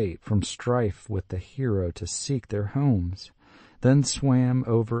escaped from strife with the hero to seek their homes. Then swam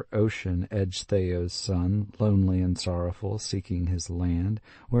over ocean Ecgtheow's son, lonely and sorrowful, seeking his land,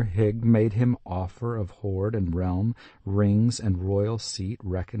 where Hygd made him offer of hoard and realm, rings and royal seat,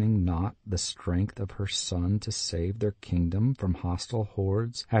 reckoning not the strength of her son to save their kingdom from hostile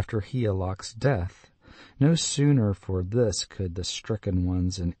hordes after Hygelac's death. No sooner for this could the stricken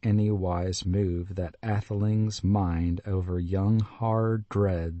ones in any wise move that Atheling's mind over young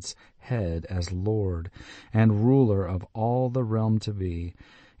Hardred's head as lord and ruler of all the realm to be.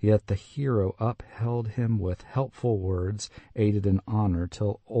 Yet the hero upheld him with helpful words, aided in honor,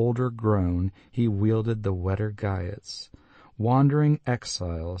 till older grown he wielded the wetter Geats. Wandering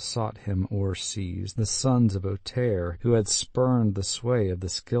exiles sought him o'er seas, the sons of Ohtere, who had spurned the sway of the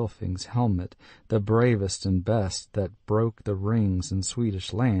Skilfing's helmet, the bravest and best that broke the rings in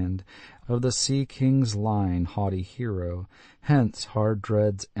Swedish land, of the Sea King's line, haughty hero. Hence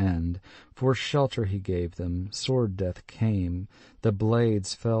Hardred's end, for shelter he gave them. Sword death came, the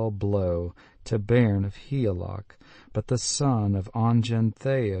blades fell blow, to bairn of Hygelac. But the son of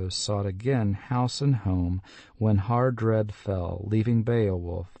Ongentheow sought again house and home, when Hardred fell, leaving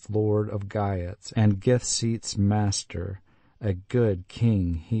Beowulf, lord of Geats, and Githseat's master, a good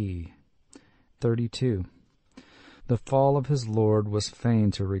king he. 32. The fall of his lord was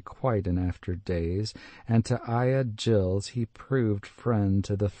fain to requite in after days, and to Aedgils he proved friend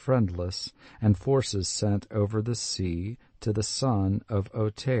to the friendless, and forces sent over the sea to the son of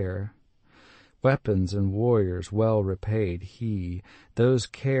Ohtere. Weapons and warriors well repaid he, those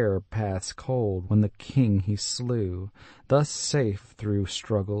care paths cold when the king he slew. Thus safe through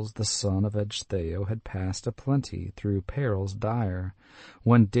struggles the son of Ecgtheow had passed a-plenty through perils dire,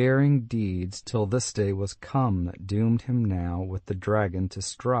 when daring deeds till this day was come that doomed him now with the dragon to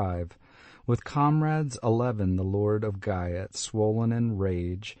strive. With comrades 11 the lord of Geats, swollen in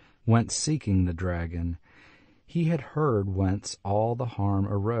rage, went seeking the dragon. He had heard whence all the harm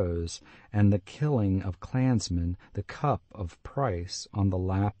arose, and the killing of clansmen. The cup of price on the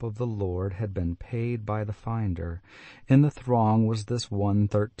lap of the Lord had been paid by the finder. In the throng was this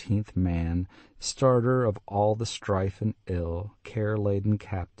 1/13th man, starter of all the strife and ill, care-laden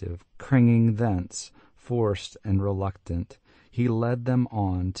captive, cringing thence, forced and reluctant. He led them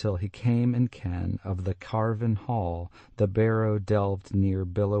on till he came in ken of the carven hall, the barrow delved near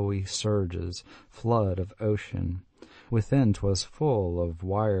billowy surges, flood of ocean. Within 'twas full of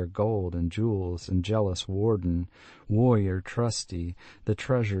wire gold and jewels, and jealous warden, warrior trusty, the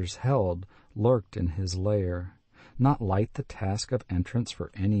treasures held, lurked in his lair. Not light the task of entrance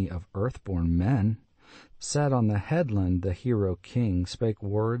for any of earth-born men. Set on the headland the hero king spake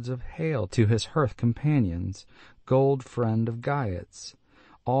words of hail to his hearth companions, gold friend of Geats.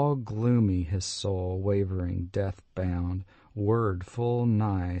 All gloomy his soul, wavering, death-bound, word full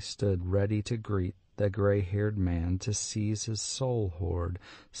nigh stood ready to greet the gray-haired man, to seize his soul-hoard,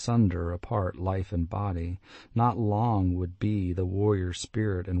 sunder apart life and body. Not long would be the warrior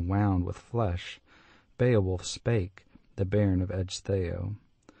spirit enwound with flesh. Beowulf spake, the bairn of Ecgtheow.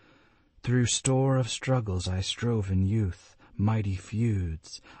 Through store of struggles I strove in youth, mighty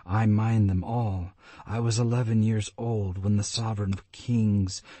feuds, I mind them all. I was 11 years old when the sovereign of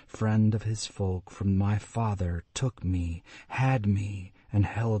kings, friend of his folk, from my father took me, had me, and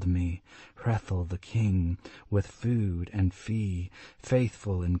held me, Hrethel the king, with food and fee,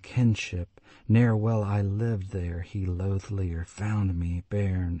 faithful in kinship. Ne'er well I lived there, he loathlier found me,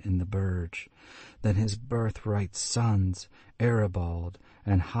 bairn in the burge, than his birthright sons, Aribald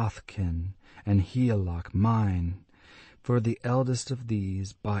and Hathkin, and Hygelac mine. For the eldest of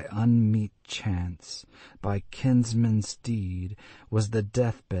these, by unmeet chance, by kinsman's deed, was the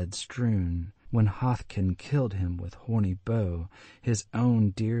deathbed strewn. When Hrothgar killed him with horny bow, his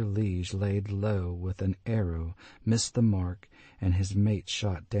own dear liege laid low with an arrow, missed the mark, and his mate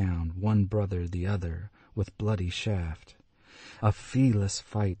shot down, one brother the other, with bloody shaft. A feeless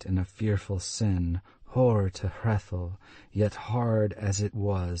fight and a fearful sin, horror to Hrethel, yet hard as it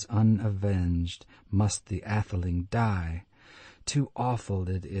was, unavenged, must the atheling die. Too awful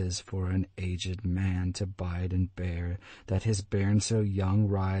it is for an aged man to bide and bear, that his bairn so young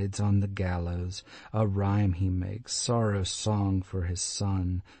rides on the gallows. A rhyme he makes, sorrow song for his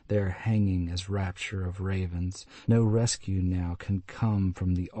son, there hanging as rapture of ravens. No rescue now can come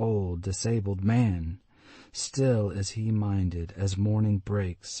from the old disabled man. Still is he minded, as morning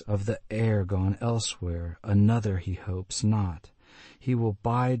breaks, of the heir gone elsewhere, another he hopes not. He will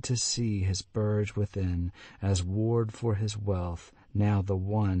bide to see his burge within, as ward for his wealth. Now the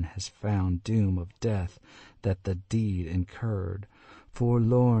one has found doom of death that the deed incurred.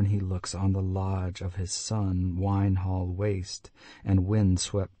 Forlorn he looks on the lodge of his son, wine-hall waste, and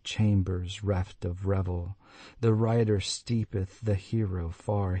wind-swept chambers reft of revel. The rider steepeth the hero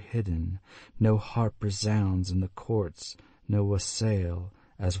far hidden. No harp resounds in the courts, no wassail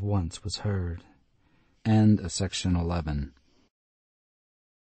as once was heard. End of section 11.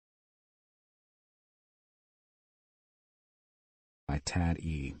 By Tad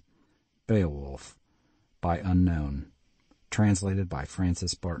E. Beowulf, by Unknown. Translated by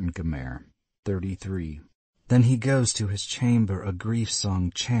Francis Barton Gamer. 33. Then he goes to his chamber, a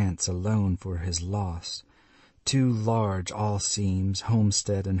grief-song chants alone for his loss. Too large all seems,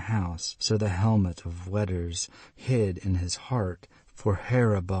 homestead and house, so the helmet of Weders hid in his heart for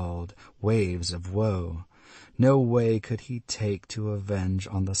Heribald waves of woe. No way could he take to avenge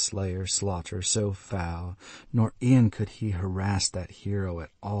on the slayer slaughter so foul, nor e'en could he harass that hero at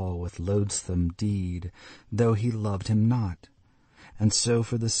all with loathsome deed, though he loved him not. And so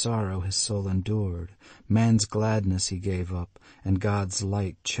for the sorrow his soul endured, man's gladness he gave up, and God's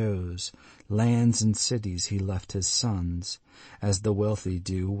light chose. Lands and cities he left his sons, as the wealthy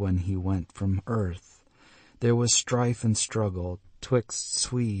do when he went from earth. There was strife and struggle, 'twixt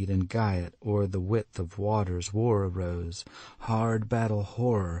Swede and Geat, o'er the width of waters war arose, hard battle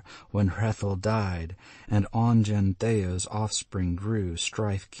horror when Hrethel died, and Ongen Theo's offspring grew,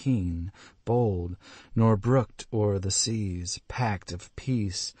 strife keen, bold, nor brooked o'er the seas, pact of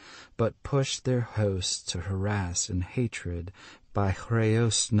peace, but pushed their hosts to harass and hatred by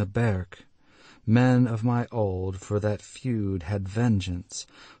Hreosnaberg. Men of my old for that feud had vengeance,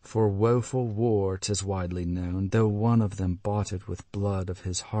 for woeful war 'tis widely known, though one of them bought it with blood of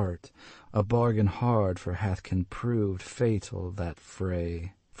his heart. A bargain hard for Hrothgar proved fatal that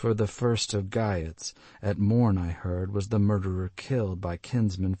fray. For the first of Geats, at morn I heard, was the murderer killed by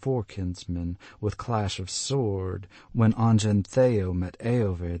kinsman for kinsman, with clash of sword, when Ongen Theo met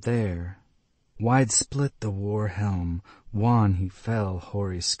Eofor there. Wide split the war helm, wan he fell,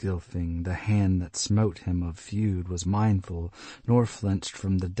 hoary Skilfing. The hand that smote him of feud was mindful, nor flinched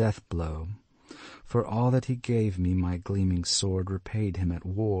from the death blow. For all that he gave me, my gleaming sword repaid him at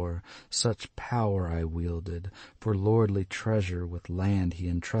war. Such power I wielded, for lordly treasure with land he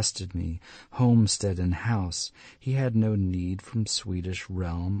entrusted me, homestead and house. He had no need from Swedish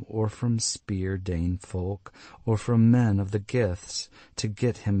realm, or from spear Dane folk, or from men of the Giths, to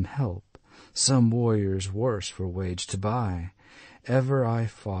get him help. Some warriors worse were waged to buy. Ever I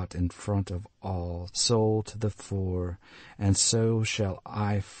fought in front of all, soul to the fore, and so shall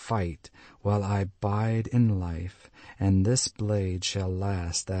I fight while I bide in life, and this blade shall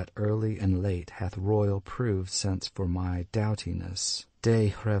last that early and late hath royal proved since for my doughtiness.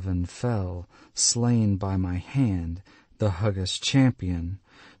 Dehrevan fell, slain by my hand, the Huggas champion,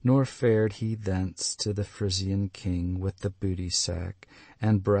 nor fared he thence to the Frisian king with the booty sack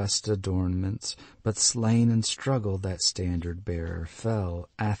and breast adornments, but slain in struggle that standard-bearer fell,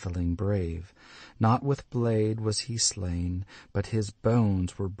 atheling brave. Not with blade was he slain, but his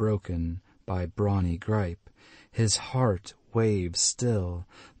bones were broken by brawny gripe. His heart waves still,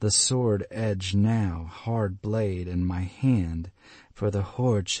 the sword edge now, hard blade in my hand, for the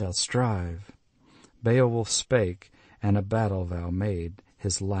horde shall strive. Beowulf spake, and a battle vow made,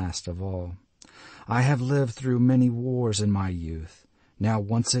 his last of all. I have lived through many wars in my youth. Now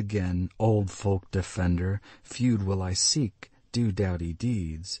once again, old folk defender, feud will I seek, do doughty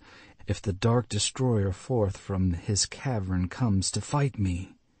deeds, if the dark destroyer forth from his cavern comes to fight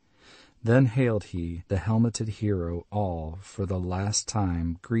me. Then hailed he, the helmeted hero, all, for the last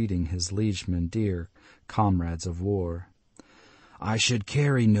time, greeting his liegemen dear, comrades of war. I should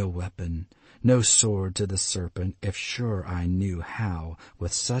carry no weapon, no sword to the serpent, if sure I knew how,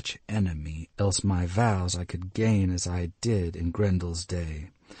 with such enemy, else my vows I could gain as I did in Grendel's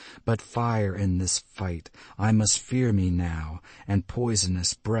day. But fire in this fight I must fear me now, and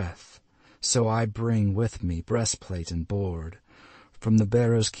poisonous breath. So I bring with me breastplate and board. From the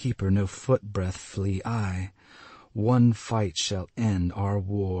barrow's keeper no foot breath flee I. One fight shall end our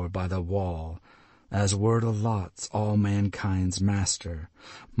war by the wall, as word allots all mankind's master.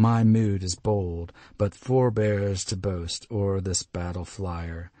 My mood is bold, but forbears to boast o'er this battle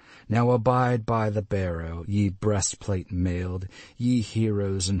flyer. Now abide by the barrow, ye breastplate mailed, ye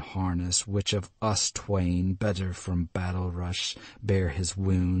heroes in harness, which of us twain better from battle rush bear his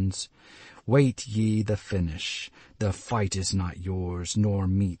wounds. Wait ye the finish. The fight is not yours, nor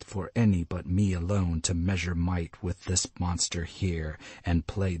meet for any but me alone to measure might with this monster here and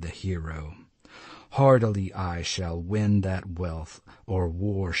play the hero. Hardily I shall win that wealth, or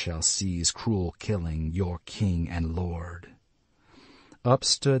war shall seize cruel killing your king and lord. Up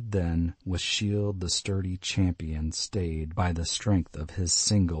stood then with shield the sturdy champion, stayed by the strength of his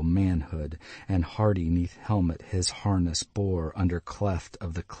single manhood, and hardy 'neath helmet his harness bore under cleft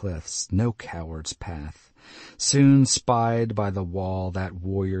of the cliffs no coward's path. Soon spied by the wall that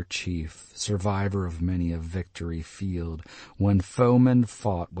warrior chief, survivor of many a victory field, when foemen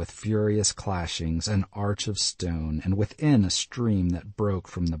fought with furious clashings an arch of stone, and within a stream that broke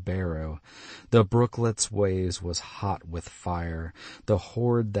from the barrow. The brooklet's waves was hot with fire. The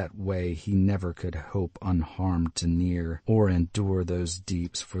horde that way he never could hope unharmed to near, or endure those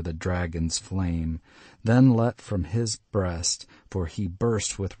deeps for the dragon's flame. Then let from his breast, for he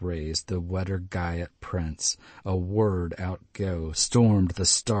burst with rage, the Weder-Geat prince, a word outgo, stormed the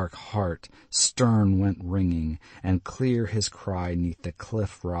stark heart, stern went ringing, and clear his cry 'neath the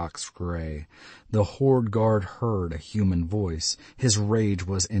cliff rocks gray. The horde guard heard a human voice, his rage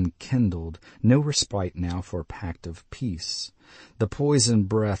was enkindled, no respite now for pact of peace. The poison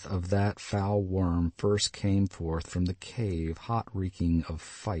breath of that foul worm first came forth from the cave, hot reeking of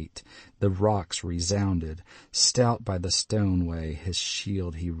fight. The rocks resounded. Stout by the stoneway his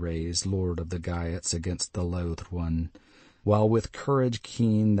shield he raised, lord of the Geats, against the loathed one. While with courage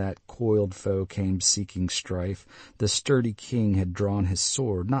keen that coiled foe came seeking strife, the sturdy king had drawn his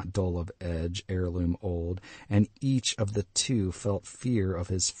sword, not dull of edge, heirloom old, and each of the two felt fear of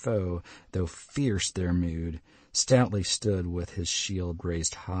his foe, though fierce their mood. Stoutly stood with his shield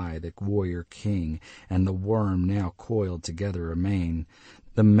raised high the warrior king, and the worm now coiled together amain.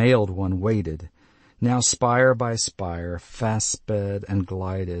 The mailed one waited. Now spire by spire fast sped and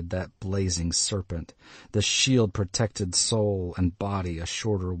glided that blazing serpent. The shield protected soul and body a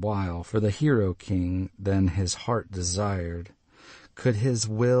shorter while for the hero king than his heart desired. Could his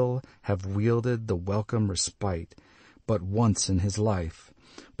will have wielded the welcome respite but once in his life,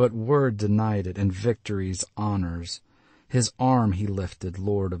 but word denied it and victory's honors. His arm he lifted,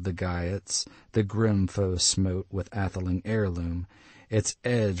 lord of the Geats, the grim foe smote with atheling heirloom. Its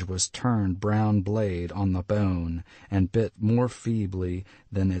edge was turned brown blade on the bone, and bit more feebly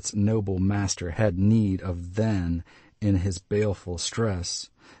than its noble master had need of then in his baleful stress.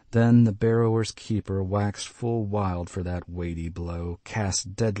 Then the barrower's keeper waxed full wild for that weighty blow,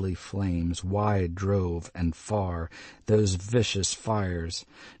 cast deadly flames, wide drove and far those vicious fires.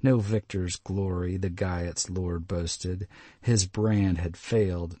 No victor's glory the Geats' lord boasted. His brand had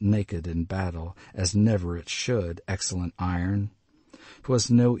failed, naked in battle, as never it should, excellent iron.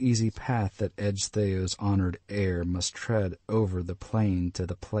 'Twas no easy path that Ecgtheow's honored heir must tread over the plain to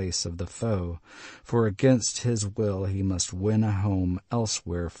the place of the foe, for against his will he must win a home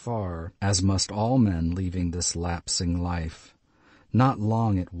elsewhere far, as must all men leaving this lapsing life. Not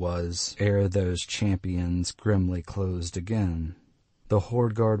long it was ere those champions grimly closed again. The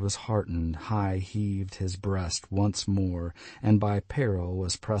horde guard was heartened, high heaved his breast once more, and by peril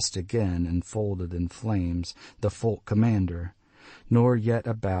was pressed again, enfolded in flames, the folk commander. Nor yet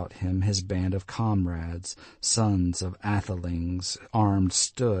about him his band of comrades, sons of athelings, armed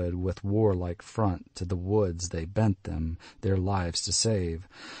stood with warlike front. To the woods they bent them, their lives to save.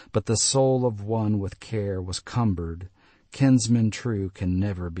 But the soul of one with care was cumbered. Kinsman true can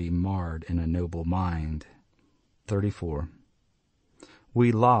never be marred in a noble mind. 34.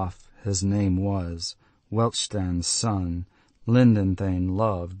 Welof his name was, Welchstan's son, Lindenthane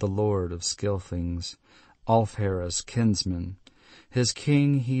loved, the lord of Skilfings, Alfhera's kinsman. His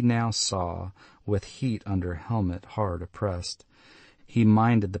king he now saw, with heat under helmet hard oppressed. He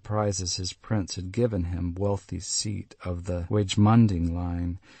minded the prizes his prince had given him, wealthy seat of the Wagemunding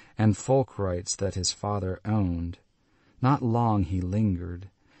line, and folk rights that his father owned. Not long he lingered.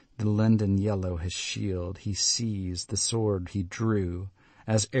 The linden yellow his shield he seized, the sword he drew,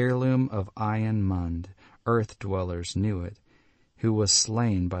 as heirloom of Ian Mund, earth-dwellers knew it, who was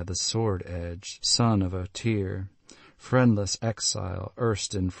slain by the sword edge, son of Otyr. friendless exile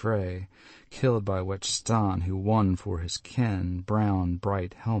erst in fray, killed by Wechstan, who won for his kin brown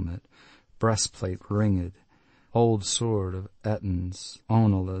bright helmet, breastplate ringed, old sword of Eton's,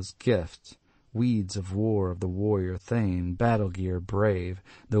 Onola's gift, weeds of war of the warrior thane, battle gear brave.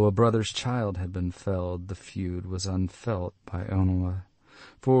 Though a brother's child had been felled, the feud was unfelt by Onola.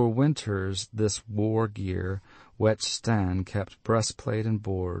 For winters this war gear Wechstan kept breastplate and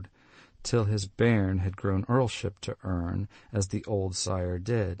board, till his bairn had grown earlship to earn, as the old sire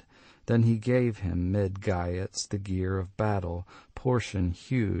did. Then he gave him, mid Geats, the gear of battle, portion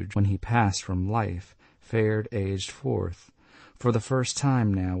huge, when he passed from life, fared aged forth. For the first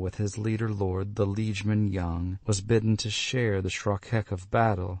time now with his leader lord, the liegeman young, was bidden to share the shrockheck of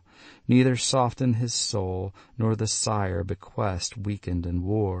battle. Neither softened his soul, nor the sire bequest weakened in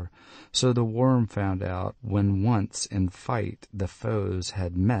war. So the worm found out, when once in fight the foes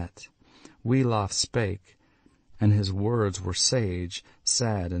had met. Welof spake, and his words were sage.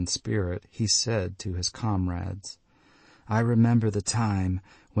 Sad in spirit, he said to his comrades, I remember the time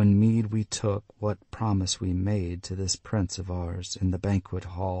when mead we took, what promise we made to this prince of ours in the banquet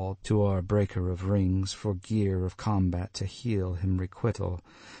hall, to our breaker of rings, for gear of combat to heal him requital,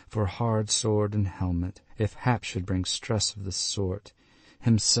 for hard sword and helmet, if hap should bring stress of this sort.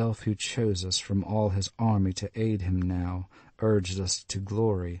 Himself who chose us from all his army to aid him now, urged us to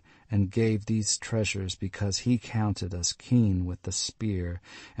glory, and gave these treasures because he counted us keen with the spear,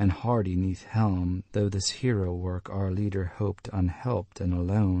 and hardy neath helm, though this hero work our leader hoped unhelped and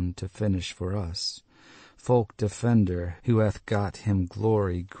alone to finish for us. Folk defender, who hath got him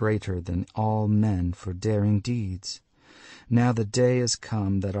glory greater than all men for daring deeds. Now the day is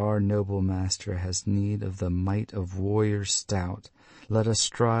come that our noble master has need of the might of warriors stout. Let us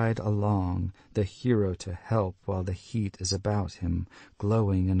stride along, the hero to help, while the heat is about him,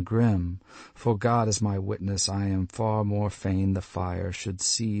 glowing and grim. For God is my witness, I am far more fain the fire should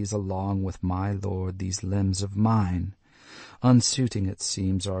seize along with my lord these limbs of mine. Unsuiting it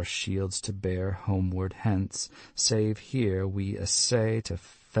seems our shields to bear homeward hence, save here we essay to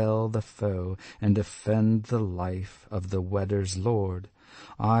fell the foe and defend the life of the wedder's lord.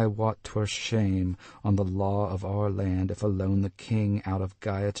 I wot 'twere shame on the law of our land if alone the king out of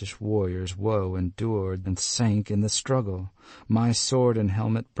Geatish warriors woe endured and sank in the struggle. My sword and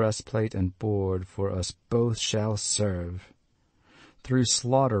helmet, breastplate and board for us both shall serve. Through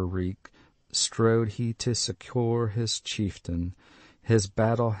slaughter reek strode he to succour his chieftain, his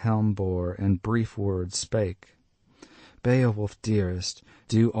battle helm bore, and brief words spake. Beowulf, dearest,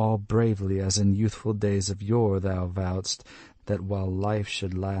 do all bravely as in youthful days of yore thou vowedst, that while life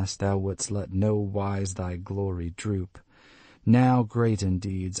should last thou wouldst let no wise thy glory droop. Now great in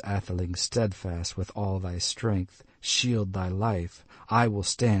deeds, atheling steadfast with all thy strength, shield thy life, I will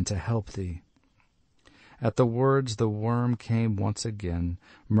stand to help thee. At the words the worm came once again,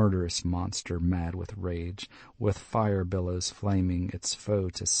 murderous monster mad with rage, with fire billows flaming its foe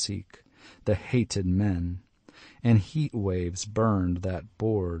to seek, the hated men. And heat waves burned that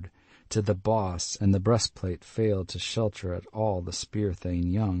board to the boss, and the breastplate failed to shelter at all the spear-thane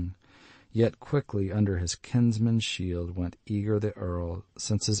young. Yet quickly under his kinsman's shield went eager the earl,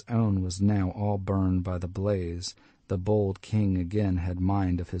 since his own was now all burned by the blaze. The bold king again had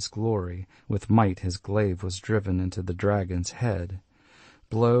mind of his glory, with might his glaive was driven into the dragon's head.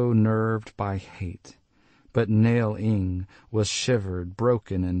 Blow nerved by hate, but nail-ing was shivered,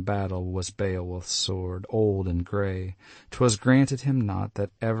 broken in battle was Beowulf's sword, old and grey. 'Twas granted him not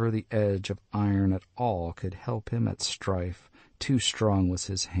that ever the edge of iron at all could help him at strife. Too strong was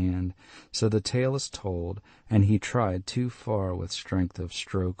his hand, so the tale is told, and he tried too far with strength of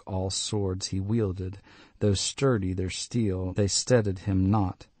stroke all swords he wielded. Though sturdy their steel, they steadied him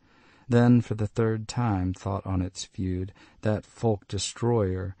not. Then for the third time thought on its feud, that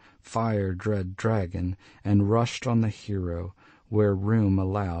folk-destroyer, fire-dread dragon, and rushed on the hero, where room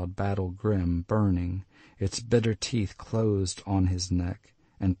allowed, battle grim, burning. Its bitter teeth closed on his neck,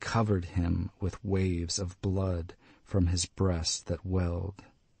 and covered him with waves of blood from his breast that welled.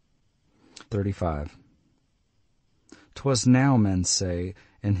 35. 'Twas now, men say,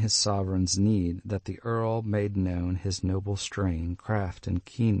 in his sovereign's need, that the earl made known his noble strain, craft and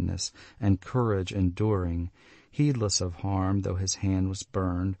keenness, and courage enduring. Heedless of harm, though his hand was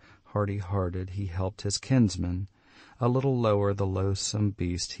burned, hardy-hearted he helped his kinsman. A little lower the loathsome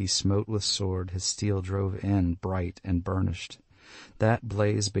beast he smote with sword, his steel drove in, bright and burnished. That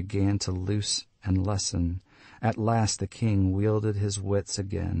blaze began to loose and lessen. At last the king wielded his wits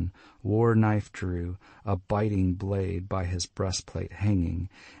again, war-knife drew, a biting blade by his breastplate hanging,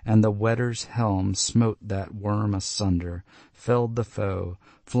 and the wedder's helm smote that worm asunder, felled the foe,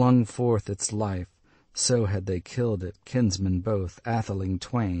 flung forth its life, So had they killed it, kinsmen both, atheling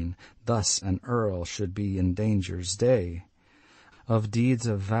twain, thus an earl should be in danger's day. Of deeds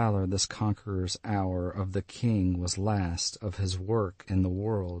of valor this conqueror's hour of the king was last of his work in the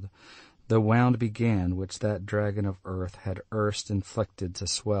world. The wound began which that dragon of earth had erst inflicted to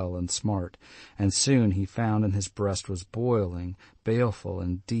swell and smart, and soon he found in his breast was boiling, baleful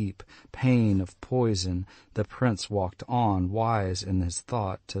and deep, pain of poison. The prince walked on, wise in his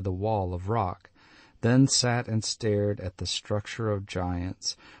thought, to the wall of rock. Then sat and stared at the structure of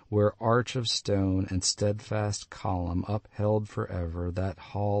giants, where arch of stone and steadfast column upheld forever that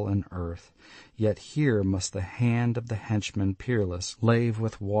hall and earth. Yet here must the hand of the henchman peerless lave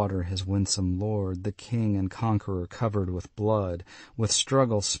with water his winsome lord, the king and conqueror covered with blood, with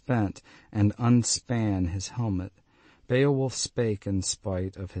struggle spent, and unspan his helmet. Beowulf spake in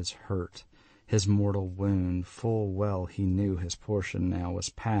spite of his hurt, his mortal wound. Full well he knew his portion now was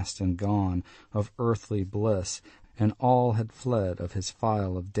past and gone of earthly bliss, and all had fled of his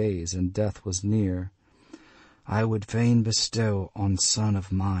file of days, and death was near. I would fain bestow on son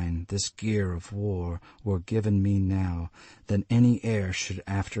of mine this gear of war, were given me now, that any heir should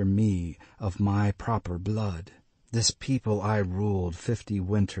after me of my proper blood. This people I ruled 50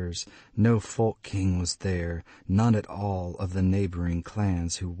 winters, no folk king was there, none at all of the neighboring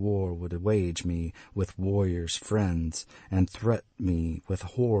clans who war would wage me with warriors' friends, and threat me with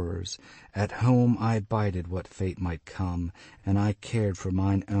horrors. At home I bided what fate might come, and I cared for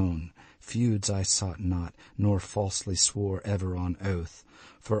mine own. Feuds I sought not, nor falsely swore ever on oath.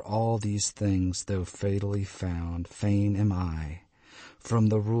 For all these things, though fatally found, fain am I. From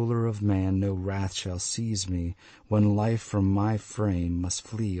the ruler of man no wrath shall seize me, when life from my frame must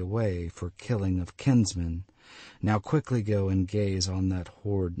flee away for killing of kinsmen. Now quickly go and gaze on that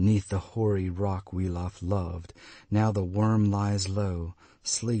hoard 'neath the hoary rock we oft loved. Now the worm lies low,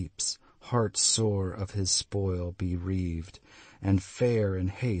 sleeps, heart sore of his spoil bereaved, and fair in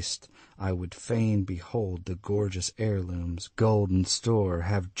haste I would fain behold the gorgeous heirlooms, golden store,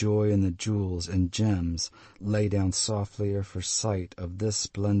 have joy in the jewels and gems, lay down softly for sight of this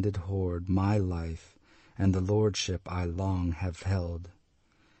splendid hoard my life, and the lordship I long have held.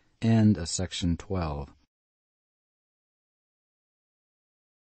 End of section 12.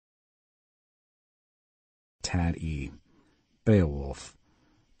 Tad E. Beowulf,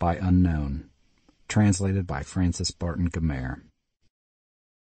 by Unknown, translated by Francis Barton Gamer.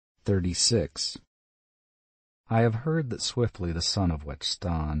 36. I have heard that swiftly the son of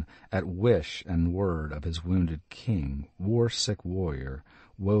Whetstone, at wish and word of his wounded king, war-sick warrior,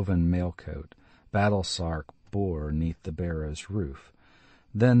 woven mailcoat, battle-sark bore 'neath the barrow's roof.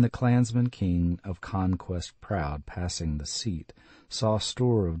 Then the clansman king of conquest proud, passing the seat, saw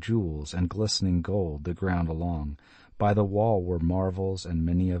store of jewels and glistening gold the ground along. By the wall were marvels and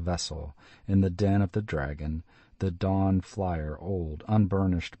many a vessel. In the den of the dragon, the dawn flyer old,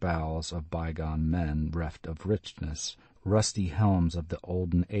 unburnished bowels of bygone men reft of richness, rusty helms of the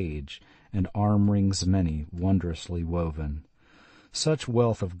olden age, and arm-rings many, wondrously woven. Such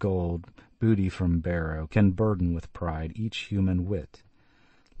wealth of gold, booty from barrow, can burden with pride each human wit.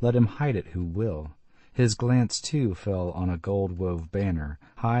 Let him hide it who will. His glance, too, fell on a gold-wove banner,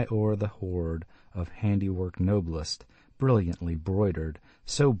 high o'er the hoard of handiwork noblest, brilliantly broidered,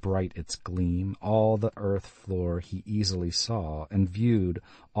 so bright its gleam, all the earth floor he easily saw, and viewed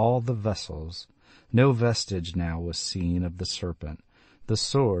all the vessels. No vestige now was seen of the serpent. The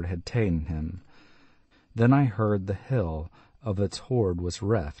sword had ta'en him. Then I heard the hill of its hoard was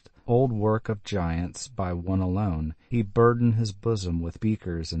reft, old work of giants, by one alone. He burdened his bosom with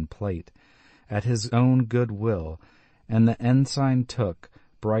beakers and plate, at his own good will, and the ensign took,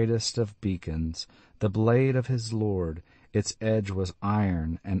 brightest of beacons, the blade of his lord. Its edge was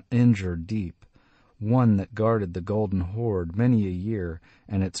iron, and injured deep, one that guarded the golden hoard many a year,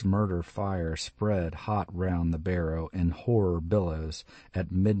 and its murder fire spread hot round the barrow in horror billows at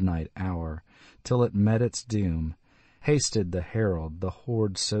midnight hour, till it met its doom. Hasted the herald, the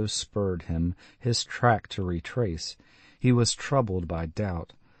hoard so spurred him his track to retrace. He was troubled by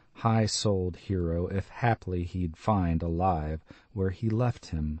doubt, high-souled hero, if haply he'd find alive where he left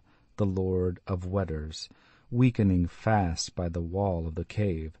him, the lord of Weders, weakening fast by the wall of the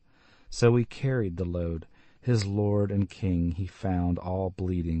cave. So he carried the load. His lord and king he found all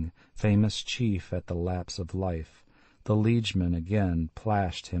bleeding, famous chief at the lapse of life. The liegeman again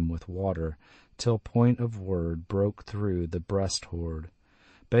plashed him with water, till point of word broke through the breast-hoard.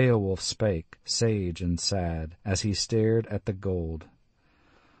 Beowulf spake, sage and sad, as he stared at the gold.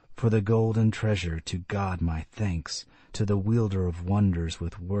 For the golden treasure to God my thanks, to the wielder of wonders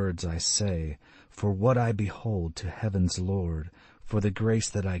with words I say, for what I behold to heaven's Lord, for the grace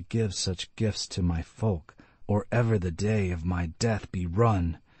that I give such gifts to my folk, or ever the day of my death be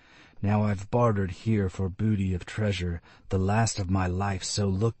run. Now I've bartered here for booty of treasure the last of my life, so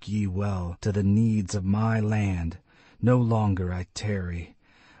look ye well to the needs of my land. No longer I tarry.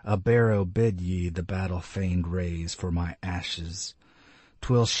 A barrow bid ye the battle-famed raise for my ashes.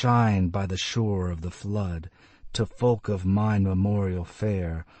 'Twill shine by the shore of the flood, to folk of mine memorial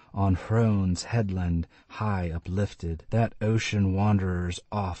fair, on Hrone's headland high uplifted, that ocean wanderers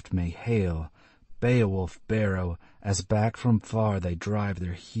oft may hail Beowulf barrow, as back from far they drive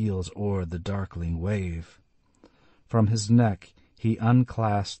their heels o'er the darkling wave. From his neck he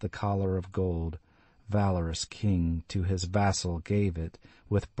unclasped the collar of gold. Valorous king to his vassal gave it,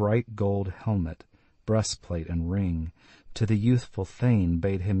 with bright gold helmet, breastplate, and ring. To the youthful thane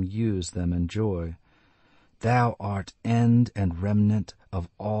bade him use them in joy. Thou art end and remnant of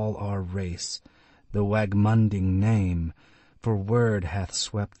all our race, the Wagmunding name, for word hath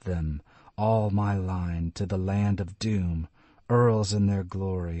swept them, all my line, to the land of doom. Earls in their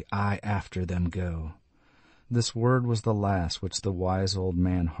glory, I after them go. This word was the last which the wise old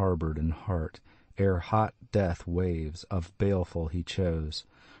man harbored in heart, ere hot death waves of baleful he chose.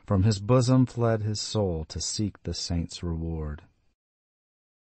 From his bosom fled his soul to seek the saint's reward.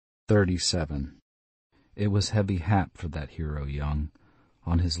 37. It was heavy hap for that hero young,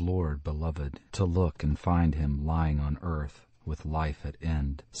 on his lord beloved, to look and find him lying on earth, with life at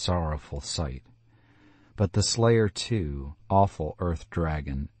end, sorrowful sight. But the slayer too, awful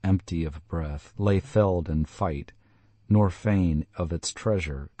earth-dragon, empty of breath, lay felled in fight, nor fain of its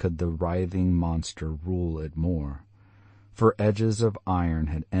treasure could the writhing monster rule it more. For edges of iron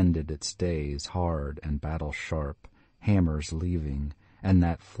had ended its days, hard and battle-sharp, hammers leaving, and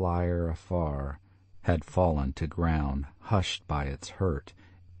that flyer afar had fallen to ground, hushed by its hurt,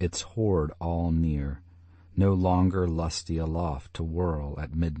 its horde all near, no longer lusty aloft to whirl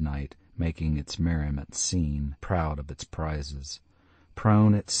at midnight, making its merriment seen, proud of its prizes.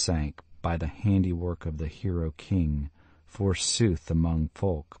 Prone it sank by the handiwork of the hero king, forsooth among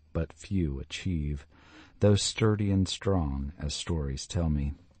folk but few achieve, though sturdy and strong, as stories tell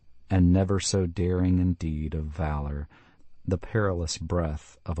me, and never so daring in deed of valor, the perilous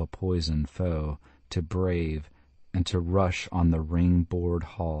breath of a poisoned foe to brave and to rush on the ring-board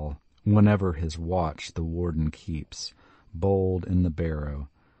hall, whenever his watch the warden keeps, bold in the barrow.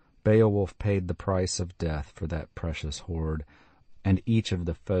 Beowulf paid the price of death for that precious hoard, and each of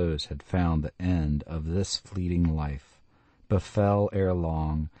the foes had found the end of this fleeting life. Befell ere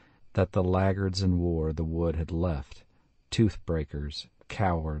long that the laggards in war the wood had left, tooth-breakers,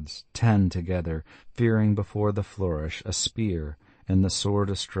 cowards, 10 together, fearing before the flourish a spear in the sore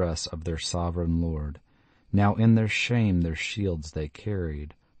distress of their sovereign lord. Now in their shame their shields they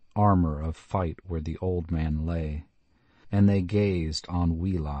carried, armor of fight where the old man lay. And they gazed on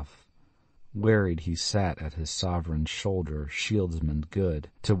Beowulf. Wearied he sat at his sovereign's shoulder, shieldsman good,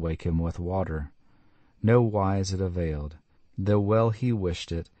 to wake him with water. No wise it availed, though well he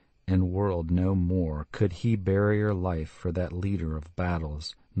wished it, in world no more could he barrier life for that leader of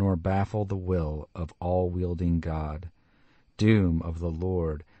battles, nor baffle the will of all-wielding God. Doom of the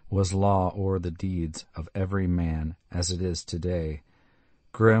Lord was law o'er the deeds of every man, as it is today.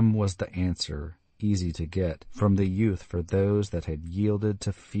 Grim was the answer, easy to get, from the youth for those that had yielded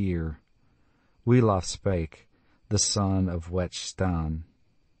to fear. Beowulf spake, the son of Wechstan.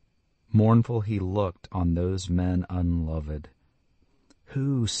 Mournful he looked on those men unloved.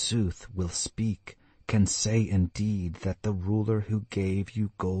 Who, sooth, will speak, can say indeed that the ruler who gave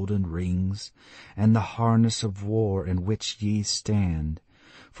you golden rings, and the harness of war in which ye stand,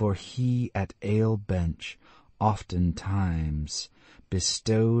 for he at ale bench oftentimes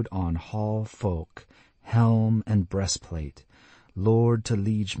bestowed on hall folk helm and breastplate, lord to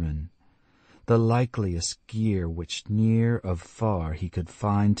liegemen, the likeliest gear which near of far he could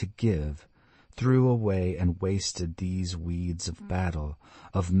find to give, threw away and wasted these weeds of battle,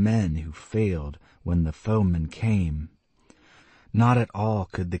 of men who failed when the foeman came. Not at all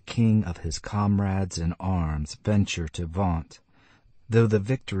could the king of his comrades in arms venture to vaunt, though the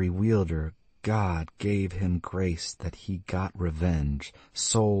victory wielder God gave him grace that he got revenge,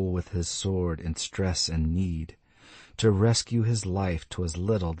 sole with his sword in stress and need. To rescue his life 'twas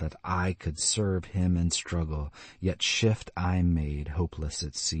little that I could serve him in struggle, yet shift I made, hopeless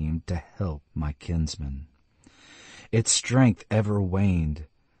it seemed, to help my kinsman. Its strength ever waned,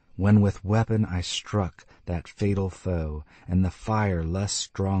 when with weapon I struck that fatal foe, and the fire less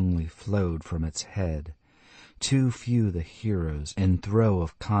strongly flowed from its head. Too few the heroes in throe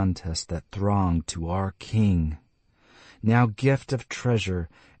of contest that thronged to our king. Now gift of treasure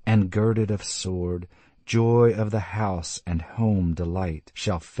and girded of sword, Joy of the house and home delight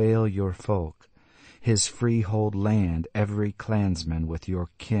shall fail your folk. His freehold land every clansman with your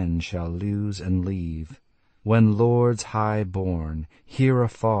kin shall lose and leave. When lords high-born hear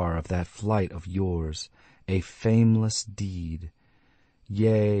afar of that flight of yours, a fameless deed,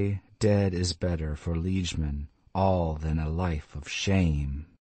 yea, dead is better for liegemen all than a life of shame.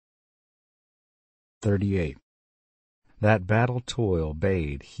 38. That battle toil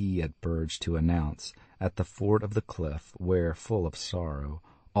bade he at Burge to announce, at the fort of the cliff, where, full of sorrow,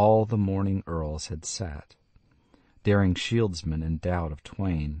 all the mourning earls had sat. Daring shieldsmen in doubt of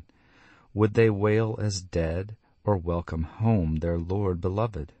twain, would they wail as dead, or welcome home their lord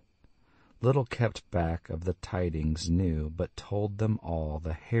beloved? Little kept back of the tidings knew, but told them all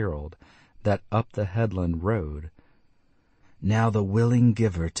the herald that up the headland rode. Now the willing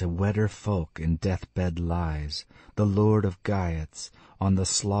giver to wedder folk in deathbed lies, the lord of Geats on the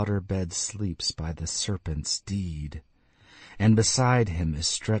slaughter-bed sleeps by the serpent's deed. And beside him is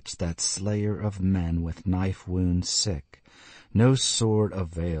stretched that slayer of men with knife wounds sick. No sword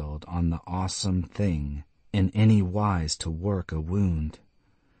availed on the awesome thing in any wise to work a wound.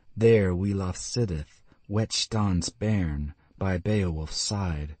 There Welof sitteth, Whetstan's bairn, by Beowulf's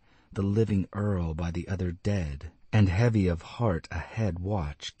side, the living earl by the other dead, and heavy of heart a head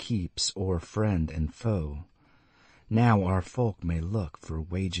watch keeps o'er friend and foe. Now our folk may look for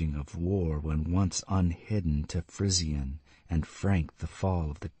waging of war when once unhidden to Frisian and Frank the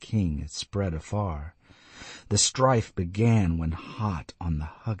fall of the king is spread afar. The strife began when hot on the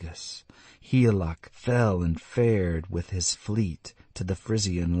Hugas Higelac fell and fared with his fleet to the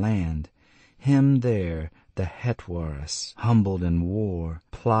Frisian land. Him there the Hetwaras, humbled in war,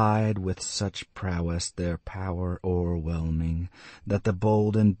 plied with such prowess their power o'erwhelming, that the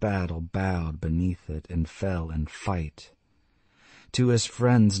bold in battle bowed beneath it and fell in fight. To his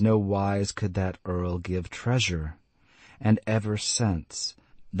friends no wise could that earl give treasure, and ever since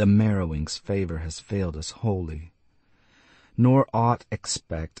the Merowing's favor has failed us wholly. Nor aught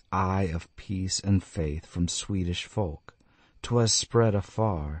expect I of peace and faith from Swedish folk. 'Twas spread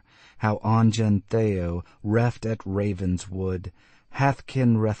afar, how Ongentheow, reft at Ravenswood, hath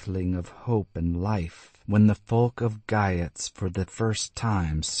kin wrestling of hope and life, when the folk of Geats for the first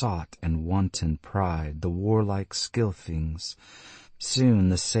time sought in wanton pride the warlike Skilfings. Soon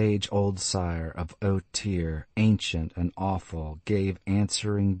the sage old sire of Otyr, ancient and awful, gave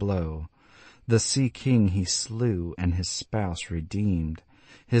answering blow. The sea-king he slew and his spouse redeemed,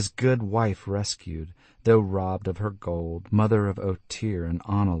 his good wife rescued, though robbed of her gold, mother of Otyr and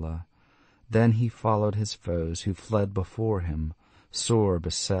Onela. Then he followed his foes who fled before him, sore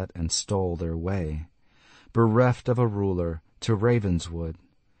beset and stole their way, bereft of a ruler, to Ravenswood.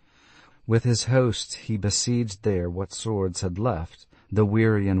 With his host he besieged there what swords had left, the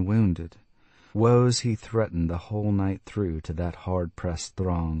weary and wounded. Woes he threatened the whole night through to that hard-pressed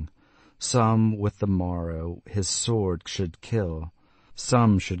throng. Some with the morrow his sword should kill,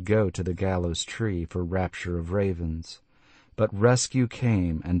 some should go to the gallows tree for rapture of ravens. But rescue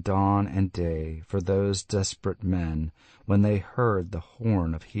came, and dawn and day, for those desperate men, when they heard the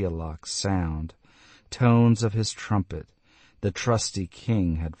horn of Higelac sound, tones of his trumpet. The trusty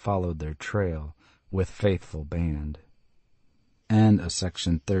king had followed their trail with faithful band. End of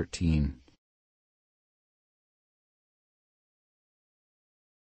section 13.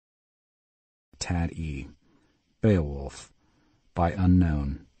 Tad E. Beowulf, by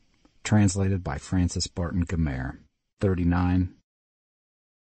Unknown. Translated by Francis Barton Gamer. 39.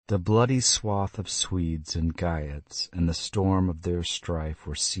 The bloody swath of Swedes and Geats and the storm of their strife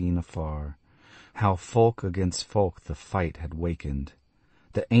were seen afar. How folk against folk the fight had wakened.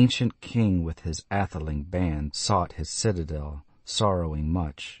 The ancient king with his atheling band sought his citadel, sorrowing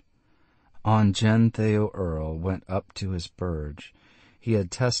much. Ongentheow Earl went up to his burge. He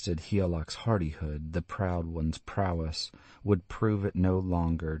had tested Higelac's hardihood, the proud one's prowess, would prove it no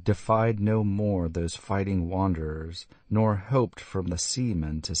longer, defied no more those fighting wanderers, nor hoped from the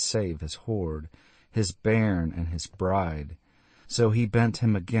seamen to save his hoard, his bairn and his bride. So he bent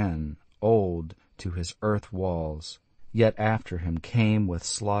him again, old, to his earth walls. Yet after him came with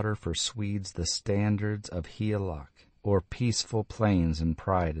slaughter for Swedes the standards of Higelac, o'er peaceful plains in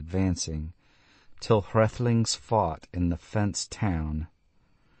pride advancing, till Hrethelings fought in the fenced town.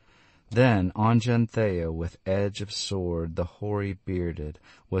 Then Ongentheow with edge of sword, the hoary bearded,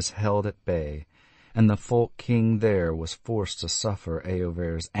 was held at bay, and the folk king there was forced to suffer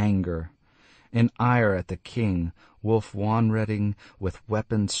Eover's anger. In ire at the king, Wulf Wonreding with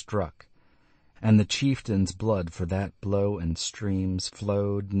weapon struck, and the chieftain's blood for that blow in streams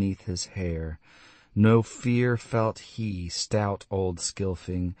flowed neath his hair. No fear felt he, stout old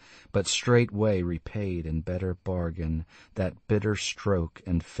Skilfing, but straightway repaid in better bargain that bitter stroke,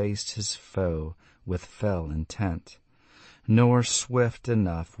 and faced his foe with fell intent. Nor swift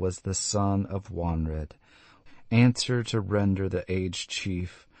enough was the son of Wanred answer to render the aged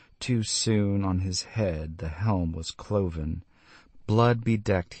chief. Too soon on his head the helm was cloven. Blood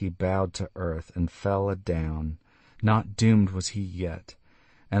bedecked he bowed to earth and fell adown. Not doomed was he yet,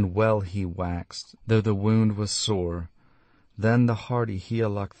 and well he waxed, though the wound was sore. Then the hardy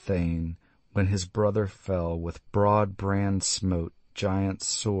Hygelac thane, when his brother fell, with broad brand smote giant's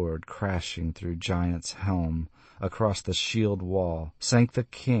sword crashing through giant's helm. Across the shield wall sank the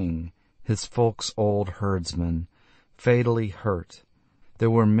king, his folk's old herdsman, fatally hurt. There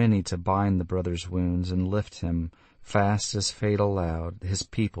were many to bind the brother's wounds and lift him, fast as fate allowed his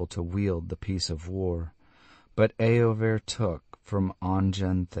people to wield the piece of war. But Eover took from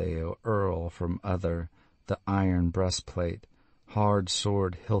Ongentheow, earl from other, the iron breastplate, hard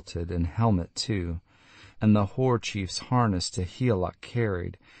sword hilted, and helmet too, and the hoar chief's harness to Hygelac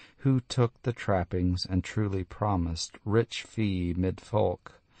carried, who took the trappings and truly promised rich fee mid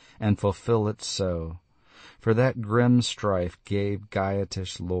folk, and fulfill it so. For that grim strife gave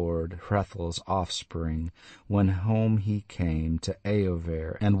Geatish lord Hrethel's offspring, when home he came to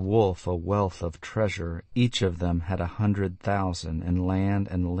Eover and Wulf a wealth of treasure. Each of them had 100,000 in land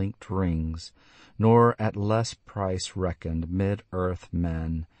and linked rings, nor at less price reckoned mid earth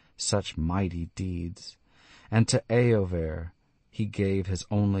men such mighty deeds. And to Eover he gave his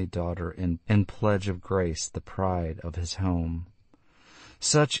only daughter in pledge of grace, the pride of his home.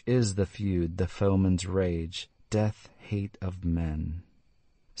 Such is the feud, the foeman's rage, death hate of men.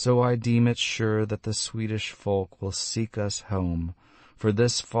 So I deem it sure that the Swedish folk will seek us home, for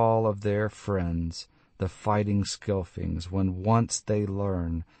this fall of their friends, the fighting Skilfings, when once they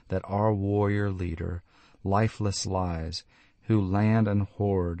learn that our warrior leader lifeless lies, who land and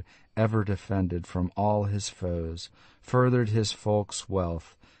hoard ever defended from all his foes, furthered his folk's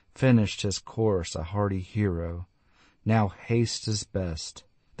wealth, finished his course a hardy hero. Now haste is best,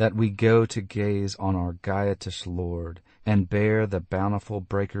 that we go to gaze on our Geatish lord, and bear the bountiful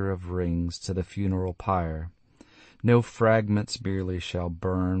breaker of rings to the funeral pyre. No fragments merely shall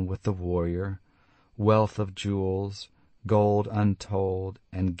burn with the warrior, wealth of jewels, gold untold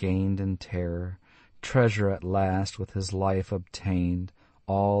and gained in terror, treasure at last with his life obtained.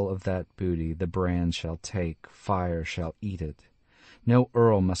 All of that booty the brand shall take, fire shall eat it. No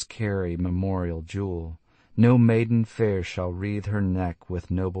earl must carry memorial jewel, no maiden fair shall wreathe her neck with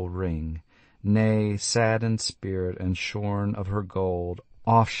noble ring. Nay, sad in spirit and shorn of her gold,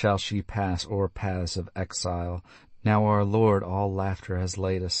 oft shall she pass o'er paths of exile. Now our Lord all laughter has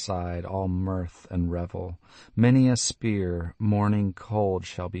laid aside, all mirth and revel. Many a spear, mourning cold,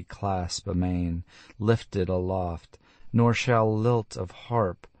 shall be clasped amain, lifted aloft, nor shall lilt of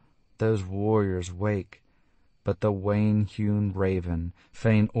harp those warriors wake. But the wane-hewn raven,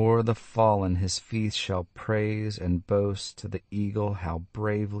 fain o'er the fallen his feast shall praise, and boast to the eagle how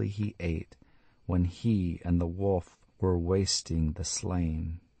bravely he ate, when he and the wolf were wasting the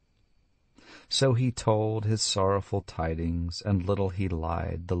slain. So he told his sorrowful tidings, and little he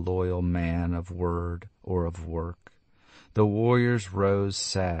lied, the loyal man of word or of work. The warriors rose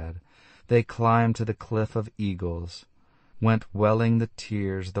sad, they climbed to the cliff of eagles, went welling the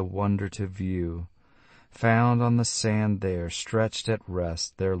tears the wonder to view, found on the sand there, stretched at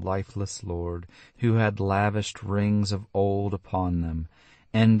rest, their lifeless lord, who had lavished rings of old upon them.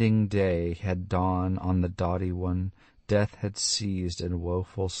 Ending day had dawned on the doughty one, death had seized in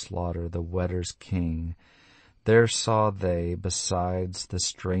woeful slaughter the Weders' king. There saw they, besides the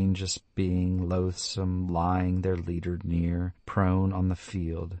strangest being, loathsome, lying their leader near, prone on the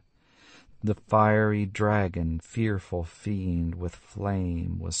field. The fiery dragon, fearful fiend, with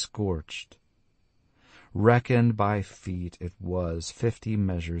flame was scorched. Reckoned by feet it was 50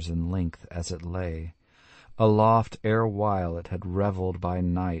 measures in length as it lay. Aloft erewhile it had revelled by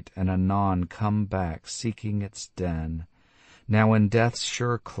night, and anon come back, seeking its den. Now in death's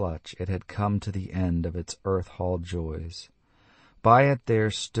sure clutch it had come to the end of its earth-hall joys. By it there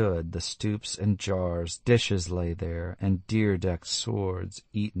stood the stoups and jars, dishes lay there, and deer-decked swords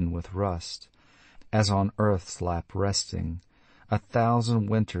eaten with rust. As on earth's lap resting, 1,000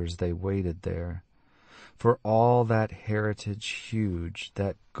 winters they waited there. For all that heritage huge,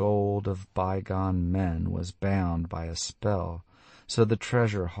 that gold of bygone men, was bound by a spell, so the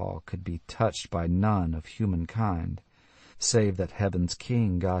treasure hall could be touched by none of humankind, save that heaven's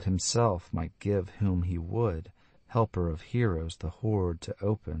king, God himself, might give whom he would, helper of heroes, the hoard to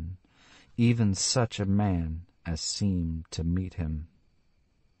open, even such a man as seemed to meet him.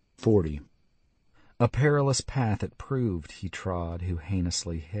 40. A perilous path it proved he trod who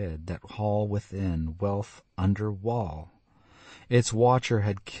heinously hid that hall within, wealth under wall. Its watcher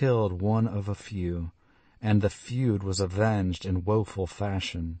had killed one of a few, and the feud was avenged in woeful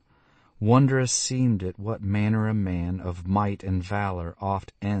fashion. Wondrous seemed it what manner a man of might and valor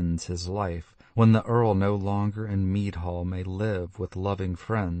oft ends his life, when the earl no longer in mead hall may live with loving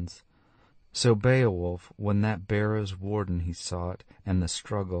friends. So Beowulf, when that barrow's warden he sought, and the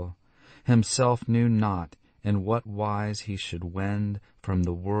struggle, himself knew not in what wise he should wend from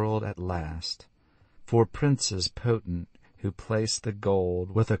the world at last. For princes potent, who placed the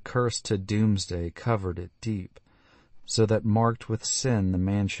gold with a curse to doomsday, covered it deep, so that marked with sin the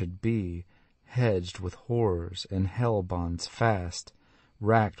man should be, hedged with horrors and hell bonds fast,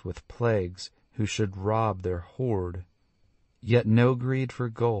 racked with plagues who should rob their hoard. Yet no greed for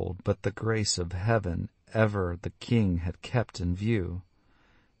gold, but the grace of heaven ever the king had kept in view.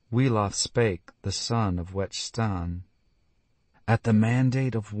 Beowulf spake, the son of Wechstan. At the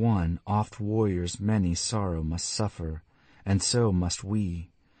mandate of one, oft warriors many sorrow must suffer, and so must we.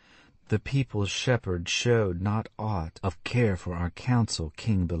 The people's shepherd showed not aught of care for our counsel,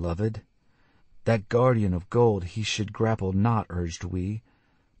 king beloved. That guardian of gold he should grapple not, urged we,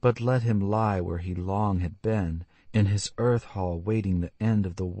 but let him lie where he long had been, in his earth hall waiting the end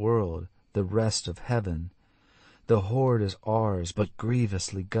of the world, the rest of heaven. The hoard is ours, but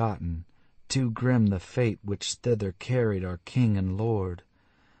grievously gotten, too grim the fate which thither carried our king and lord.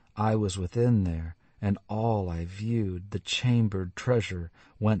 I was within there, and all I viewed the chambered treasure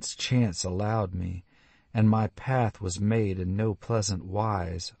whence chance allowed me, and my path was made in no pleasant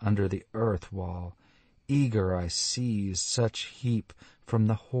wise under the earth wall. Eager I seized such heap from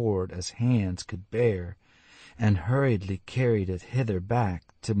the hoard as hands could bear, and hurriedly carried it hither back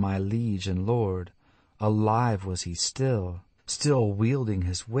to my liege and lord. Alive was he still wielding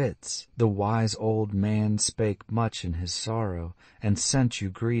his wits. The wise old man spake much in his sorrow, and sent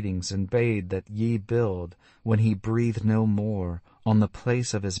you greetings, and bade that ye build, when he breathed no more, on the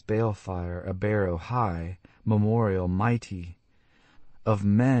place of his balefire a barrow high, memorial mighty. Of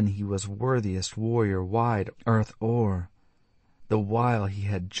men he was worthiest warrior wide earth o'er, the while he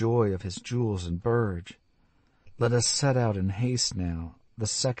had joy of his jewels and burge. Let us set out in haste now, the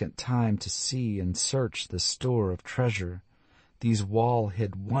second time to see and search the store of treasure, these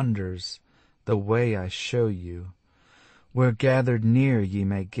wall-hid wonders, the way I show you, where gathered near ye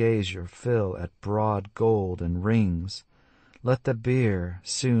may gaze your fill at broad gold and rings. Let the bier,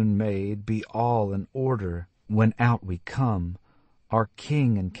 soon made, be all in order, when out we come, our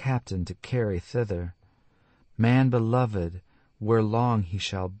king and captain to carry thither. Man beloved, where long he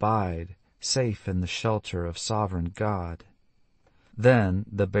shall bide, safe in the shelter of sovereign God. Then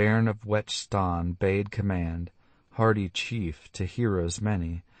the bairn of Wechstan bade command, hardy chief to heroes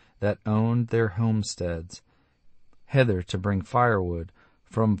many, that owned their homesteads, hither to bring firewood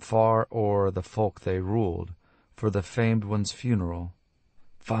from far o'er the folk they ruled, for the famed one's funeral.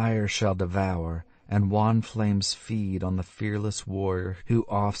 Fire shall devour, and wan flames feed on the fearless warrior who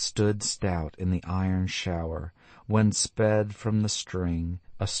oft stood stout in the iron shower, when sped from the string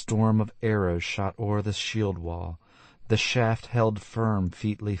a storm of arrows shot o'er the shield wall. The shaft held firm,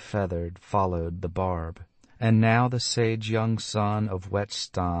 featly feathered, followed the barb. And now the sage young son of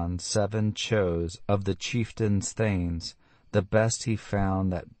Wechstan 7 chose of the chieftain's thanes, the best he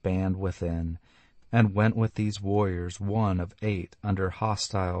found that band within, and went with these warriors, one of 8, under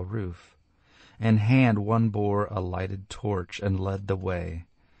hostile roof. In hand one bore a lighted torch and led the way.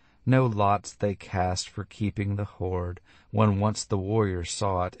 No lots they cast for keeping the hoard, when once the warriors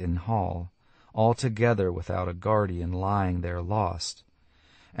saw it in hall, altogether without a guardian lying there lost.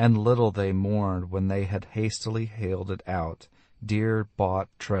 And little they mourned when they had hastily haled it out, dear-bought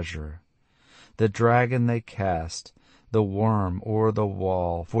treasure. The dragon they cast, the worm o'er the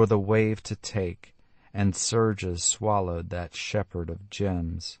wall for the wave to take, and surges swallowed that shepherd of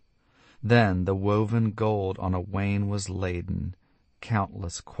gems. Then the woven gold on a wain was laden,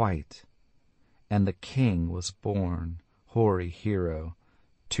 countless quite, and the king was born, hoary hero,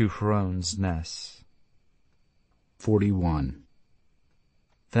 to Hrone's ness. 41.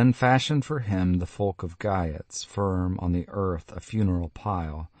 Then fashioned for him the folk of Geats, firm on the earth a funeral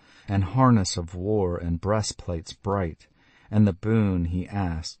pile, and harness of war and breastplates bright, and the boon he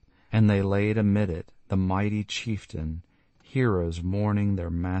asked, and they laid amid it the mighty chieftain, heroes mourning their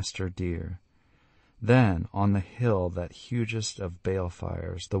master dear. Then on the hill that hugest of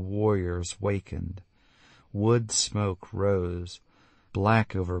balefires the warriors wakened. Wood smoke rose,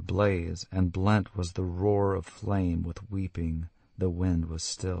 black over blaze, and blent was the roar of flame with weeping. The wind was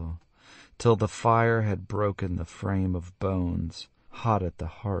still, till the fire had broken the frame of bones, hot at the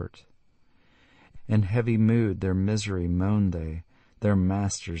heart. In heavy mood their misery moaned they, their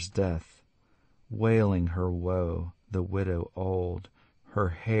master's death, wailing her woe, the widow old, her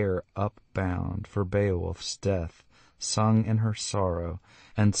hair upbound for Beowulf's death, sung in her sorrow,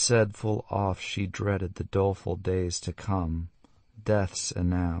 and said full oft she dreaded the doleful days to come, death's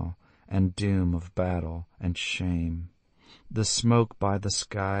enow, and doom of battle and shame. The smoke by the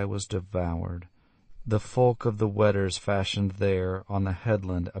sky was devoured. The folk of the Weders fashioned there on the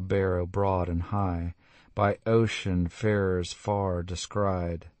headland a barrow broad and high, by ocean farers far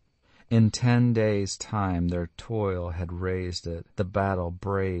descried. In 10 days' time their toil had raised it, the battle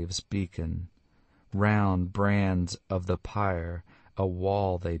braves' beacon. Round brands of the pyre a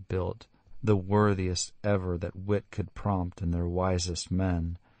wall they built, the worthiest ever that wit could prompt in their wisest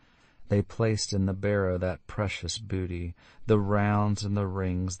men. They placed in the barrow that precious booty, the rounds and the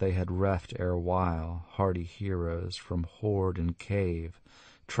rings they had reft erewhile, hardy heroes from hoard and cave,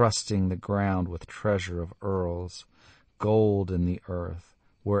 trusting the ground with treasure of earls, gold in the earth,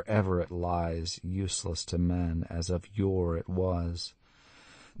 wherever it lies, useless to men as of yore it was.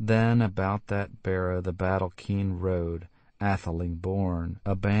 Then about that barrow the battle-keen rode, atheling born,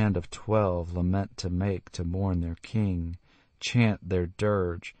 a band of 12 lament to make to mourn their king, chant their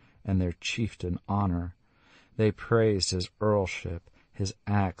dirge and their chieftain honor. They praised his earlship, his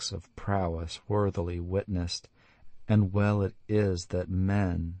acts of prowess worthily witnessed, and well it is that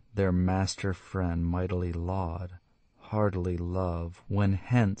men their master friend mightily laud, heartily love, when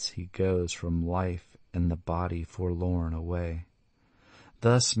hence he goes from life and the body forlorn away.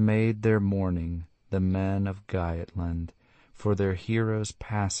 Thus made their mourning the men of Geatland, for their heroes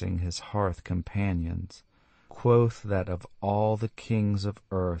passing his hearth companions. Quoth that of all the kings of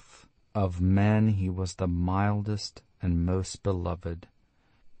earth, of men he was the mildest and most beloved,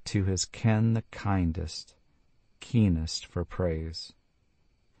 to his ken the kindest, keenest for praise.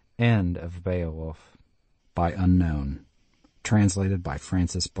 End of Beowulf. By Unknown. Translated by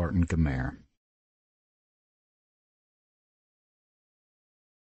Francis Barton Gamer.